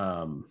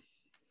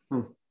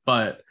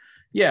 but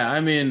yeah, I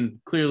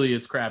mean, clearly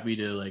it's crappy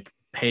to like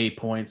pay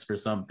points for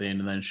something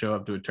and then show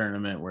up to a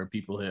tournament where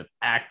people have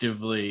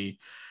actively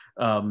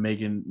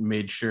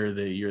made sure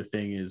that your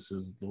thing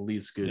is the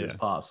least good as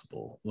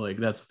possible. Like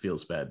that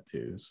feels bad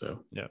too.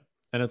 So yeah,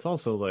 and it's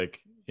also like,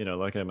 you know,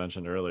 like I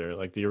mentioned earlier,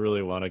 like, do you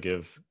really want to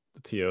give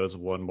the TOs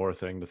one more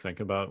thing to think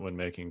about when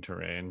making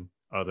terrain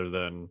other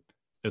than,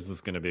 is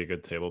this going to be a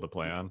good table to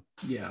play on?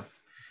 Yeah.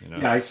 You know?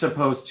 Yeah, I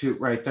suppose too,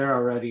 right? They're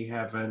already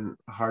having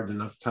a hard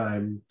enough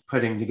time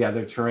putting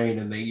together terrain,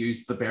 and they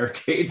use the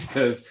barricades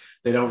because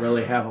they don't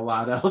really have a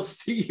lot else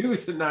to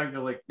use. And now you're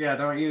like, yeah,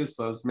 don't use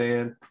those,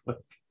 man.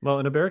 Well,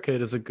 and a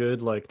barricade is a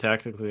good, like,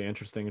 tactically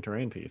interesting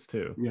terrain piece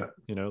too. Yeah.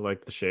 You know,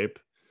 like the shape,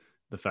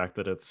 the fact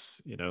that it's,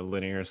 you know,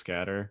 linear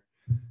scatter.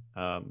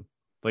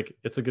 Like,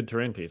 it's a good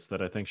terrain piece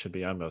that I think should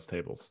be on most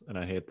tables. And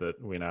I hate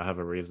that we now have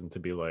a reason to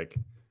be like,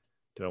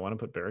 do I want to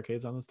put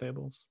barricades on those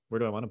tables? Where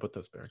do I want to put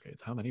those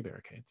barricades? How many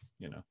barricades?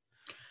 You know.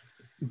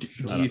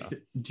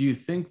 Do you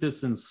think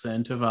this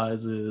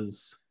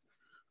incentivizes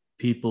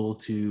people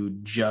to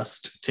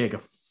just take a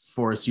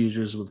force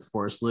users with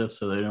force lift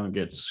so they don't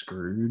get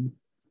screwed?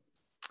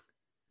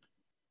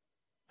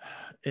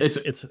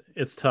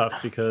 It's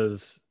tough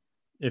because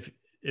if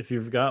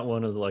you've got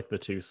one of the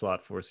 2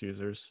 slot force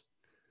users,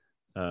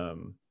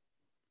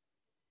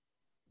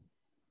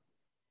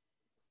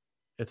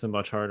 it's a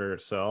much harder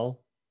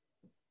sell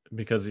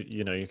because,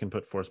 you know, you can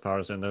put force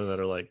powers in there that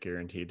are like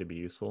guaranteed to be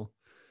useful.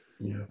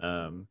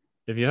 Yeah.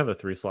 If you have a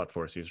 3 slot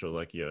force user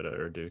like Yoda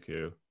or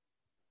Dooku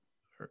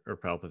or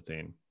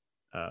Palpatine,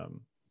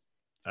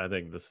 I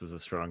think this is a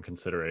strong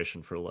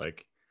consideration for,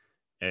 like,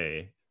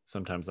 A,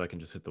 sometimes I can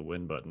just hit the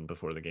win button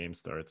before the game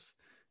starts,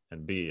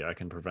 and B, I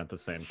can prevent the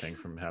same thing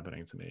from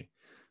happening to me.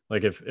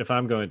 Like, if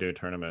I'm going to a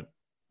tournament,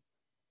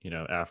 you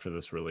know, after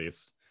this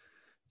release,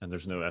 and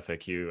there's no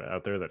FAQ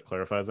out there that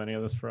clarifies any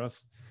of this for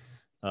us,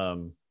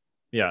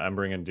 yeah, I'm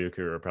bringing Dooku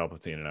or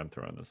Palpatine and I'm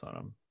throwing this on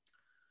them,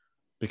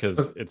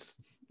 because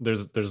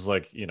there's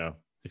like, you know,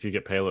 if you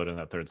get payload in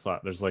that 3rd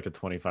slot, there's like a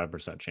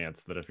 25%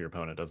 chance that if your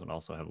opponent doesn't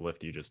also have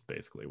lift, you just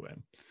basically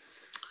win.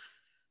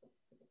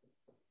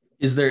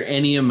 Is there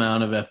any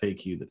amount of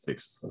FAQ that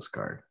fixes this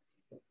card?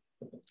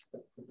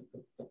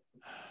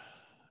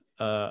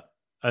 I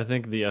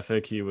think the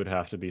FAQ would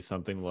have to be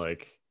something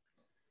like,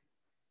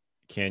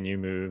 can you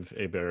move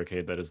a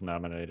barricade that is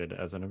nominated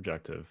as an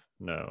objective?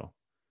 No.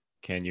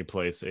 Can you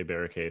place a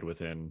barricade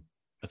within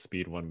a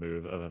speed 1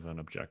 move of an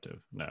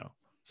objective? No.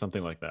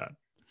 Something like that.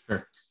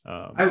 Sure.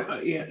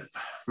 It'd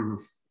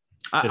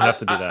have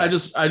to be that. I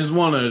just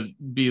want to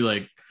be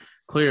like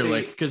clear, See,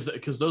 like,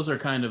 because those are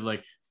kind of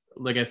like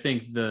I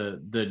think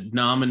the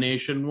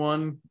nomination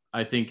one,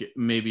 I think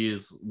maybe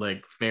is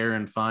like fair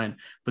and fine,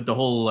 but the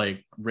whole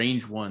like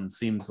range one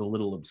seems a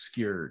little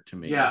obscure to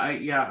me.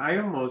 I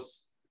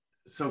almost,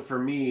 so for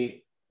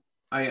me,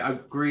 I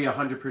agree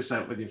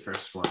 100% with your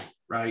first one,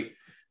 right?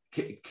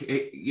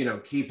 You know,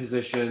 key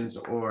positions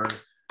or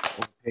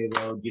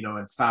payload, you know,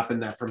 and stopping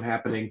that from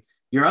happening.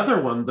 Your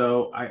other one,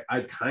 though,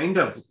 I kind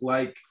of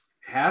like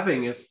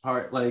having as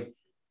part, like,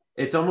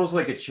 it's almost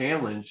like a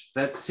challenge.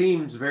 That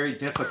seems very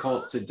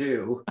difficult to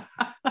do.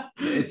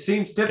 It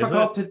seems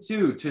difficult to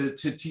do,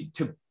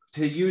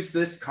 to use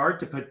this card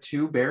to put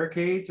 2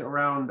 barricades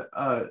around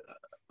a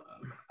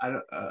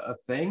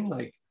thing.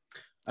 Like,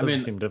 Doesn't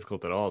seem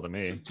difficult at all to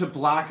me. To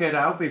block it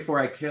out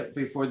before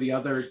the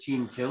other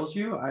team kills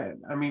you.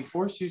 I mean,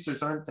 force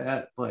users aren't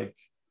that, like,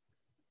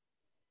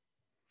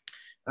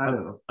 I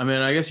don't know. I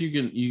mean, I guess you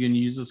can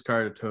use this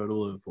card a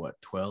total of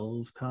what,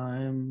 12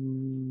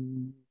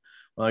 times?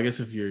 Well, I guess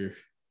if you're,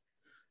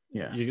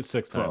 yeah, you get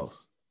 6 12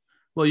 times.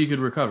 Well, you could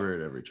recover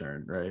it every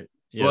turn, right?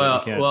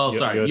 Yeah,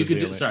 you could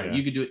do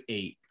it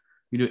 8.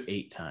 You do it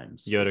 8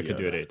 times. Yoda could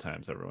do it 8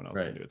 times. Everyone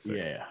else can do it 6.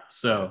 Yeah.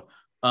 So,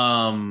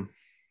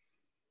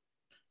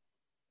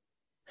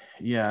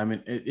 yeah, I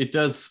mean, it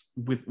does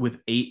with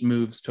 8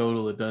 moves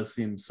total. It does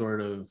seem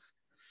sort of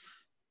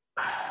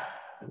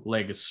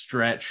like a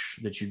stretch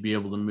that you'd be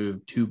able to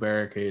move 2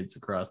 barricades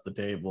across the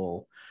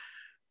table.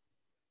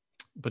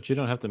 But you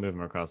don't have to move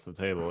them across the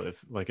table.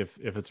 If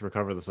it's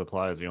recover the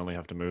supplies, you only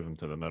have to move them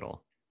to the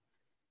middle.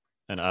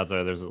 And odds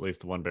are there's at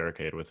least 1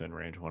 barricade within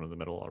range 1 of the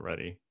middle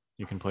already.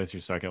 You can place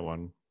your second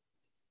one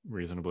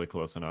reasonably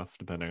close enough,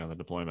 depending on the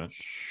deployment.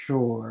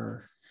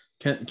 Sure.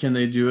 Can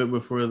they do it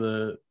before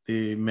the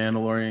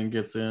Mandalorian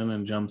gets in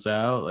and jumps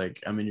out?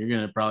 Like, I mean, you're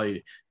gonna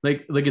probably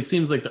like it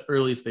seems like the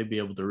earliest they'd be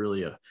able to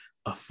really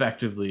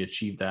effectively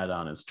achieve that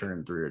on is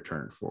turn 3 or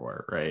turn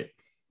 4, right?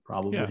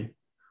 Probably.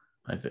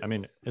 I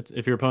mean,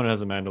 if your opponent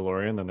has a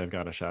Mandalorian, then they've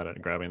got a shot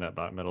at grabbing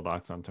that middle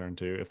box on turn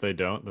 2. If they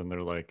don't, then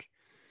they're like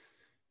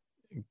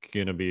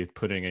gonna be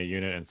putting a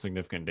unit in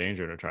significant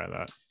danger to try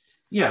that.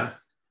 Yeah,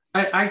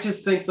 I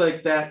just think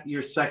like that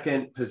your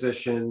second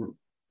position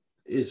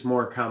is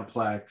more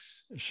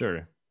complex.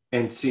 Sure.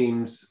 And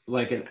seems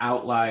like an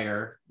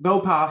outlier,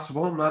 though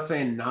possible. I'm not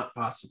saying not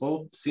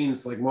possible.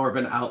 Seems like more of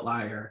an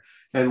outlier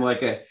and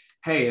like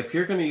hey, if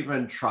you're going to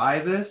even try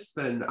this,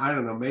 then I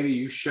don't know, maybe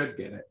you should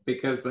get it,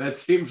 because that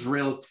seems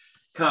real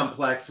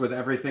complex with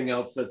everything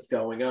else that's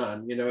going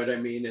on. You know what I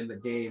mean, in the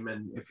game.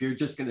 And if you're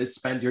just going to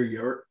spend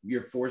your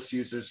force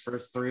users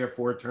first 3 or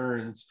 4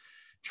 turns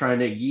trying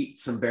to yeet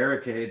some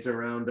barricades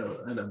around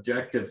an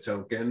objective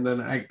token,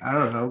 then I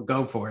don't know,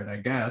 go for it,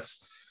 I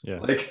guess. Yeah.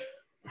 Like.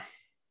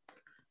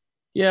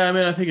 Yeah, I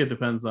mean, I think it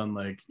depends on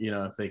like,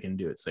 if they can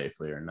do it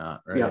safely or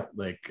not, right? Yeah.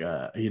 Like,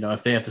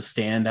 if they have to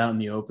stand out in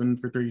the open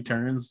for 3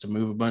 turns to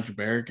move a bunch of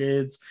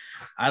barricades,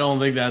 I don't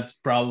think that's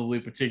probably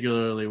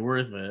particularly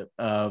worth it.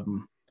 But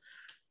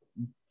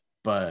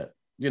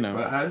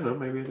But I don't know,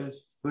 maybe it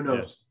is. Who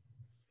knows?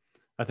 Yeah.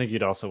 I think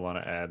you'd also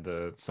want to add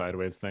the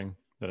sideways thing,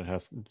 that it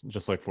has,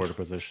 just like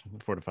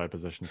fortified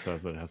position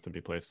says, that it has to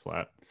be placed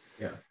flat.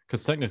 Yeah.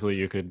 Because technically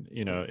you could,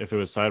 if it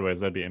was sideways,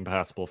 that'd be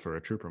impassable for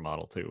a trooper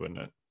model too, wouldn't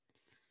it?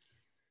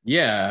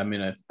 Yeah, I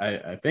mean,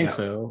 I think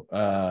so.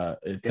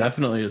 It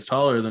definitely is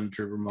taller than a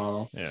trooper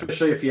model. Yeah.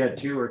 Especially if you had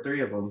 2 or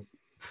 3 of them.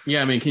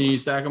 Yeah, I mean, can you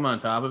stack them on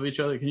top of each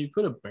other? Can you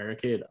put a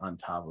barricade on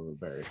top of a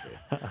barricade?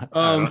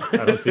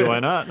 I don't see why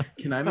not.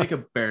 Can I make a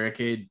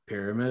barricade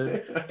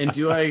pyramid? And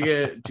do I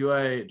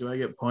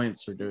get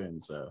points for doing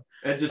so?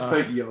 And just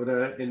put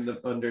Yoda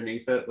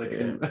underneath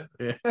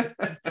it,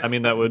 I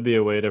mean, that would be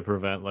a way to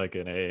prevent like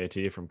an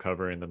AAT from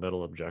covering the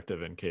middle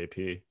objective in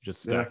KP.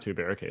 Just stack 2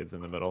 barricades in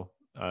the middle,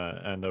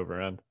 end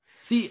over end.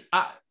 See,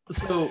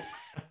 so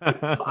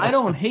I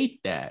don't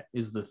hate that,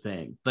 is the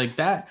thing, like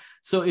that.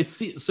 So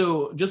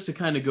just to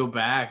kind of go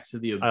back to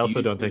the, I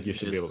also don't think you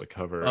should be able to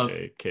cover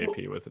a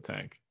KP with a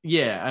tank.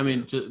 Yeah, I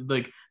mean,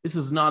 like, this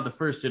is not the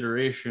first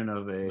iteration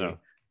of a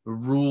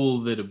rule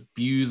that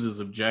abuses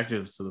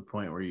objectives to the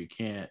point where you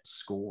can't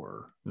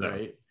score.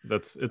 Right?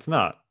 It's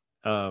not.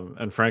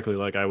 And frankly,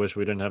 like, I wish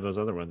we didn't have those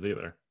other ones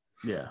either.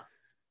 Yeah.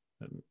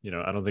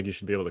 I don't think you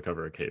should be able to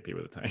cover a KP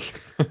with a tank.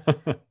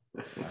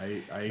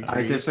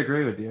 I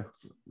disagree with you.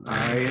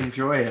 I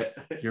enjoy it.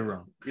 You're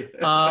wrong.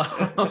 How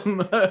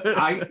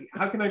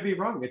can I be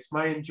wrong? It's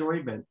my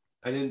enjoyment.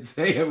 I didn't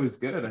say it was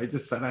good. I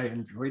just said I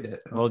enjoyed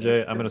it. Well,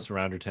 Jay, I'm going to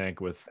surround your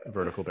tank with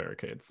vertical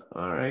barricades.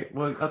 All right.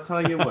 Well, I'll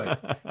tell you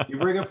what. You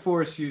bring a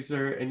force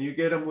user and you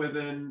get them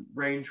within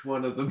range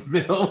 1 of the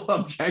middle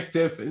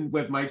objective, and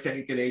with my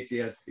tank and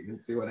ATS, you can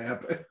see what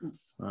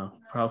happens. Well,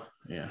 probably.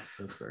 Yeah,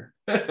 that's fair.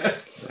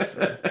 That's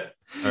fair.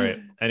 All right.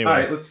 Anyway. All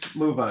right. Let's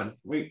move on.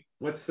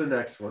 What's the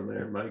next one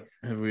there, Mike?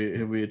 Have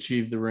we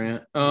achieved the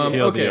rant?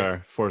 TLDR,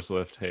 okay. Force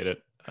lift, hate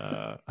it.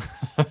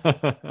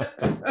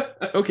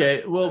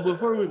 Okay, well,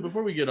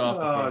 before we get off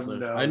the force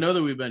lift, I know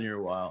that we've been here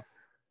a while.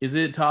 Is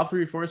it top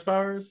 3 force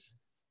powers?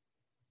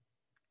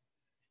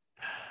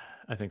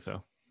 I think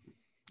so.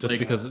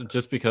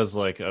 Just because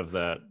like of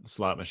that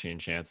slot machine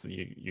chance that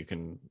you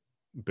can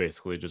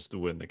basically just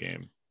win the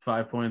game.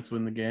 5 points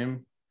win the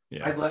game.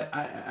 Yeah.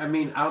 I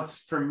mean,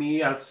 for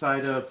me,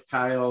 outside of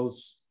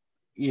Kyle's,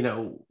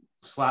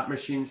 slot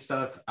machine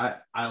stuff,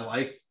 I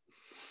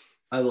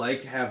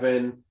like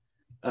having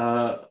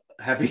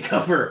heavy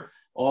cover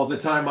all the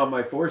time on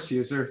my force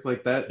user,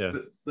 like that. Yeah.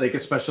 Like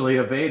especially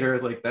a Vader,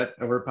 like that,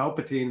 or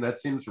Palpatine. That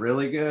seems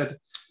really good.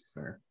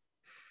 Fair.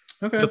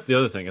 Okay. That's the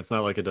other thing. It's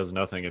not like it does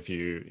nothing if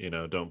you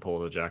don't pull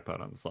the jackpot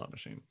on the slot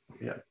machine.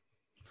 Yeah.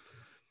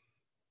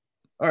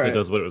 All right. It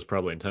does what it was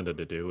probably intended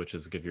to do, which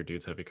is give your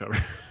dudes heavy cover.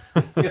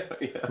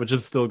 Yeah. Which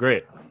is still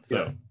great. So.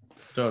 Yeah,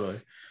 totally.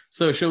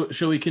 So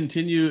shall we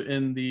continue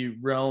in the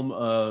realm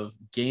of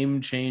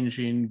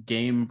game-changing,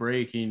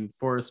 game-breaking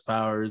force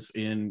powers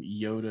in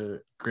Yoda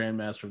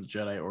Grandmaster of the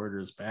Jedi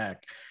Order's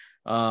pack?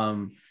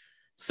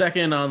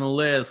 Second on the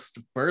list,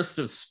 burst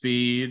of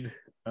speed.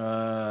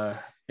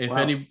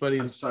 Anybody's...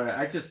 I'm sorry,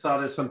 I just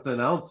thought of something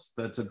else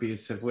that's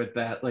abusive with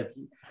that. Like,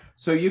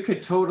 so you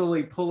could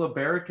totally pull a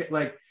barricade.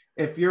 Like,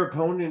 if your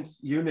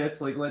opponent's units,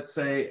 like let's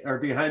say, are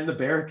behind the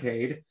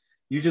barricade,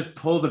 you just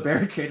pull the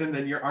barricade and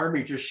then your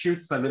army just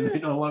shoots them and they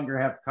no longer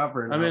have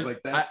cover. And I mean,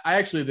 like that. I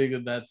actually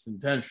think that's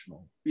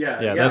intentional.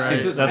 Yeah,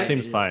 that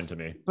seems fine to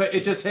me. But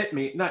it just hit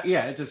me.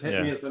 It just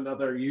hit me as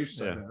another use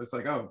of it. I was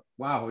like, oh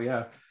wow,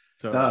 yeah.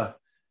 Totally. Duh.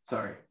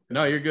 Sorry.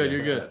 No, you're good.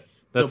 You're good.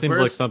 That seems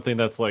like something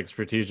that's like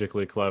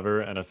strategically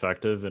clever and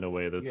effective in a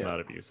way that's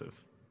not abusive.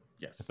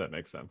 Yes. If that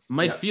makes sense.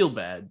 Might feel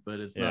bad, but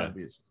it's not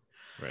abusive.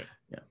 Right.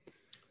 Yeah.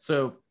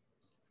 So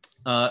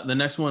the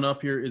next one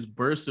up here is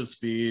burst of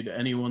speed.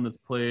 Anyone that's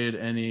played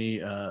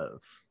any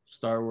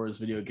Star Wars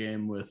video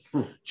game with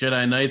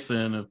Jedi Knights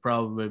in have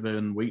probably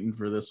been waiting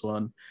for this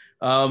one.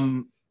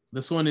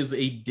 This one is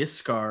a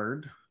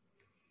discard,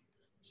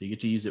 so you get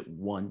to use it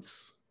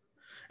once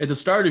at the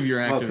start of your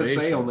activation.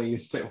 Because they only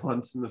used it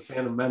once in the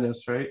Phantom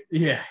Menace, right?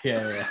 Yeah.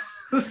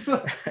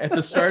 At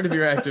the start of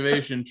your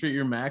activation, treat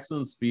your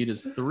maximum speed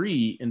as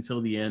 3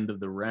 until the end of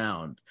the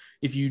round.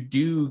 If you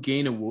do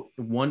gain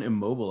one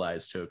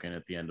immobilized token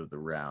at the end of the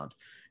round,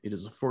 it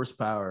is a force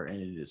power and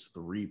it is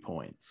 3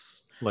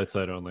 points. Light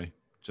side only.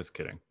 Just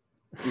kidding.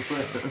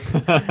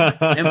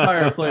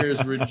 Empire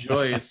players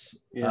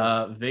rejoice.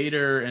 Yeah.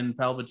 Vader and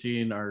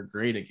Palpatine are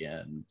great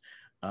again,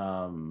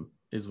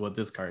 is what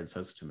this card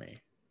says to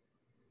me.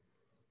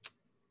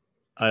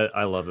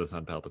 I love this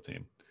on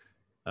Palpatine.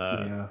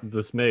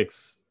 This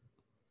makes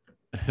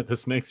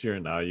your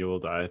now you will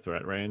die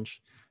threat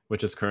range,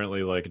 which is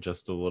currently like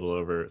just a little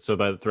over. So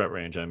by the threat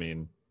range, I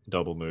mean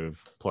double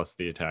move plus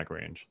the attack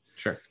range.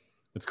 Sure.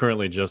 It's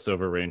currently just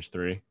over range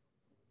 3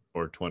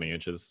 or 20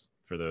 inches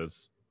for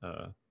those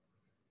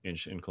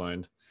inch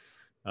inclined.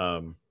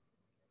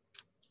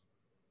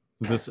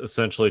 This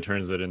essentially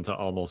turns it into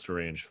almost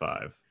range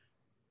 5.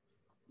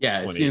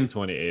 Yeah, 20, it seems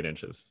 28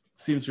 inches.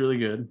 Seems really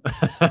good.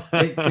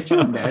 Hey, could you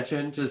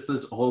imagine just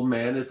this old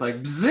man is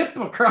like zip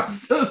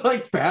across the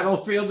like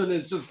battlefield and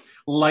it's just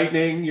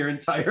lightning your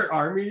entire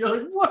army?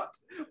 You're like,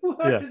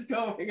 what is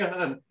going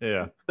on?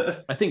 Yeah.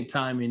 I think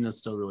timing is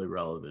still really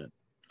relevant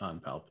on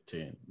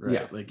Palpatine, right?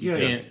 Yeah. Like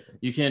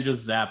you can't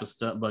just zap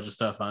a bunch of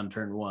stuff on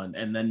turn 1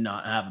 and then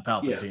not have a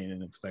Palpatine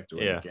and expect to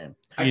win the game.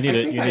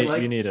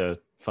 You need a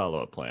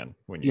follow-up plan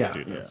when you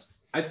do this.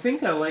 I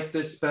think I like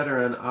this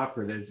better on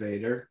Operative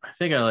Vader. I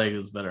think I like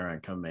this better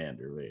on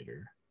Commander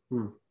Vader.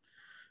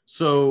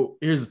 So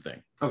here's the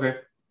thing. Okay,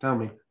 tell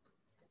me.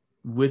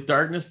 With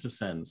Darkness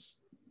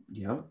Descends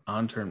Yep.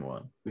 on turn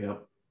 1,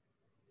 Yep.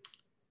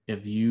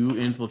 if you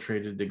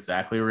infiltrated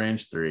exactly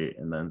range 3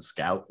 and then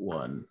scout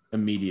 1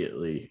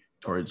 immediately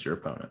towards your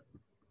opponent,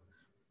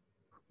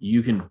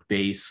 you can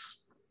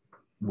base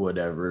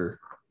whatever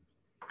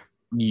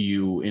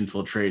you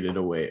infiltrated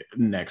away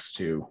next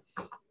to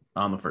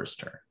on the first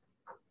turn.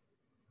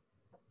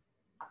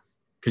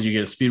 Because you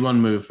get a speed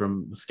 1 move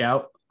from the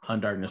scout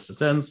on Darkness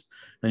Descends,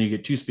 then you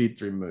get 2 speed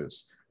 3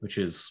 moves, which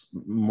is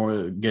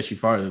more gets you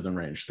farther than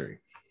range 3.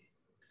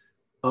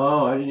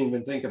 Oh, I didn't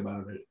even think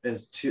about it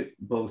as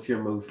both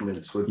your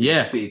movements would be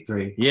speed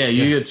 3. Yeah,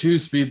 you get 2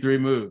 speed 3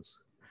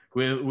 moves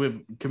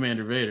with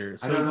Commander Vader.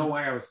 So, I don't know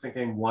why I was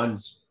thinking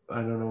one's. I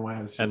don't know why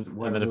I was. Just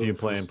and then if you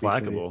play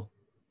Implacable,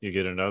 you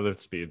get another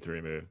speed 3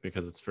 move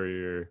because it's for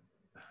your.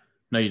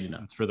 No, you do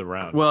not. It's for the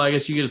round. Well, I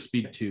guess you get a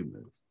speed 2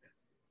 move.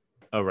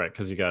 Oh, right,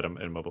 because you got an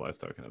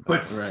immobilized token.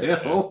 But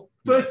still,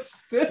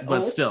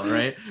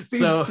 right? Speed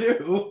so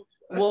 2.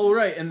 Well,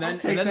 right, and then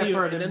the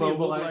immobilized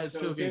immobilized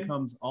token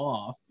comes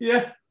off.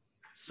 Yeah.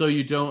 So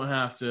you don't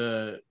have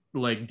to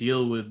like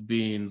deal with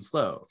being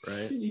slow,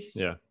 right? Jeez.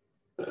 Yeah.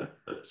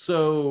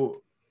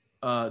 So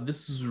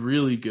this is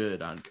really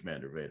good on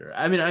Commander Vader.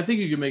 I mean, I think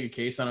you can make a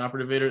case on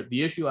Operative Vader.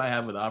 The issue I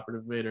have with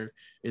Operative Vader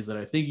is that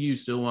I think you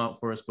still want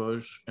Force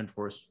Push and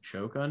Force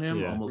Choke on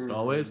him almost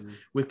always.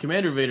 With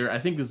Commander Vader, I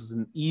think this is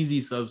an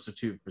easy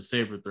substitute for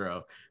Saber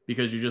Throw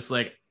because you're just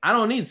like, I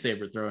don't need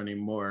Saber Throw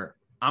anymore.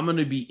 I'm going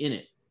to be in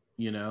it,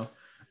 you know?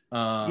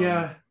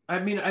 Yeah. I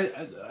mean,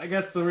 I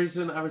guess the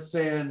reason I was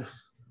saying,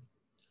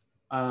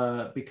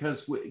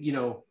 because, you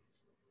know,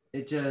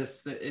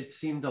 it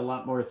seemed a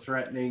lot more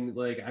threatening.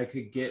 Like I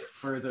could get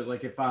further,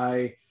 like if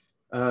I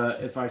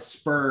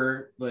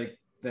spur like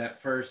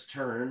that first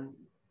turn,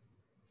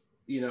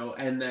 you know,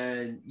 and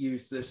then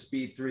use the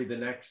speed 3 the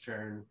next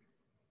turn.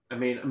 I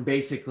mean, I'm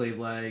basically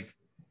like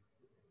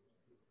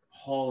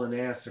hauling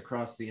ass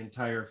across the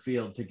entire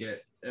field to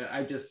get,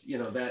 I just, you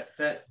know, that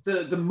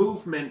the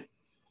movement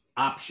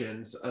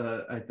options,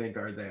 I think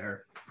are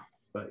there,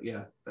 but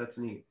yeah, that's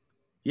neat.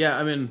 Yeah,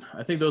 I mean,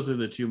 I think those are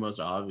the 2 most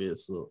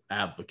obvious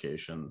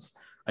applications.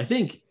 I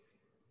think,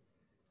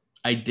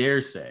 I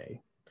dare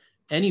say,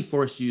 any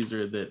Force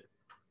user that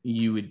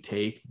you would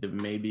take that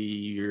maybe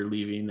you're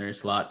leaving their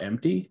slot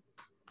empty,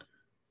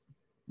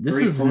 this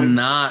 3 is points.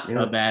 not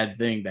a bad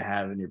thing to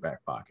have in your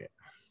back pocket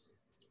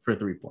for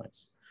 3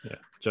 points. Yeah,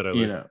 Jedi.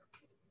 You know,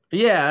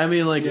 yeah, I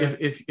mean, like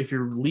if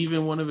you're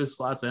leaving one of his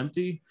slots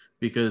empty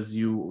because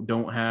you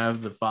don't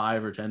have the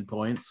 5 or 10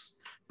 points,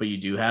 but you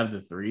do have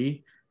the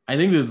 3. I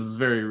think this is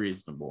very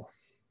reasonable.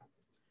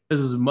 This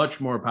is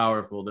much more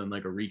powerful than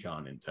like a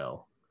recon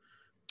intel.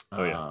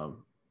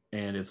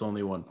 And it's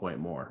only 1 point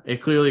more.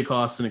 It clearly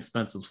costs an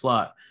expensive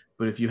slot,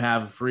 but if you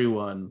have a free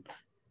one,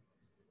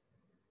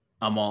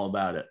 I'm all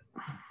about it.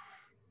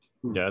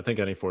 Yeah, I think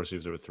any Force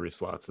user with 3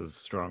 slots is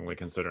strongly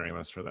considering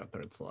this for that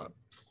 3rd slot.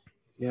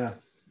 Yeah,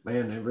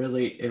 man, it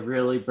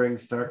really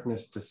brings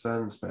Darkness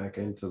Descends back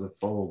into the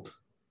fold.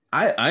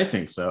 I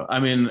think so. I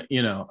mean,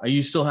 you know,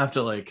 you still have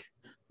to like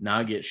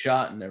not get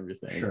shot and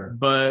everything. Sure.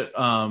 But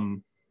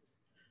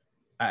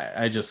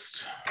I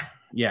just,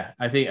 yeah,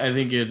 I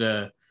think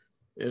it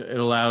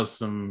allows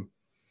some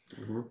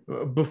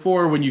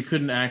before when you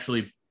couldn't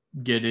actually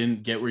get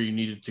where you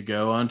needed to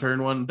go on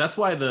turn 1. That's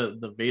why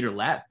the Vader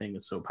lat thing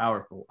is so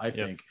powerful. I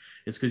think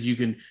it's because you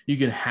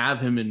can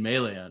have him in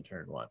melee on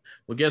turn 1.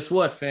 Well, guess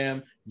what,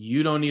 fam?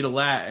 You don't need a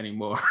lat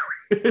anymore.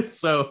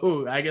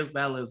 So I guess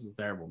that list is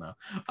terrible now.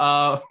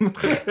 I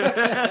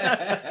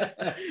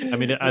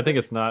mean, I think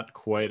it's not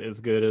quite as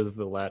good as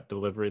the lat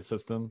delivery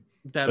system,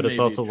 but it's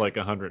also like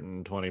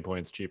 120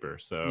 points cheaper.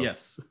 So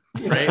yes,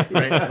 right.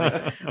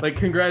 Like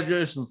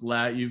congratulations,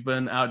 lat. You've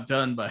been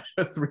outdone by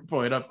a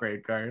 3-point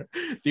upgrade card.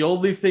 The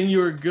only thing you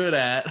were good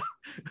at.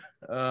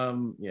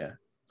 Yeah.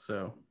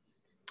 So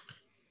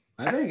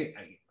I think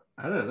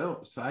I don't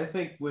know. So I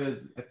think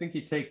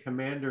you take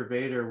Commander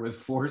Vader with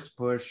Force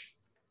Push,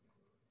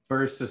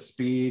 Burst of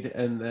Speed,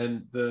 and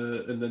then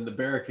the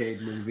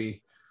Barricade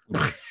movie.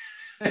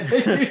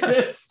 You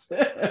just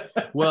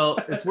well,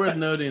 it's worth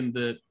noting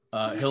that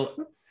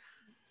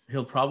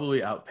he'll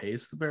probably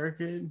outpace the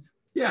Barricade.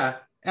 Yeah,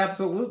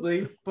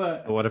 absolutely.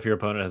 But what if your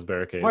opponent has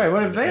barricades? Wait,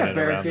 what if they have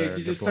barricades?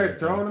 You just start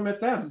throwing them at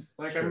them.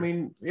 Like, sure. I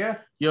mean, yeah.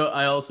 Yo,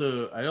 I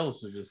also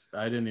just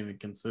I didn't even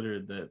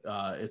consider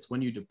that it's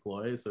when you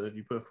deploy. So if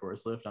you put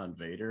Force Lift on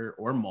Vader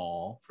or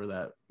Maul for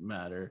that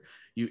matter,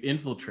 you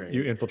infiltrate.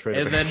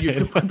 And then you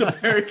can put the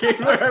barricade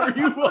wherever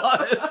you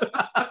want.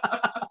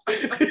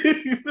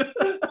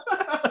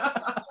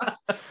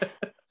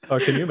 Oh,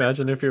 can you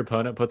imagine if your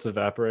opponent puts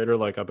Evaporator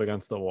like up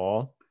against the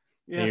wall?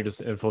 Yeah. And you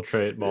just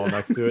infiltrate Maul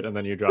next to it, and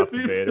then you drop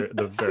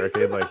the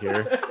barricade like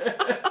here.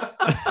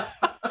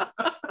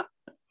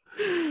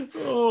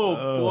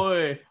 Oh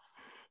boy!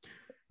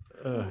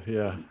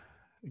 Yeah,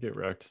 get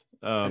wrecked.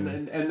 And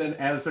then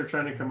as they're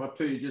trying to come up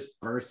to you, just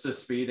burst the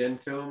speed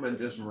into them and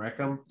just wreck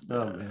them.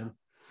 Oh man,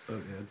 so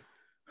good.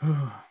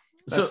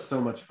 That's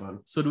so much fun.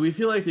 So do we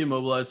feel like the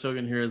immobilized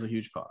token here is a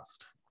huge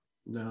cost?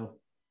 No.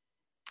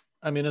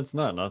 I mean, it's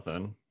not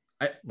nothing.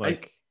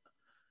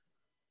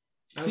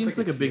 It seems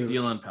like a big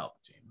deal on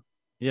Palpatine.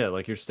 Yeah,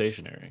 like you're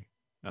stationary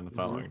on the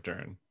following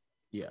turn.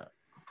 Yeah.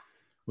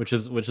 Which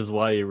is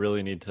why you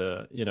really need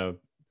to,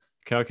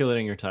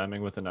 calculating your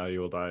timing with the Now You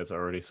Will Die is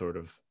already sort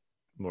of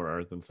more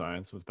art than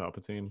science with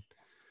Palpatine.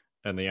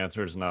 And the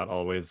answer is not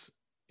always,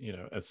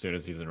 as soon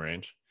as he's in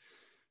range.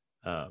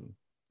 I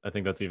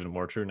think that's even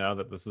more true now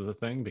that this is a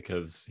thing,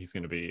 because he's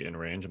going to be in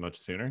range much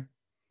sooner.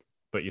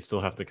 But you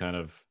still have to kind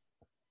of,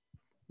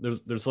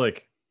 there's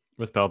like,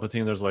 with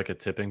Palpatine, there's like a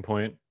tipping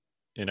point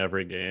in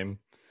every game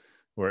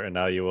where a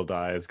Now You Will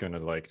Die is going to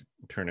like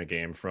turn a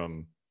game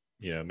from,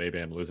 maybe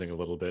I'm losing a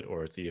little bit,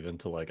 or it's even,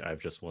 to like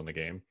I've just won the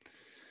game.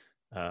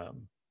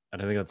 And I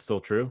think that's still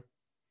true.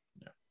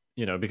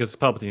 Yeah. Because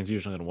Palpatine's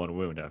usually in one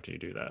wound after you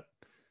do that.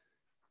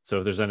 So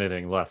if there's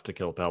anything left to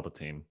kill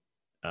Palpatine,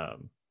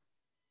 and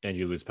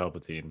you lose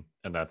Palpatine,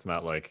 and that's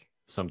not like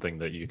something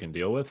that you can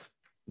deal with,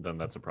 then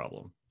that's a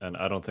problem. And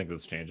I don't think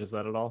this changes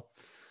that at all.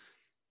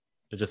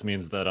 It just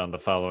means that on the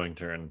following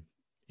turn,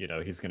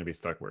 he's going to be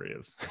stuck where he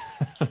is.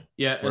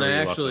 Yeah, and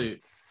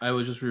I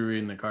was just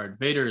rereading the card.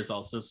 Vader is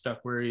also stuck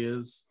where he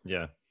is.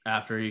 Yeah.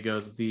 After he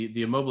goes,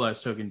 the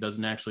immobilized token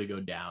doesn't actually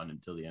go down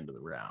until the end of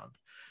the round,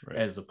 right,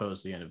 as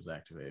opposed to the end of his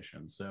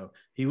activation. So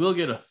he will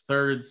get a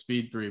third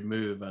speed 3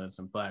 move on his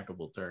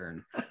implacable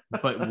turn,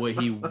 but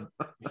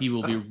he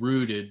will be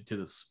rooted to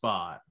the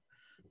spot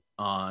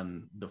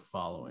on the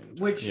following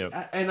turn.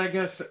 And I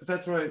guess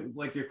that's why,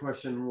 like, your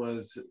question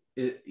was,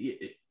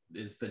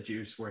 is the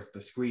juice worth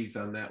the squeeze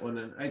on that one?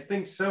 And I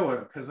think so,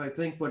 because I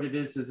think what it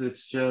is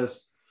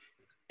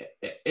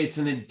it's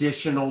an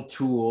additional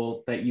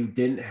tool that you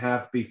didn't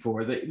have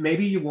before, that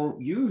maybe you won't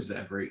use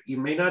you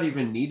may not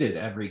even need it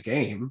every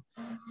game,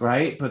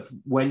 right? But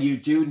when you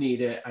do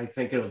need it, I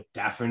think it'll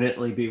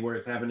definitely be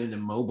worth having an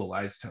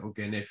immobilized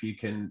token if you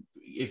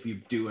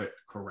do it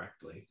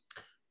correctly.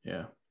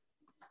 Yeah.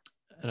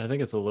 And I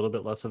think it's a little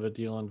bit less of a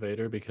deal on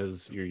Vader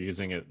because you're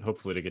using it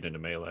hopefully to get into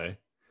melee.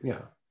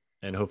 Yeah.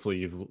 And hopefully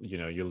you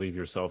leave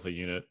yourself a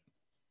unit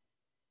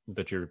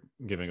that you're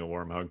giving a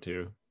warm hug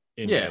to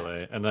in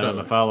melee, and then on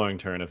the following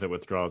turn, if it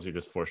withdraws, you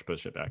just force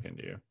push it back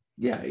into you.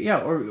 Yeah,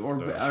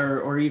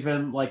 or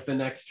even like the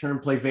next turn,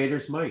 play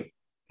Vader's Might,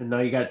 and now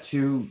you got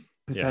 2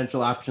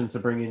 potential options to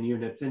bring in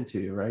units into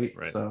you, right?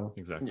 Right. So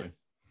exactly.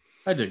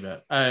 I dig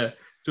that. I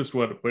just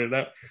wanted to put it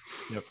out.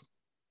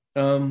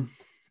 Yep.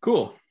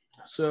 Cool.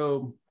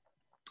 So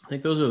I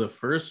think those are the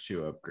first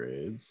 2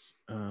 upgrades.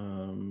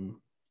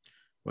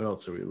 What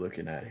else are we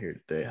looking at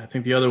here today? I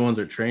think the other ones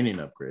are training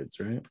upgrades,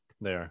 right?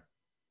 They are.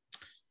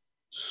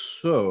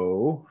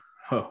 So,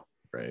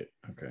 right.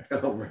 Okay.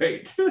 Oh,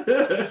 right.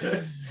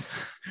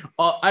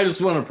 I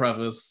just want to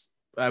preface,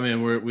 I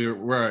mean, we're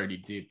already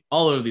deep.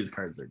 All of these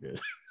cards are good.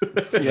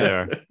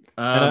 Yeah.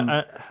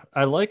 And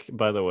I like,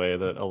 by the way,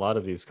 that a lot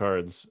of these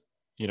cards,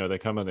 they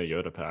come in the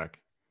Yoda pack,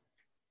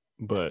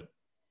 but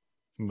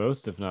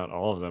most, if not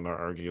all of them,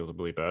 are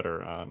arguably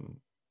better on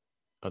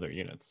other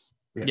units.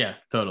 Yeah,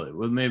 totally.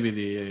 With maybe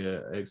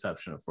the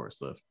exception of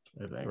Force Lift,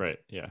 I think. Right.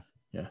 Yeah.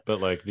 Yeah.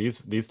 But like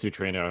these 2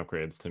 training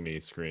upgrades to me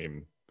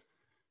scream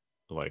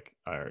like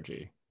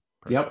IRG.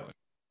 Yep.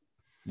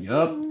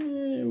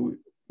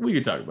 We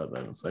could talk about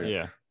that in a second.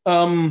 Yeah.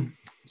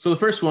 So the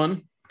first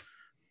one,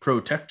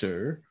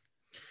 Protector,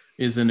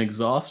 is an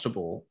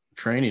exhaustible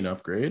training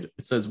upgrade.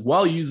 It says,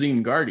 while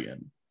using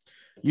Guardian,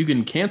 You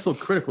can cancel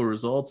critical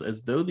results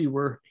as though they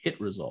were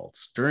hit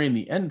results. During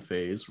the end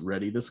phase,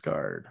 ready this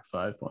card.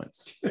 5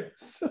 points.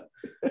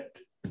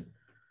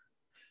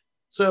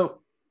 So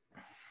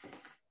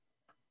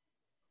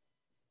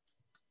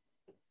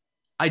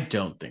I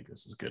don't think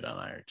this is good on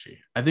IRG.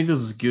 I think this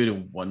is good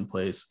in one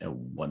place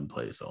and one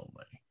place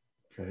only.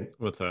 Okay.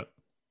 What's that?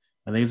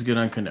 I think it's good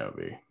on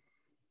Kenobi.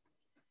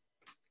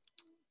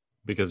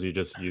 Because you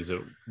just use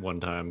it one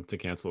time to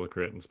cancel a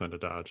crit and spend a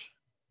dodge.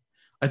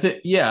 I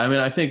think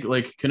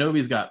like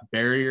Kenobi's got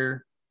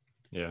barrier.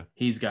 Yeah.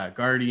 He's got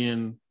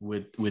Guardian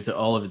with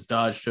all of his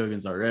dodge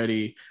tokens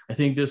already. I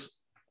think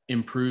this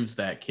improves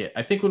that kit.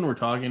 I think when we're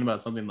talking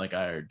about something like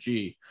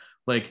IRG,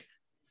 like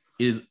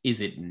is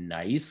it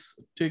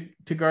nice to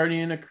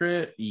Guardian a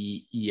crit?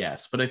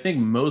 Yes, but I think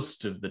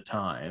most of the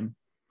time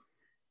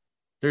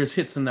there's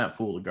hits in that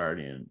pool to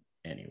Guardian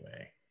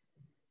anyway.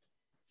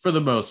 For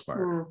the most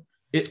part.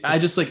 I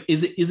just like,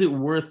 is it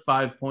worth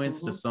 5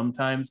 points to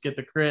sometimes get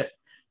the crit?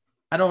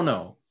 I don't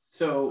know.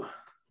 So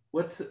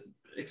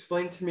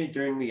explain to me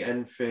during the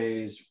end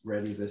phase,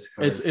 ready this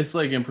card. It's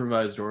like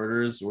improvised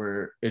orders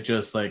where it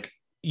just like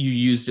you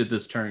used it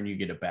this turn, you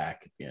get it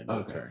back at the end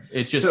of the turn.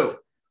 It's just so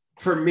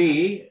for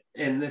me,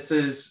 and this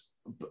is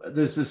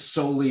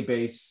solely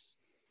based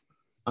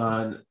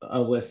on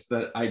a list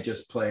that I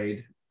just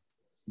played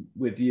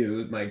with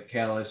you, my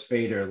Callus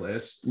Vader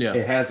list. Yeah.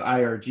 It has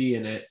IRG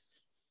in it.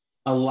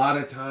 A lot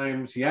of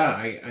times,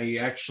 I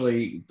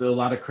actually, a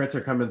lot of crits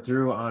are coming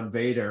through on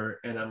Vader,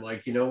 and I'm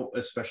like,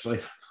 especially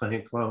if I'm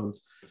playing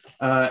clones.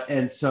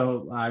 And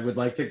so I would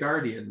like to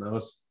Guardian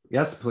those.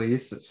 Yes,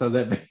 please. So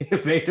that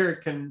Vader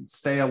can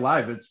stay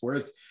alive. It's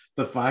worth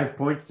the 5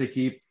 points to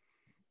keep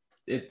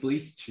at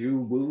least 2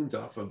 wounds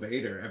off of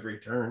Vader every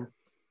turn.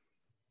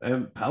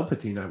 And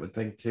Palpatine, I would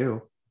think,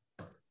 too.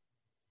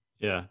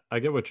 Yeah, I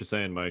get what you're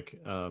saying, Mike.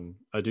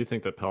 I do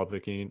think that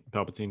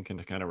Palpatine can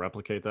kind of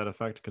replicate that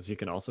effect because he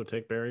can also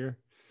take barrier.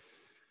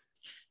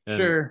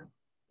 Sure.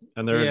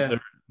 And there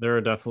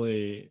are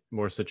definitely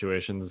more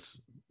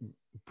situations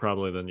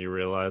probably than you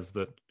realize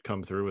that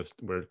come through with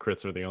where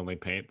crits are the only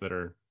paint that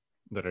are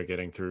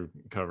getting through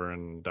cover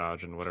and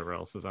dodge and whatever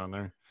else is on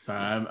there. Sorry,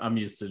 I'm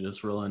used to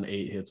just rolling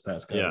 8 hits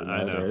past cover. Yeah,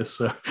 I know.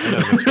 So. I know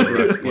this for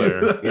Rex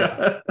player.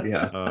 Yeah.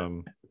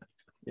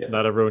 Yeah.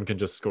 Not everyone can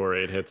just score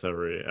 8 hits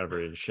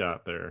every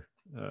shot there,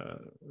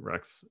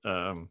 Rex.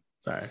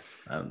 Sorry,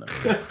 I don't know.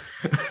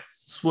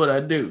 It's what I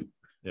do.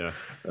 Yeah.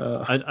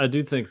 I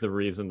do think the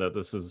reason that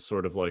this is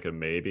sort of like a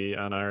maybe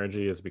on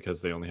IRG is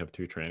because they only have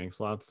 2 training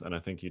slots, and I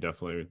think you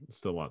definitely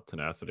still want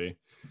tenacity,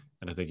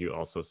 and I think you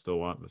also still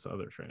want this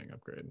other training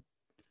upgrade.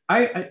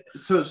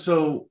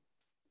 So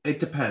it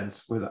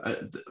depends.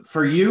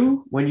 For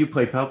you, when you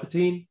play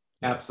Palpatine,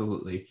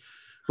 absolutely.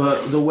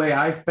 But the way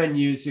I've been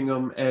using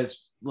them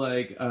as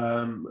like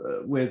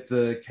with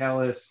the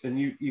Callus, and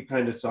you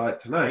kind of saw it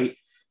tonight,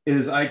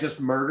 is I just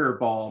murder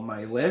ball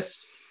my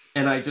list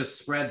and I just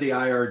spread the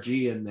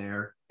IRG in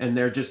there, and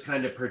they're just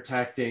kind of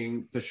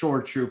protecting the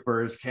shore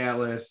troopers,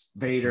 Callus,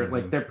 Vader,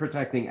 like they're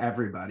protecting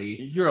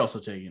everybody. You're also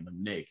taking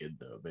them naked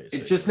though, basically.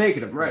 It's just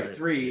naked them, right?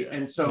 3.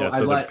 And so I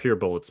let pure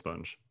bullet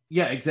sponge.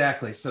 Yeah,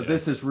 exactly. So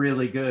this is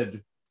really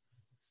good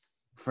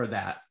for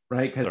that,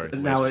 right? Because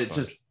now it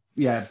just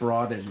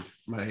broadened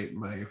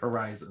my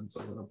horizons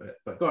a little bit.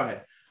 But go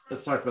ahead.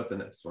 Let's talk about the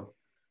next one.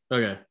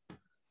 Okay.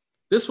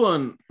 This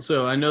one,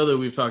 so I know that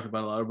we've talked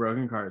about a lot of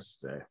broken cards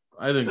today.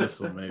 I think this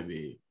one might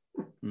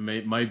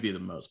be the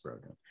most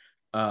broken.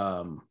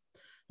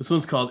 This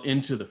one's called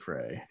Into the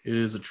Fray. It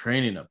is a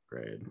training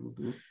upgrade.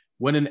 Mm-hmm.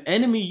 When an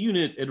enemy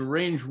unit at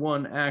range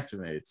 1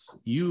 activates,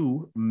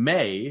 you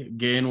may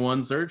gain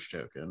 1 surge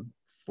token,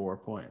 4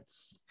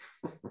 points.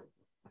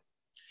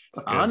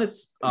 On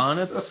its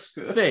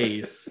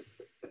face,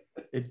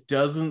 it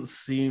doesn't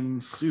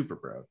seem super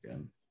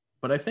broken,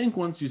 but I think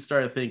once you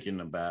start thinking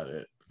about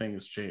it,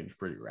 things change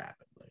pretty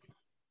rapidly.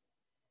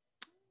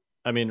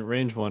 I mean,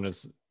 range 1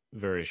 is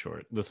very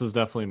short. This is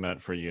definitely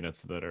meant for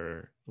units that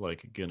are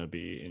like gonna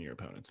be in your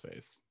opponent's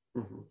face.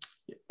 Mm-hmm.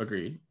 Yeah,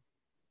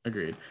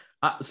 agreed.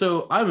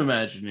 So I'm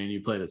imagining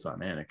you play this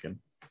on Anakin,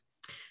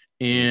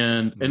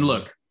 and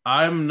look,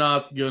 I'm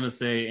not gonna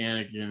say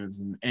Anakin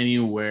is in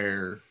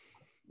anywhere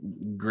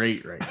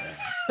great right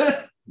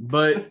now.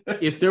 But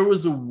if there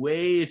was a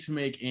way to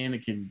make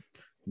Anakin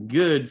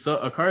good, so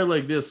a card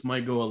like this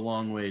might go a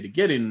long way to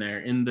getting there,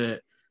 in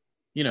that,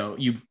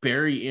 you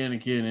bury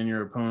Anakin in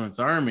your opponent's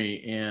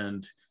army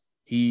and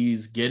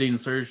he's getting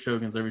surge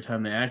tokens every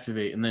time they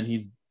activate, and then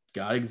he's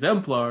got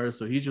exemplars,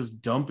 so he's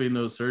just dumping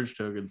those surge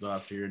tokens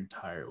off to your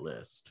entire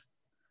list,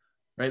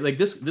 right? Like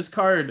this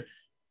card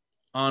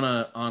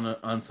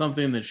on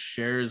something that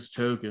shares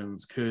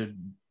tokens could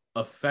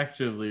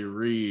effectively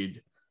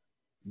read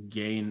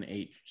gain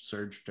 8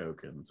 surge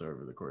tokens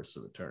over the course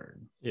of a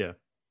turn. Yeah.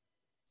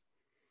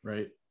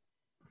 Right.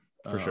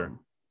 For sure.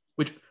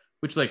 Which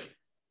like,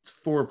 it's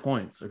 4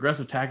 points.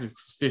 Aggressive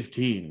tactics is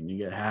 15, and you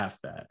get half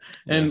that.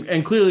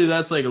 And clearly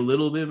that's like a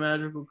little bit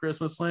magical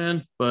Christmas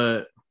land,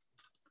 but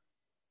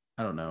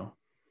I don't know.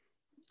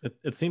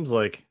 It seems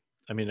like,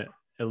 I mean,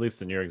 at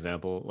least in your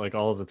example, like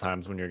all of the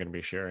times when you're going to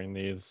be sharing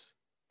these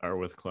are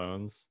with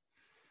clones.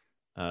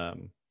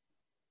 And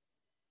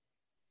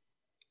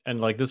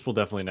like this will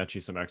definitely net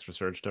you some extra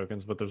surge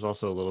tokens, but there's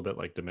also a little bit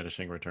like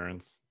diminishing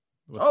returns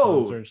with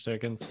surge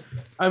tokens.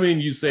 I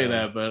mean, you say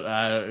that,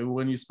 but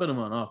when you spend them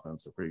on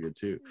offense, they're pretty good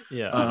too.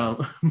 Yeah.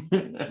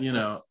 You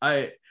know,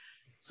 I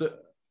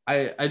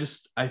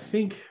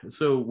think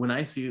so. When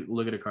I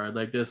look at a card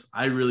like this,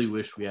 I really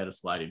wish we had a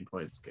sliding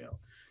point scale,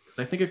 because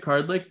I think a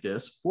card like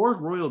this for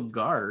Royal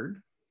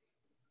Guard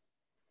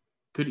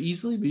could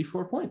easily be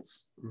 4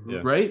 points,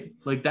 right?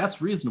 Like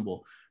that's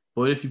reasonable.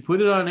 But if you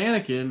put it on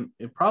Anakin,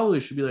 it probably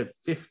should be like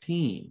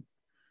 15.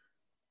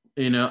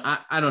 You know,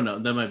 I don't know.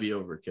 That might be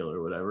overkill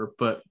or whatever.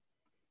 But,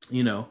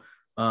 you know,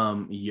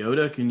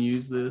 Yoda can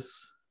use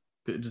this.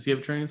 Does he have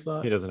a training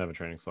slot? He doesn't have a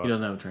training slot. He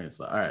doesn't have a training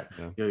slot. All right.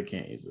 Yeah. Yoda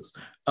can't use this.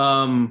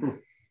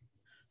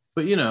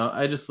 But, you know,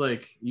 I just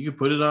like, you could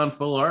put it on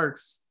full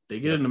arcs. They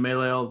get into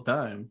melee all the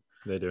time.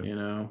 They do. You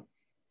know?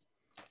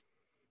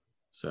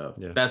 So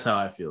that's how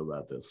I feel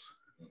about this.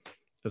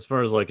 As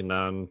far as like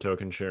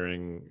non-token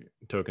sharing,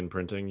 token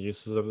printing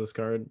uses of this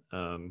card,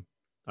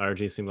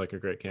 IRG seemed like a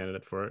great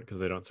candidate for it because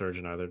they don't surge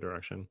in either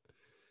direction.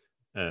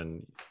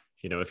 And,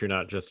 you know, if you're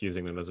not just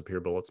using them as a pure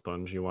bullet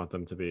sponge, you want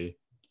them to be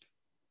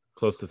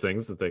close to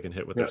things that they can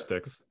hit with their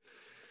sticks.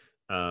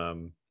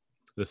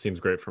 This seems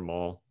great for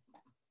Maul,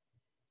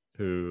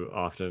 who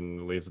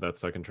often leaves that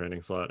second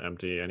training slot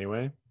empty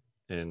anyway,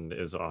 and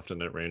is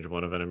often at range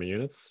 1 of enemy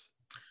units,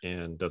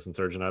 and doesn't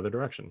surge in either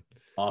direction.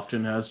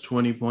 Often has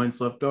 20 points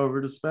left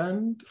over to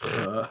spend.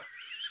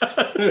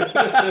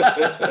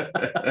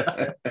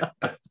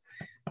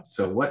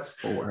 So what's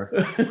 4?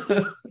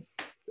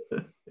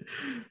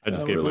 I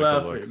just gave Mike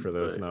a look for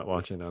those not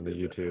watching on the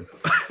YouTube.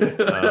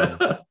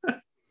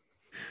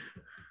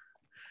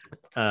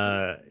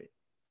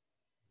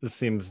 This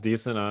seems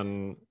decent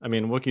on... I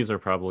mean, Wookiees are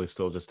probably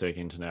still just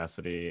taking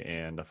tenacity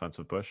and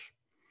offensive push.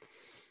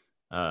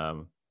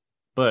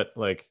 But,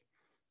 like,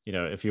 you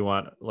know, if you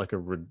want like a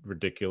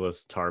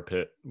ridiculous tar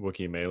pit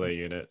Wookiee melee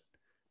unit,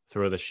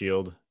 throw the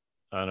shield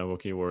on a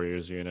Wookiee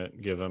Warriors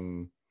unit, give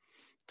them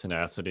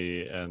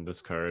tenacity and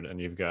this card, and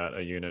you've got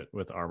a unit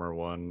with armor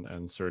 1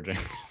 and surging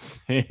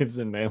saves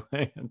in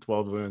melee and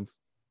 12 wounds.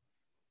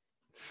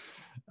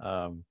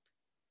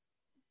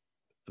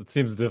 It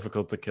seems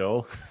difficult to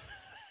kill.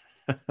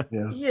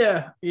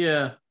 Yeah.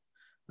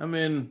 I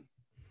mean,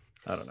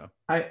 I don't know.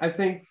 I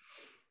think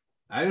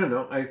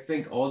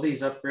all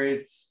these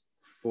upgrades,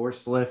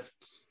 Force Lift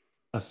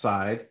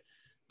aside,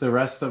 the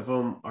rest of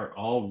them are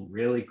all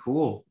really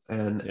cool.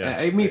 And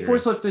I mean,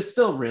 Force Lift is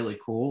still really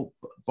cool,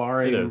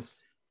 barring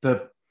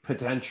the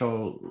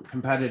potential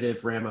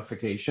competitive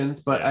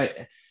ramifications. But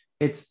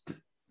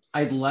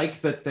I like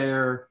that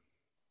they're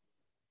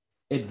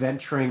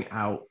adventuring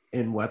out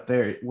in what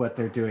they're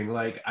doing.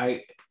 Like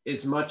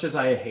as much as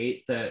I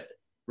hate that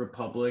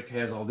Republic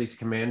has all these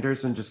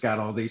commanders and just got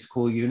all these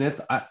cool units,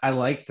 I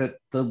like that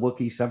the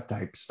Wookiee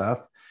subtype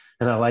stuff.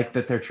 And I like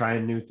that they're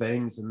trying new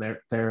things and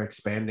they're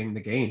expanding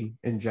the game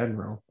in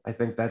general. I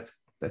think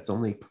that's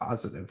only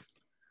positive.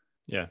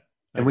 Yeah.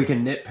 And we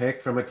can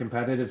nitpick from a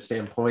competitive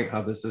standpoint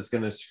how this is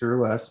going to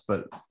screw us,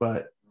 but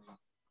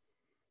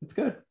it's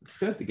good. It's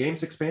good. The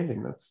game's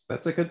expanding. That's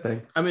a good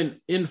thing. I mean,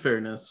 in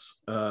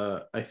fairness,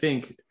 I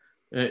think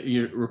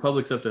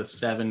Republic's up to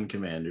 7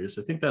 commanders.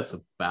 I think that's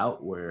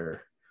about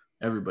where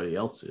everybody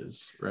else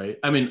is, right?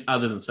 I mean,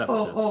 other than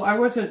Separatists. So I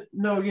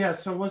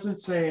wasn't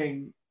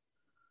saying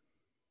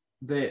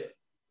that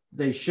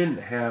they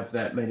shouldn't have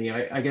that many.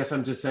 I guess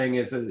I'm just saying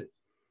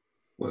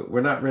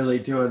we're not really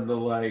doing the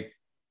like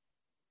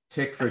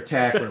tick for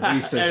tack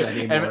releases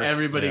anymore.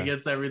 Everybody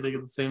gets everything at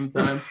the same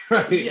time.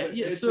 Right. Yeah.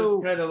 It's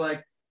So just kind of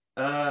like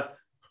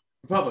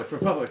Republic.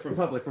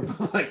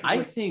 I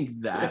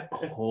think that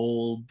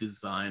whole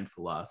design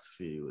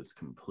philosophy was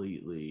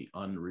completely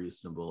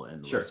unreasonable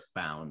and was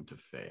bound to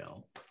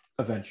fail.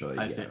 Eventually.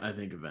 I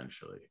think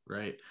eventually,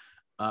 right?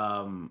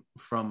 I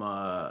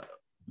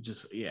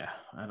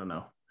don't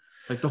know.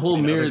 Like the whole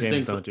mirror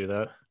thing. Don't do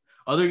that.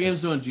 Other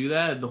games don't do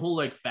that. The whole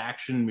like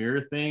faction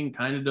mirror thing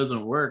kind of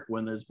doesn't work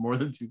when there's more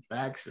than 2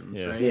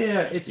 factions, right?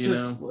 Yeah, it's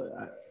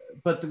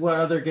but what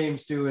other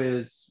games do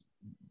is,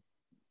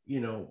 you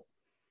know,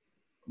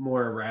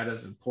 more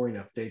erratas and point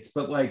updates.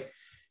 But like,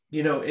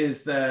 you know,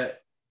 is that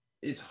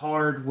it's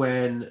hard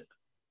when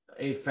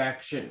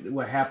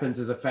what happens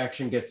is a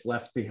faction gets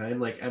left behind,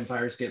 like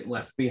Empire's getting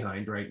left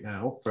behind right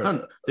now.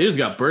 They just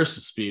got burst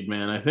of speed,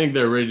 man. I think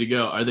they're ready to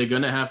go. Are they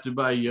going to have to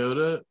buy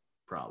Yoda?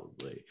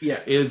 Probably.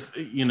 Yeah.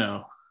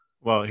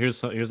 Well,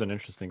 here's an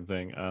interesting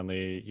thing on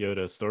the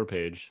Yoda store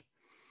page.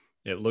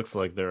 It looks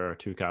like there are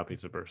 2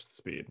 copies of burst of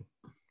speed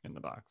in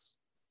the box.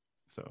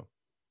 So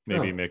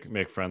maybe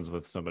make friends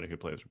with somebody who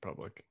plays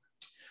Republic.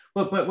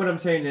 Well, but what I'm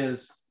saying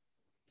is,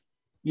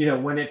 you know,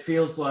 when it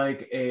feels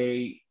like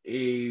a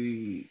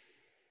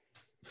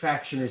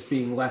faction is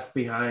being left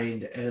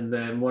behind, and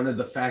then one of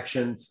the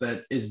factions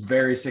that is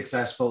very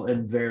successful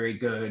and very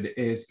good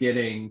is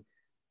getting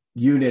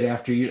unit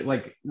after unit.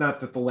 Like, not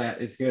that the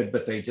Lat is good,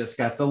 but they just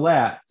got the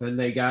Lat. Then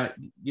they got,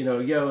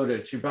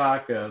 Yoda,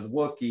 Chewbacca, the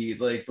Wookie,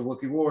 like the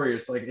Wookie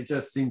Warriors. Like, it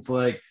just seems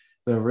like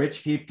the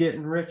rich keep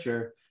getting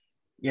richer.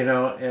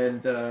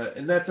 And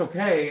that's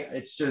okay.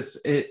 It's just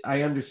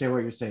I understand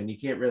what you're saying. You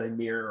can't really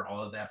mirror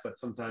all of that, but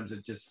sometimes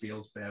it just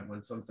feels bad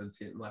when something's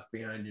getting left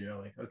behind. You're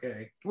like,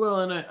 okay.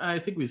 Well, and I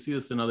think we see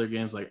this in other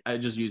games. Like, I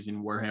just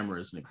using Warhammer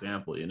as an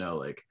example.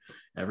 Like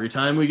every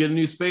time we get a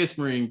new Space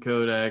Marine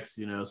Codex,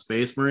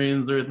 Space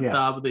Marines are at the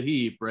top of the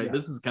heap, right? Yeah.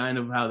 This is kind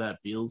of how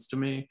that feels to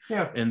me.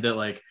 Yeah. And that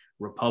like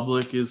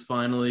Republic is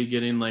finally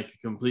getting like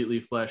completely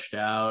fleshed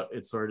out.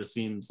 It sort of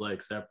seems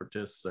like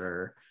Separatists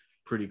are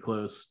pretty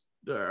close.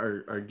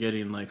 Are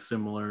getting like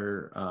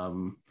similar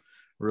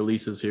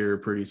releases here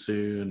pretty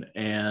soon,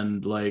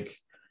 and like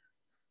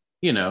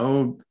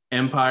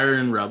Empire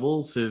and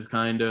Rebels have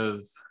kind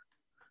of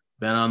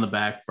been on the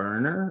back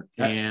burner.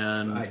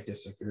 And I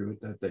disagree with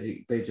that.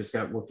 They just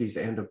got Wookiees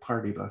and a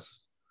party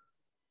bus.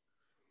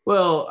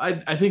 Well,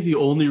 I think the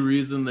only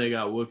reason they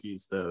got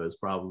Wookiees though is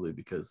probably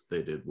because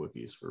they did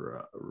Wookiees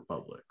for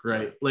Republic,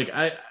 right? Like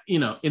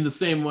in the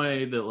same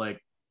way that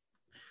like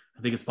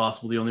I think it's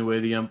possible the only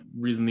way the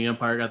reason the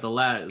Empire got the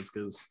Lat is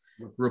because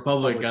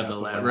Republic got the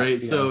Lat, right?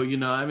 Yeah. So,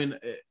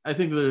 I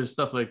think there's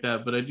stuff like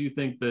that, but I do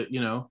think that,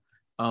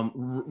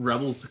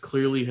 Rebels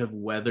clearly have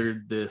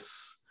weathered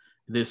this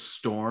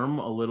storm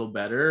a little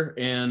better.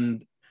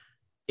 And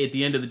at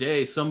the end of the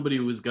day, somebody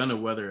was going to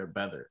weather it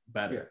better,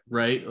 yeah.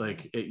 Right?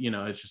 Like,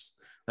 it's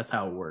just, that's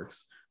how it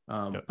works.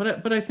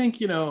 But I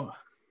think,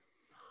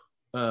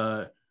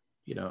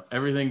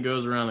 everything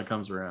goes around that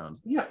comes around.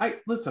 Yeah. I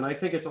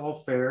think it's all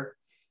fair.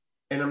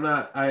 And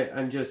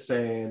I'm just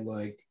saying,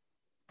 like,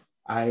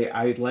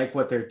 I like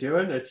what they're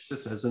doing. It's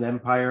just as an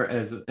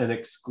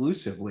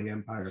exclusively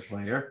Empire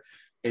player,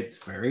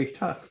 it's very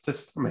tough to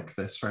stomach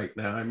this right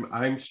now.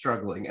 I'm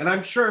struggling. And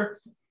I'm sure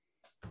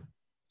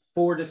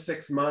 4 to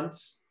 6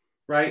 months,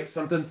 right?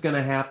 Something's going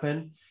to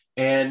happen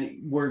and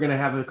we're going to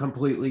have a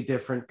completely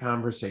different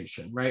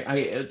conversation,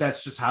 right?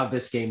 That's just how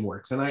this game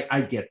works. And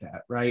I get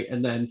that, right?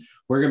 And then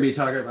we're going to be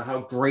talking about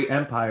how great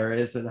Empire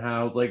is and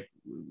how, like,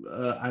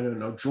 I don't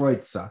know,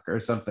 droids suck or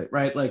something,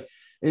 right? Like,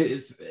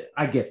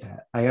 I get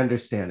that. I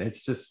understand.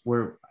 It's just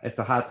it's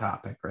a hot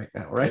topic right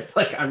now, right?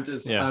 Like, I'm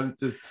just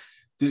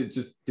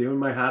doing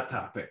my hot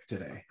topic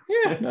today.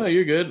 Yeah, no,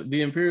 you're good.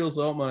 The Imperial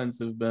salt mines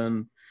have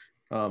been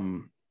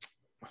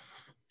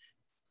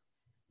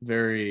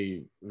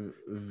very,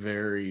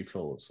 very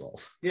full of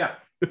salt. Yeah.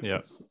 Yeah.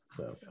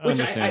 So,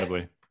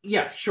 understandably.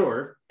 Yeah,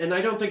 sure. And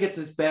I don't think it's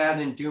as bad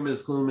and doom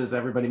as gloom as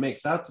everybody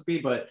makes out to be,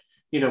 but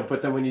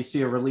but then when you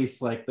see a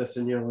release like this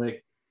and you're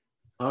like,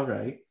 all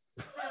right,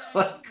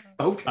 like,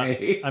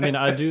 okay. I mean,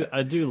 I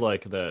do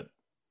like that.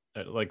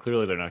 Like,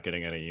 clearly they're not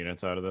getting any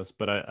units out of this,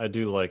 but I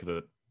do like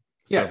that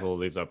several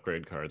of these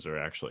upgrade cards are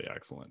actually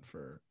excellent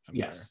for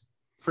Empire. Yes,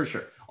 for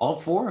sure. All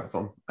 4 of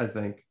them, I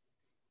think.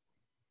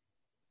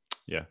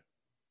 Yeah.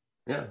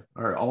 Yeah,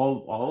 are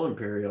all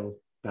Imperial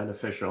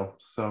beneficial.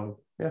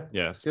 So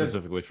yeah,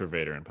 specifically for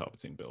Vader and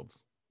Palpatine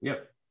builds.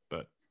 Yep.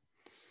 But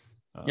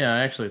I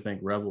actually think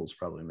Rebels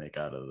probably make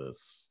out of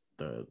this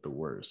the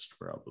worst,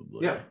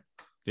 probably.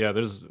 Yeah,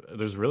 there's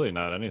really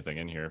not anything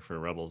in here for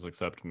Rebels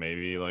except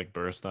maybe like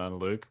burst on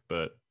Luke,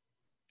 but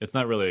it's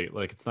not really,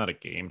 like, it's not a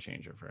game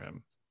changer for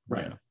him.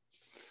 Right.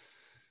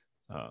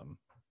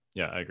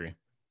 Yeah, I agree.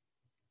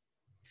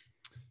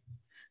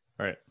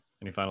 All right.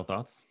 Any final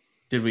thoughts?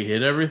 Did we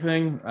hit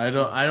everything? I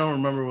don't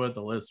remember what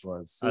the list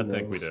was. I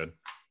think we did.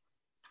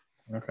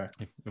 Okay.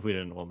 If we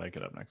didn't, we'll make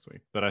it up next week.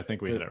 But I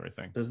think we hit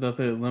everything. There's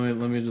nothing.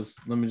 Let me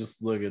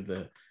just look at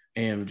the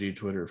AMG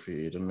Twitter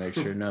feed and make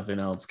sure nothing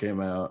else came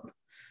out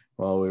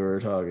while we were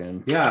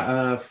talking.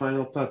 Yeah.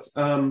 Final thoughts.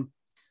 I'm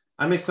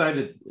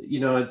excited.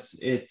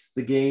 It's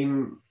the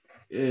game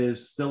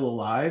is still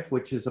alive,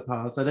 which is a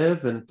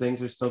positive, and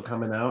things are still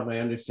coming out. And I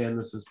understand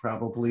this is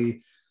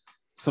probably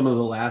some of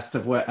the last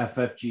of what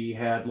FFG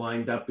had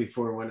lined up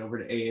before it went over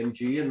to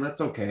AMG, and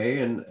that's okay.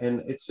 And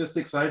it's just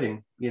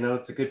exciting.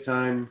 It's a good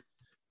time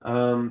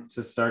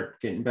to start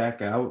getting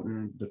back out,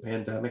 and the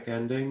pandemic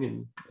ending,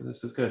 and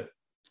this is good.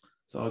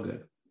 It's all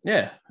good.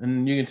 Yeah,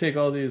 and you can take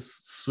all these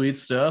sweet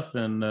stuff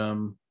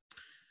and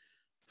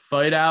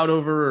fight out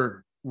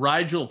over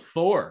Rigel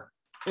 4.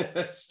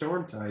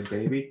 Stormtide,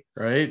 baby.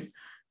 Right?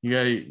 You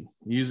gotta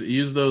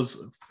use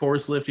those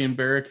force lifting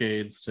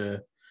barricades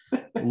to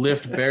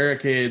lift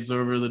barricades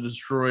over the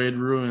destroyed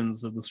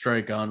ruins of the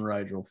strike on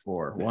Rigel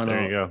 4.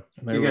 There you go.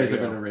 You guys are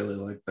going to really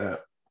like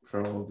that,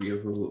 for all of you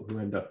who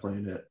end up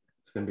playing it.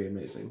 It's going to be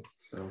amazing.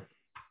 So,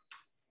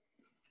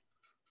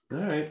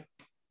 all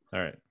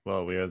right.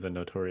 Well, we are the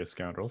Notorious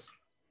Scoundrels.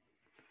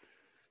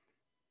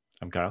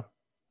 I'm Kyle.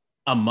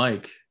 I'm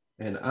Mike.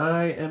 And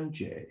I am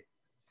Jay.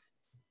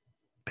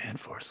 Band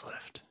Force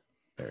Lift.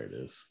 There it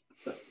is.